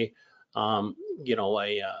place a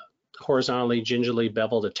horizontally gingerly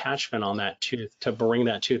beveled attachment on that tooth to bring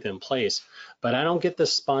that tooth in place. But I don't get the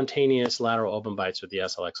spontaneous lateral open bites with the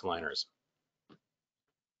SLX aligners.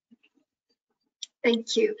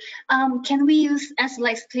 Thank you. Can we use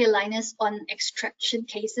SLX Clear Aligners on extraction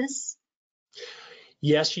cases?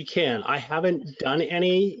 Yes, you can. I haven't done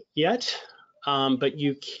any yet, but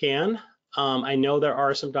you can. I know there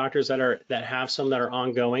are some doctors that have some that are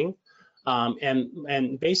ongoing,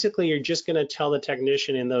 and basically you're just going to tell the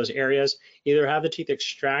technician in those areas either have the teeth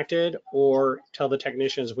extracted or tell the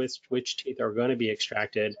technicians which teeth are going to be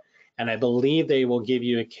extracted, and I believe they will give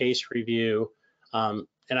you a case review.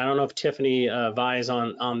 And I don't know if Tiffany Vi is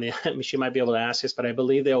on the. She might be able to ask this, but I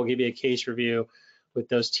believe they will give you a case review with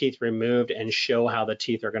those teeth removed and show how the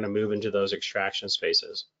teeth are going to move into those extraction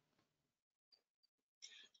spaces.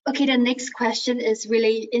 Okay, the next question is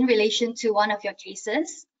really in relation to one of your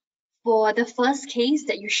cases. For the first case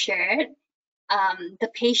that you shared, the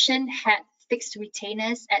patient had fixed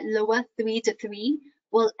retainers at lower 3 to 3.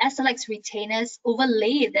 Will SLX retainers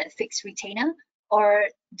overlay that fixed retainer, or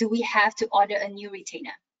do we have to order a new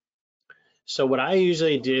retainer? So what I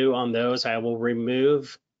usually do on those, I will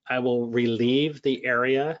relieve the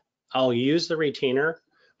area. I'll use the retainer,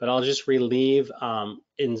 but I'll just relieve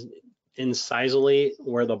incisally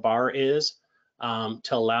where the bar is to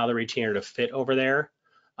allow the retainer to fit over there.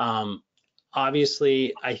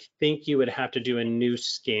 Obviously, I think you would have to do a new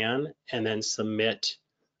scan and then submit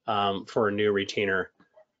for a new retainer,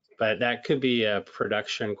 but that could be a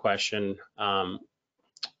production question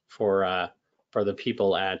for the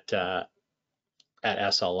people at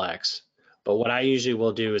SLX. But what I usually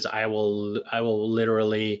will do is I will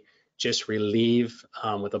literally just relieve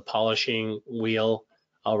with a polishing wheel.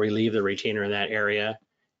 I'll relieve the retainer in that area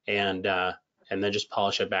and then just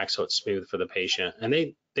polish it back so it's smooth for the patient.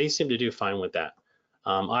 And they seem to do fine with that.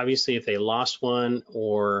 Obviously, if they lost one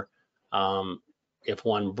or if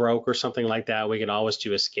one broke or something like that, we could always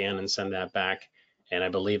do a scan and send that back. And I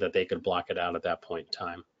believe that they could block it out at that point in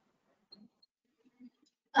time.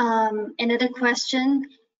 Another question,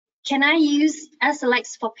 can I use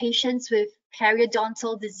SLX for patients with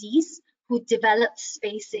periodontal disease who develop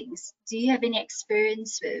spacings? Do you have any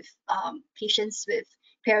experience with patients with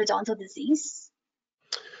periodontal disease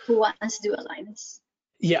who want to do aligners?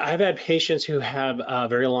 Yeah, I've had patients who have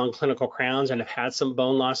very long clinical crowns and have had some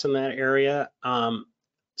bone loss in that area.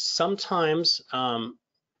 Sometimes, we're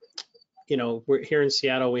here in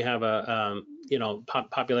Seattle, we have a,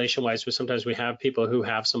 population-wise, sometimes we have people who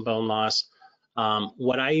have some bone loss.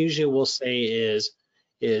 What I usually will say is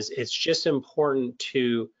it's just important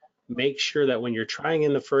to make sure that when you're trying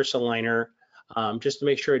in the first aligner, just to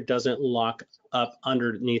make sure it doesn't lock up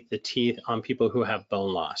underneath the teeth on people who have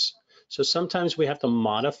bone loss. So sometimes we have to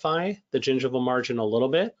modify the gingival margin a little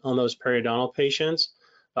bit on those periodontal patients,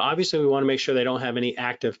 but obviously we want to make sure they don't have any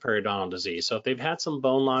active periodontal disease. So if they've had some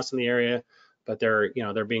bone loss in the area, but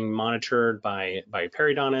they're being monitored by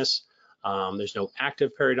periodontists, there's no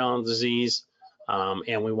active periodontal disease,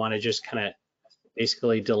 and we want to just kind of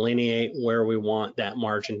basically delineate where we want that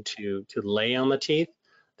margin to lay on the teeth,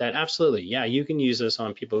 that absolutely, yeah, you can use this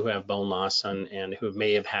on people who have bone loss and who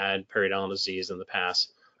may have had periodontal disease in the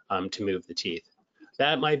past to move the teeth.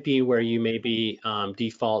 That might be where you maybe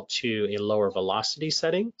default to a lower velocity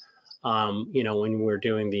setting. When we're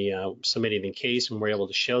doing the submitting the case and we're able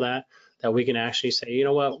to show that we can actually say, you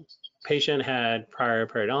know what, patient had prior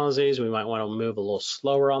periodontal disease, we might want to move a little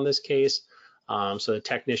slower on this case. So the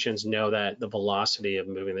technicians know that the velocity of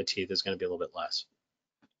moving the teeth is going to be a little bit less.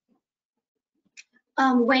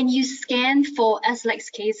 When you scan for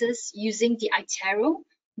SLX cases using the iTero,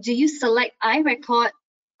 do you select iRecord,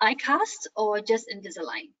 iCast, or just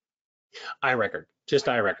Invisalign? iRecord, just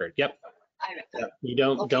iRecord, yep. I record. You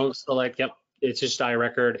don't Okay. select. Yep, it's just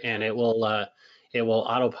iRecord, and it will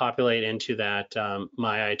auto populate into that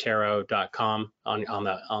myitero.com on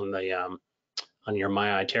your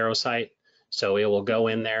myitero site. So it will go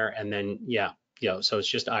in there, and then so it's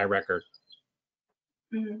just iRecord.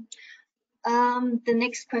 Mm. The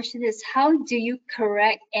next question is, how do you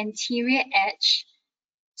correct anterior edge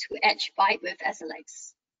to edge bite with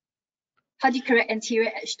SLX? How do you correct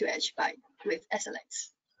anterior edge to edge bite with SLX?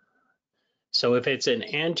 So if it's an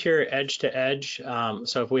anterior edge to edge,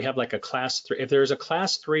 so if we have like a class 3, if there's a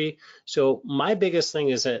class 3, so my biggest thing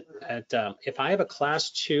is that if I have a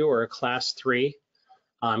class 2 or a class 3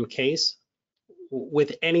 case,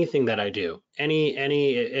 with anything that I do,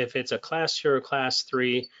 if it's a class 2 or class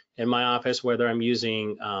 3 in my office, whether I'm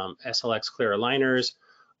using SLX Clear Aligners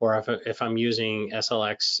or if I'm using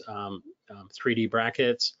SLX 3D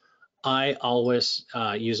brackets, I always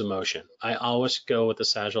use a motion. I always go with the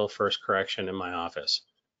sagittal first correction in my office,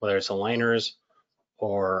 whether it's aligners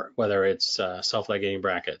or whether it's self-ligating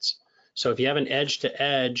brackets. So if you have an edge to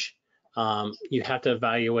edge, you have to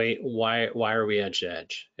evaluate why are we edge to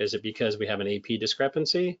edge? Is it because we have an AP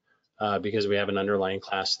discrepancy? Because we have an underlying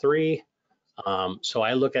class 3? So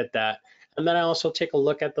I look at that. And then I also take a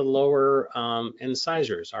look at the lower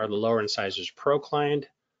incisors. Are the lower incisors proclined?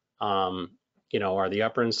 Are the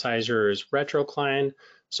upper incisors retroclined?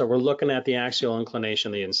 So we're looking at the axial inclination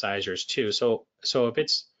of the incisors too. So if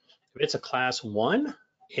it's a class 1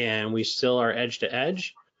 and we still are edge to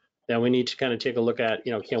edge, then we need to kind of take a look at,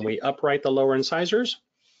 can we upright the lower incisors?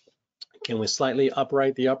 Can we slightly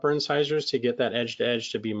upright the upper incisors to get that edge to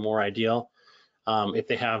edge to be more ideal? If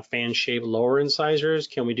they have fan-shaped lower incisors,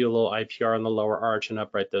 can we do a little IPR on the lower arch and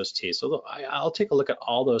upright those teeth? So I'll take a look at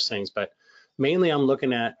all those things, but mainly I'm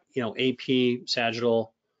looking at, AP,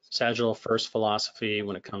 sagittal first philosophy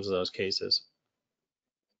when it comes to those cases.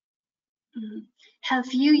 Mm.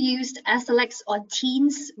 Have you used SLX on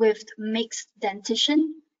teens with mixed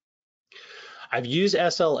dentition? I've used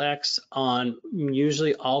SLX on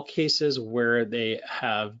usually all cases where they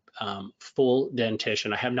have full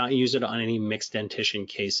dentition. I have not used it on any mixed dentition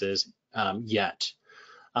cases yet.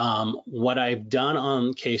 What I've done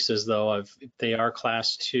on cases though, if they are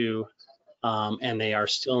class 2 and they are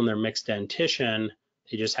still in their mixed dentition,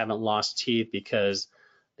 they just haven't lost teeth because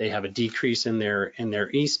they have a decrease in their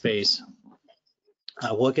E-space.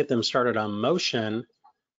 We'll get them started on motion.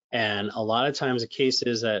 And a lot of times the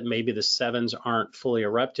cases that maybe the 7s aren't fully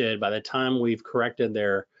erupted, by the time we've corrected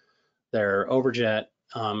their overjet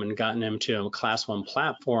and gotten them to a class 1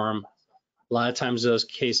 platform, a lot of times those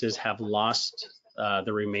cases have lost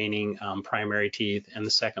the remaining primary teeth and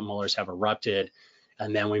the second molars have erupted,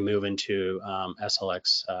 and then we move into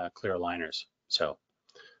SLX clear aligners. So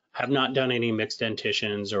have not done any mixed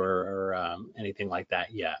dentitions or anything like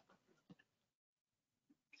that yet.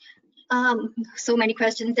 So many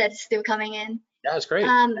questions that's still coming in. That's great.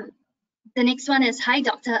 The next one is, hi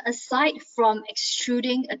doctor, aside from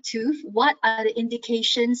extruding a tooth, what are the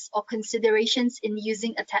indications or considerations in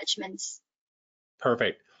using attachments?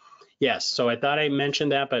 Perfect. Yes, so I thought I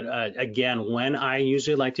mentioned that, but again, when I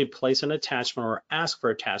usually like to place an attachment or ask for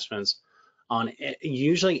attachments on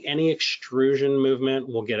usually any extrusion movement,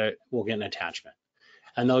 we'll get an attachment.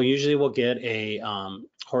 And they'll usually will get a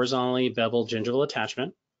horizontally beveled gingival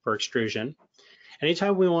attachment for extrusion.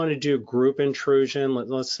 Anytime we want to do group intrusion,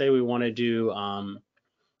 let's say we want to do,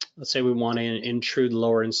 let's say we want to intrude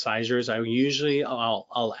lower incisors,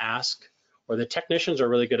 I'll ask, or the technicians are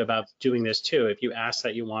really good about doing this too. If you ask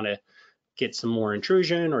that you want to get some more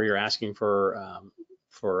intrusion, or you're asking for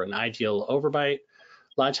an ideal overbite,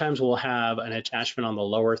 a lot of times we'll have an attachment on the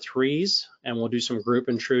lower 3s, and we'll do some group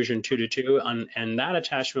intrusion 2 to 2, and that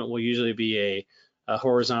attachment will usually be a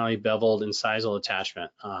horizontally beveled incisal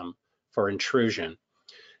attachment for intrusion.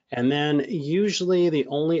 And then usually the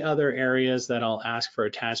only other areas that I'll ask for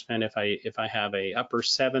attachment, if I have a upper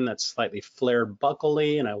 7 that's slightly flared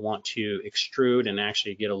buccally and I want to extrude and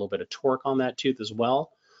actually get a little bit of torque on that tooth as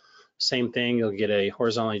well, same thing, you'll get a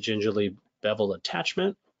horizontally gingerly beveled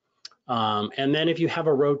attachment. And then if you have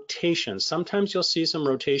a rotation, sometimes you'll see some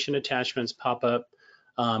rotation attachments pop up.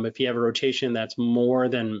 If you have a rotation that's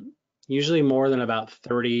usually more than about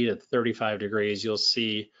 30 to 35 degrees, you'll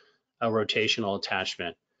see a rotational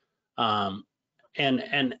attachment. And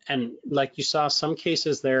like you saw, some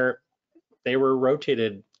cases they were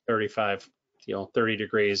rotated 35, 30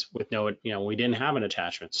 degrees with no, we didn't have an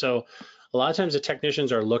attachment. So a lot of times the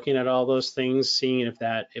technicians are looking at all those things, seeing if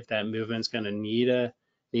that movement's going to need an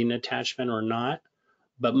attachment or not.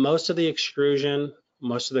 But most of the extrusion,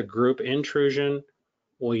 most of the group intrusion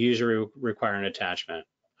will usually require an attachment.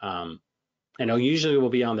 I know usually will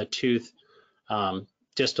be on the tooth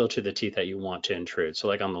distal to the teeth that you want to intrude. So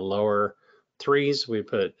like on the lower threes, we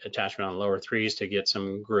put attachment on the lower threes to get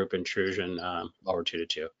some group intrusion lower 2 to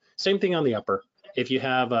 2. Same thing on the upper. If you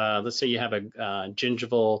have, let's say you have a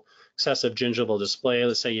gingival, excessive gingival display,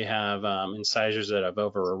 let's say you have incisors that have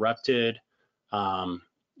over erupted, and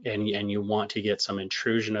you want to get some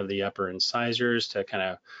intrusion of the upper incisors to kind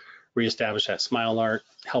of reestablish that smile arc,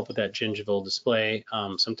 help with that gingival display.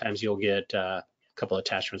 Sometimes you'll get a couple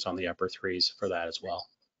attachments on the upper threes for that as well.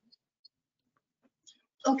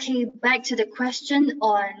 Okay, back to the question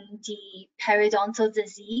on the periodontal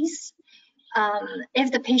disease.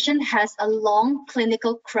 If the patient has a long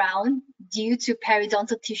clinical crown due to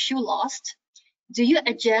periodontal tissue loss, do you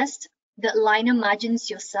adjust the aligner margins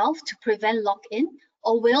yourself to prevent lock-in,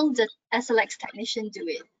 or will the SLX technician do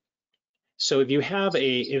it? So if you have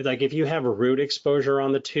if you have a root exposure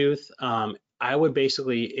on the tooth, I would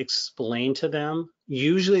basically explain to them.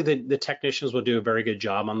 Usually the technicians will do a very good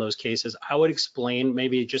job on those cases. I would explain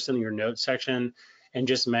maybe just in your notes section and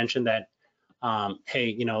just mention that, hey,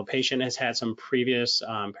 you know, a patient has had some previous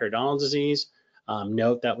periodontal disease.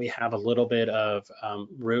 Note that we have a little bit of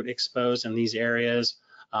root exposed in these areas.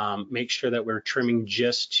 Make sure that we're trimming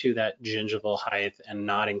just to that gingival height and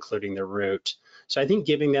not including the root. So I think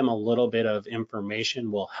giving them a little bit of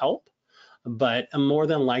information will help, but more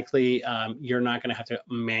than likely, you're not going to have to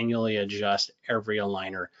manually adjust every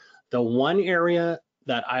aligner. The one area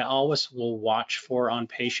that I always will watch for on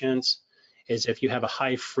patients is if you have a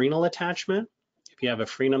high frenal attachment, if you have a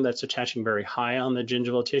frenum that's attaching very high on the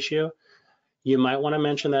gingival tissue, you might want to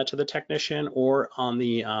mention that to the technician, or on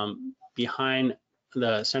the behind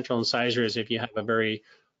the central incisors, if you have a very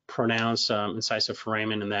pronounced incisive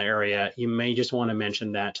foramen in that area, you may just want to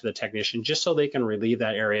mention that to the technician just so they can relieve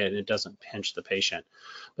that area and it doesn't pinch the patient.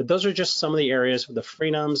 But those are just some of the areas with the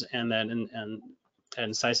frenums and then and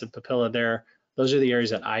incisive papilla there. Those are the areas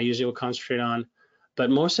that I usually will concentrate on. But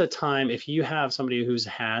most of the time, if you have somebody who's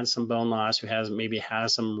had some bone loss, who maybe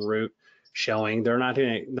has some root showing, they're not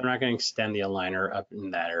going to extend the aligner up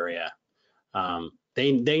in that area.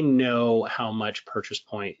 They know how much purchase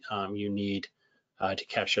point you need to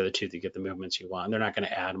capture the tooth to get the movements you want. They're not going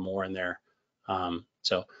to add more in there.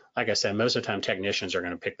 So like I said, most of the time technicians are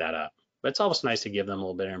going to pick that up. But it's always nice to give them a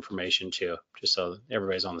little bit of information too, just so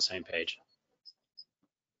everybody's on the same page.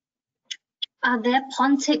 Are there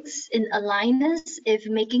pontics in aligners if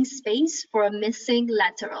making space for a missing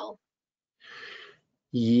lateral?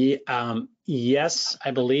 Yeah, yes,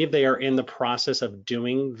 I believe they are in the process of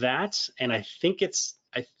doing that, and I think it's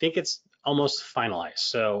almost finalized.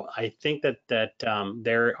 So I think that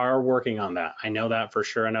they are working on that. I know that for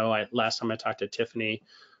sure. I know last time I talked to Tiffany,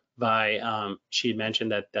 she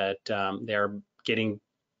mentioned that they're getting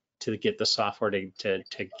to get the software to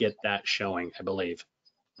get that showing, I believe.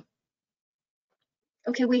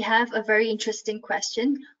 Okay, we have a very interesting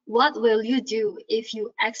question. What will you do if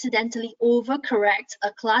you accidentally overcorrect a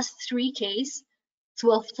class 3 case to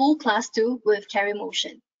a full class 2 with carry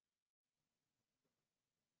motion?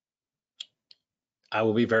 I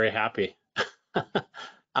will be very happy.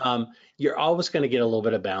 You're always going to get a little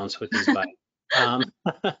bit of bounce with these bites.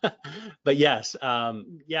 But yes,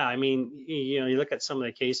 yeah, I mean, you know, you look at some of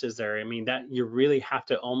the cases there, I mean, that you really have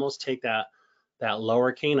to almost take that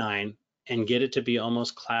lower canine and get it to be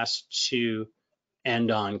almost class 2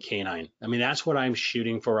 end on canine. I mean, that's what I'm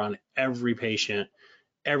shooting for on every patient,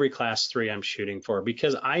 every class 3 I'm shooting for,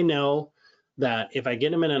 because I know that if I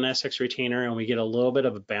get them in an SX retainer and we get a little bit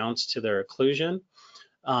of a bounce to their occlusion,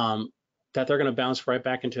 that they're going to bounce right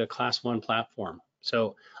back into a class 1 platform.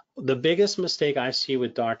 So the biggest mistake I see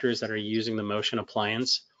with doctors that are using the motion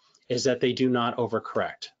appliance is that they do not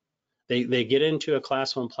overcorrect. They get into a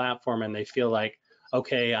class 1 platform and they feel like,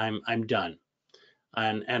 okay, I'm done.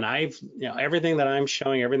 And I've, you know, everything that I'm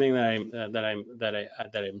showing, everything that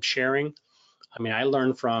I'm sharing, I mean, I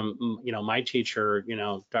learned from, you know, my teacher, you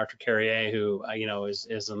know, Dr. Carrier, who, you know,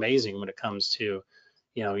 is amazing when it comes to,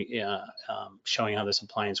 you know, showing how this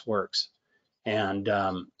appliance works. And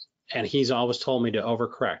he's always told me to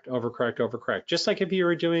overcorrect. Just like if you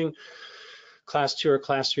were doing class 2 or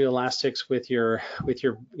class 3 elastics with your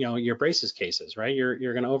you know, your braces cases, right? You're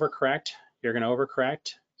going to overcorrect. You're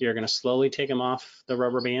going to slowly take them off the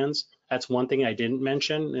rubber bands. That's one thing I didn't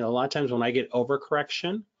mention. You know, a lot of times when I get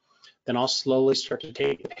overcorrection, then I'll slowly start to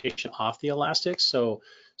take the patient off the elastics. So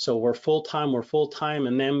we're full time,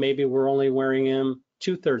 and then maybe we're only wearing them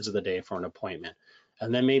 2/3 of the day for an appointment.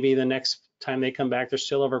 And then maybe the next time they come back, they're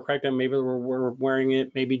still overcorrected. Maybe we're wearing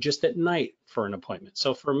it maybe just at night for an appointment.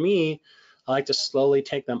 So for me, I like to slowly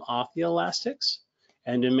take them off the elastics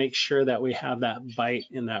and to make sure that we have that bite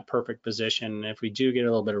in that perfect position. And if we do get a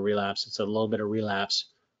little bit of relapse, it's a little bit of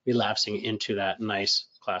relapsing into that nice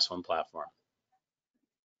class 1 platform.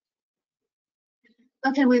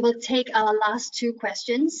 Okay, we will take our last 2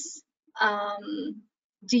 questions.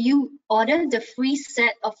 Do you order the free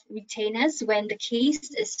set of retainers when the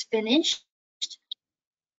case is finished,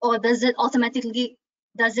 or does it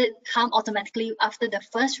come automatically after the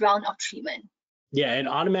first round of treatment? Yeah, it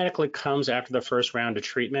automatically comes after the first round of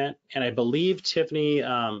treatment. And I believe Tiffany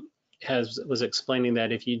was explaining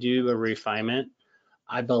that if you do a refinement,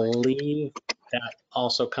 I believe that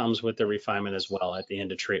also comes with the refinement as well at the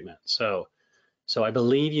end of treatment. So I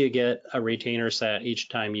believe you get a retainer set each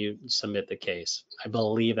time you submit the case. I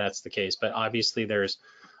believe that's the case, but obviously there's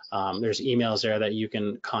emails there that you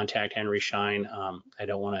can contact Henry Schein. I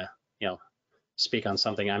don't want to, speak on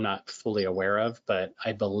something I'm not fully aware of, but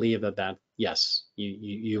I believe that yes,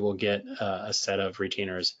 you will get a set of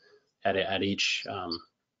retainers at the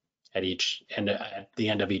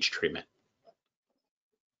end of each treatment.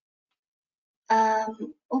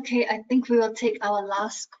 Okay, I think we will take our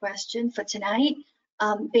last question for tonight.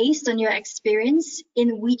 Based on your experience,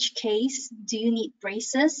 in which case do you need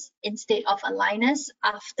braces instead of aligners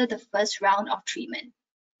after the first round of treatment?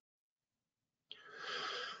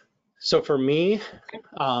 So for me,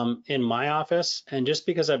 in my office, and just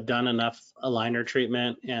because I've done enough aligner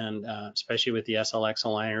treatment, and especially with the SLX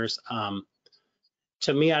aligners,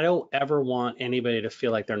 to me, I don't ever want anybody to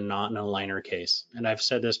feel like they're not an aligner case. And I've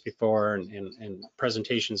said this before in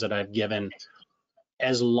presentations that I've given.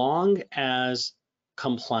 As long as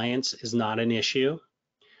compliance is not an issue,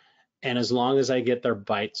 and as long as I get their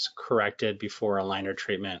bites corrected before aligner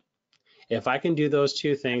treatment, if I can do those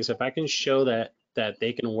 2 things, if I can show that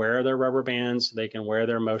they can wear their rubber bands, they can wear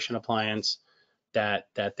their motion appliance, that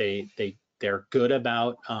they're good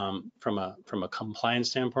about from a compliance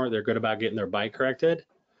standpoint, they're good about getting their bite corrected,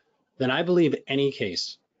 then I believe any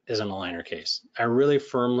case is an aligner case. I really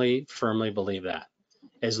firmly believe that.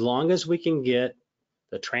 As long as we can get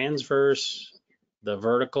the transverse, the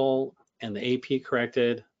vertical, and the AP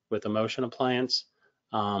corrected with the motion appliance,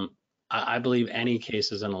 I believe any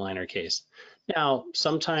case is an aligner case. Now,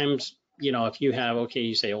 sometimes, if you have,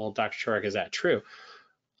 you say, well, Dr. Chorak, is that true?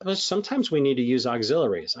 But sometimes we need to use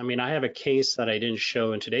auxiliaries. I mean, I have a case that I didn't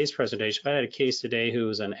show in today's presentation, but I had a case today who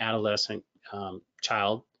was an adolescent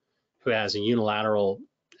child who has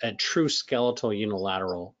a true skeletal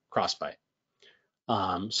unilateral crossbite.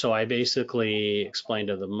 So I basically explained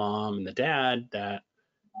to the mom and the dad that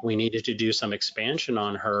we needed to do some expansion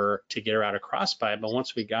on her to get her out of crossbite. But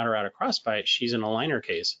once we got her out of crossbite, she's an aligner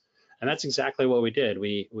case. And that's exactly what we did.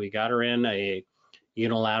 We got her in a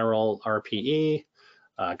unilateral RPE,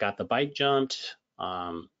 got the bite jumped,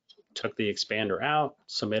 took the expander out,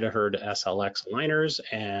 submitted her to SLX aligners,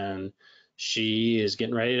 and she is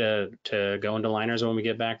getting ready to go into aligners when we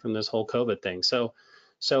get back from this whole COVID thing. So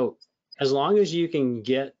as long as you can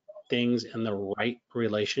get things in the right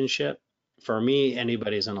relationship, for me,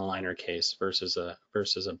 anybody's an aligner case versus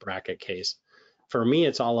a bracket case. For me,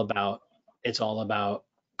 it's all about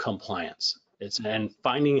compliance.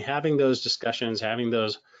 Having those discussions, having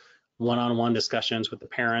those one-on-one discussions with the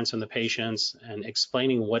parents and the patients, and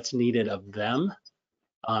explaining what's needed of them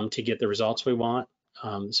to get the results we want.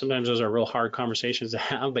 Sometimes those are real hard conversations to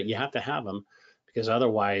have, but you have to have them, because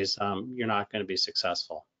otherwise you're not going to be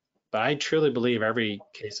successful. But I truly believe every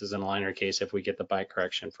case is an aligner case if we get the bite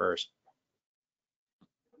correction first.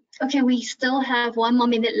 Okay, we still have 1 more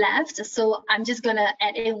minute left, so I'm just gonna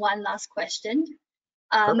add in one last question.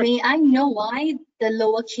 May I know why the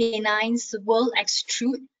lower canines will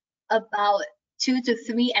extrude about 2 to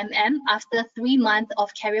 3 mm after 3 months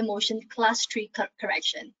of carrier motion class 3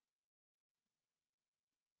 correction?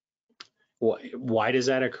 Why does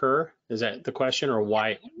that occur? Is that the question, or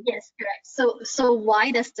why? Yes, correct. So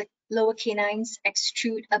why does the lower canines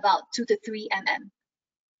extrude about 2 to 3 mm?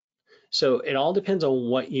 So it all depends on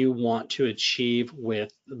what you want to achieve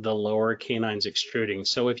with the lower canines extruding.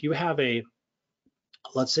 So if you have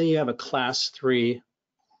let's say you have a class 3,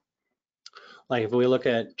 like if we look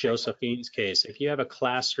at Josephine's case, if you have a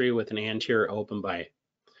class 3 with an anterior open bite,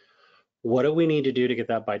 what do we need to do to get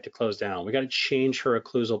that bite to close down? We got to change her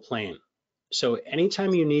occlusal plane. So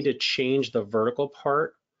anytime you need to change the vertical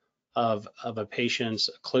part of a patient's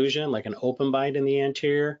occlusion, like an open bite in the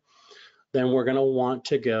anterior, then we're going to want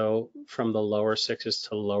to go from the lower 6s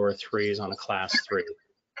to lower 3s on a class 3,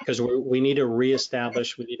 because we need to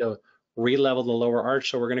reestablish, we need to re-level the lower arch.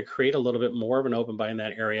 So we're going to create a little bit more of an open bite in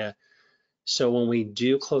that area. So when we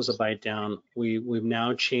do close a bite down, we've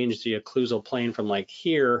now changed the occlusal plane from like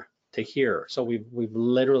here to here. So we've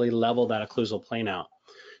literally leveled that occlusal plane out.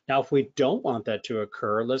 Now, if we don't want that to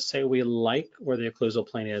occur, let's say we like where the occlusal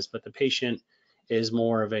plane is, but the patient is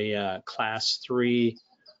more of a class 3,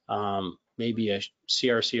 maybe a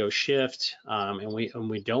CRCO shift, and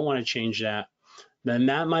we don't want to change that, then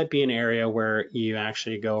that might be an area where you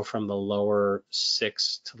actually go from the lower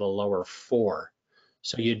 6 to the lower 4.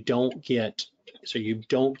 So you don't get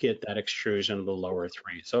that extrusion of the lower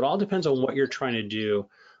 3. So it all depends on what you're trying to do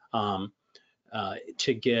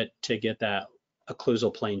to get that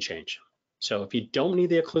occlusal plane change. So if you don't need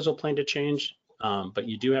the occlusal plane to change, but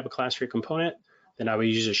you do have a class 3 component, then I would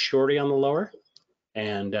use a shorty on the lower.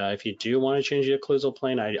 And if you do want to change the occlusal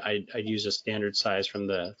plane, I'd use a standard size from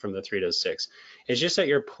the 3 to the 6. It's just that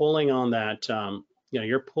you're pulling on that,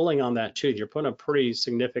 you're pulling on that tooth. You're putting a pretty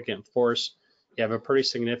significant force. You have a pretty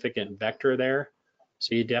significant vector there.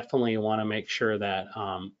 So you definitely want to make sure that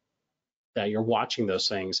that you're watching those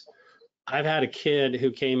things. I've had a kid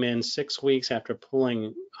who came in 6 weeks after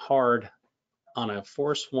pulling hard on a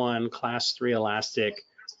Force 1 class 3 elastic,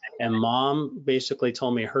 and mom basically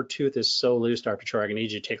told me her tooth is so loose, Dr. Chorak, I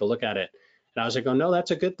need you to take a look at it. And I was like, oh no,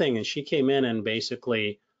 that's a good thing. And she came in and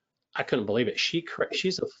basically, I couldn't believe it.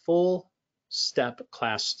 She's a full step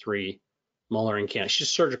class 3 molar and canine. She's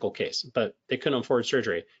a surgical case, but they couldn't afford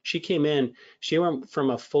surgery. She came in, she went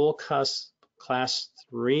from a full cusp class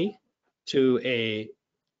 3 to a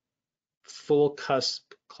full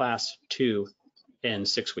cusp class 2 in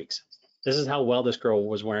 6 weeks. This is how well this girl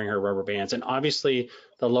was wearing her rubber bands. And obviously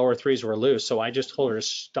the lower 3s were loose. So I just told her to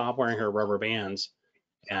stop wearing her rubber bands.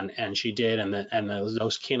 And she did. And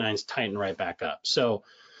those canines tightened right back up. So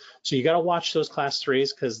you got to watch those class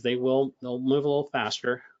 3s because they'll move a little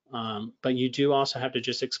faster. But you do also have to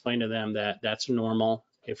just explain to them that that's normal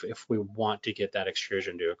if we want to get that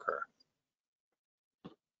extrusion to occur.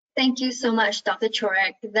 Thank you so much, Dr.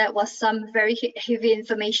 Chorak. That was some very heavy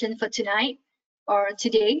information for tonight or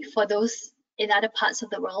today for those in other parts of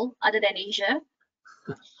the world other than Asia.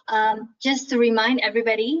 Just to remind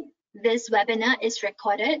everybody, this webinar is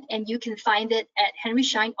recorded and you can find it at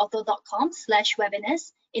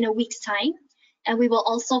henryscheinortho.com/webinars in a week's time. And we will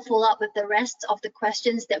also follow up with the rest of the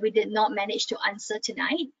questions that we did not manage to answer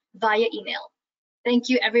tonight via email. Thank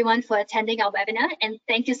you everyone for attending our webinar, and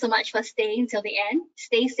thank you so much for staying till the end.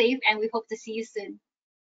 Stay safe and we hope to see you soon.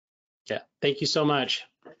 Yeah, thank you so much.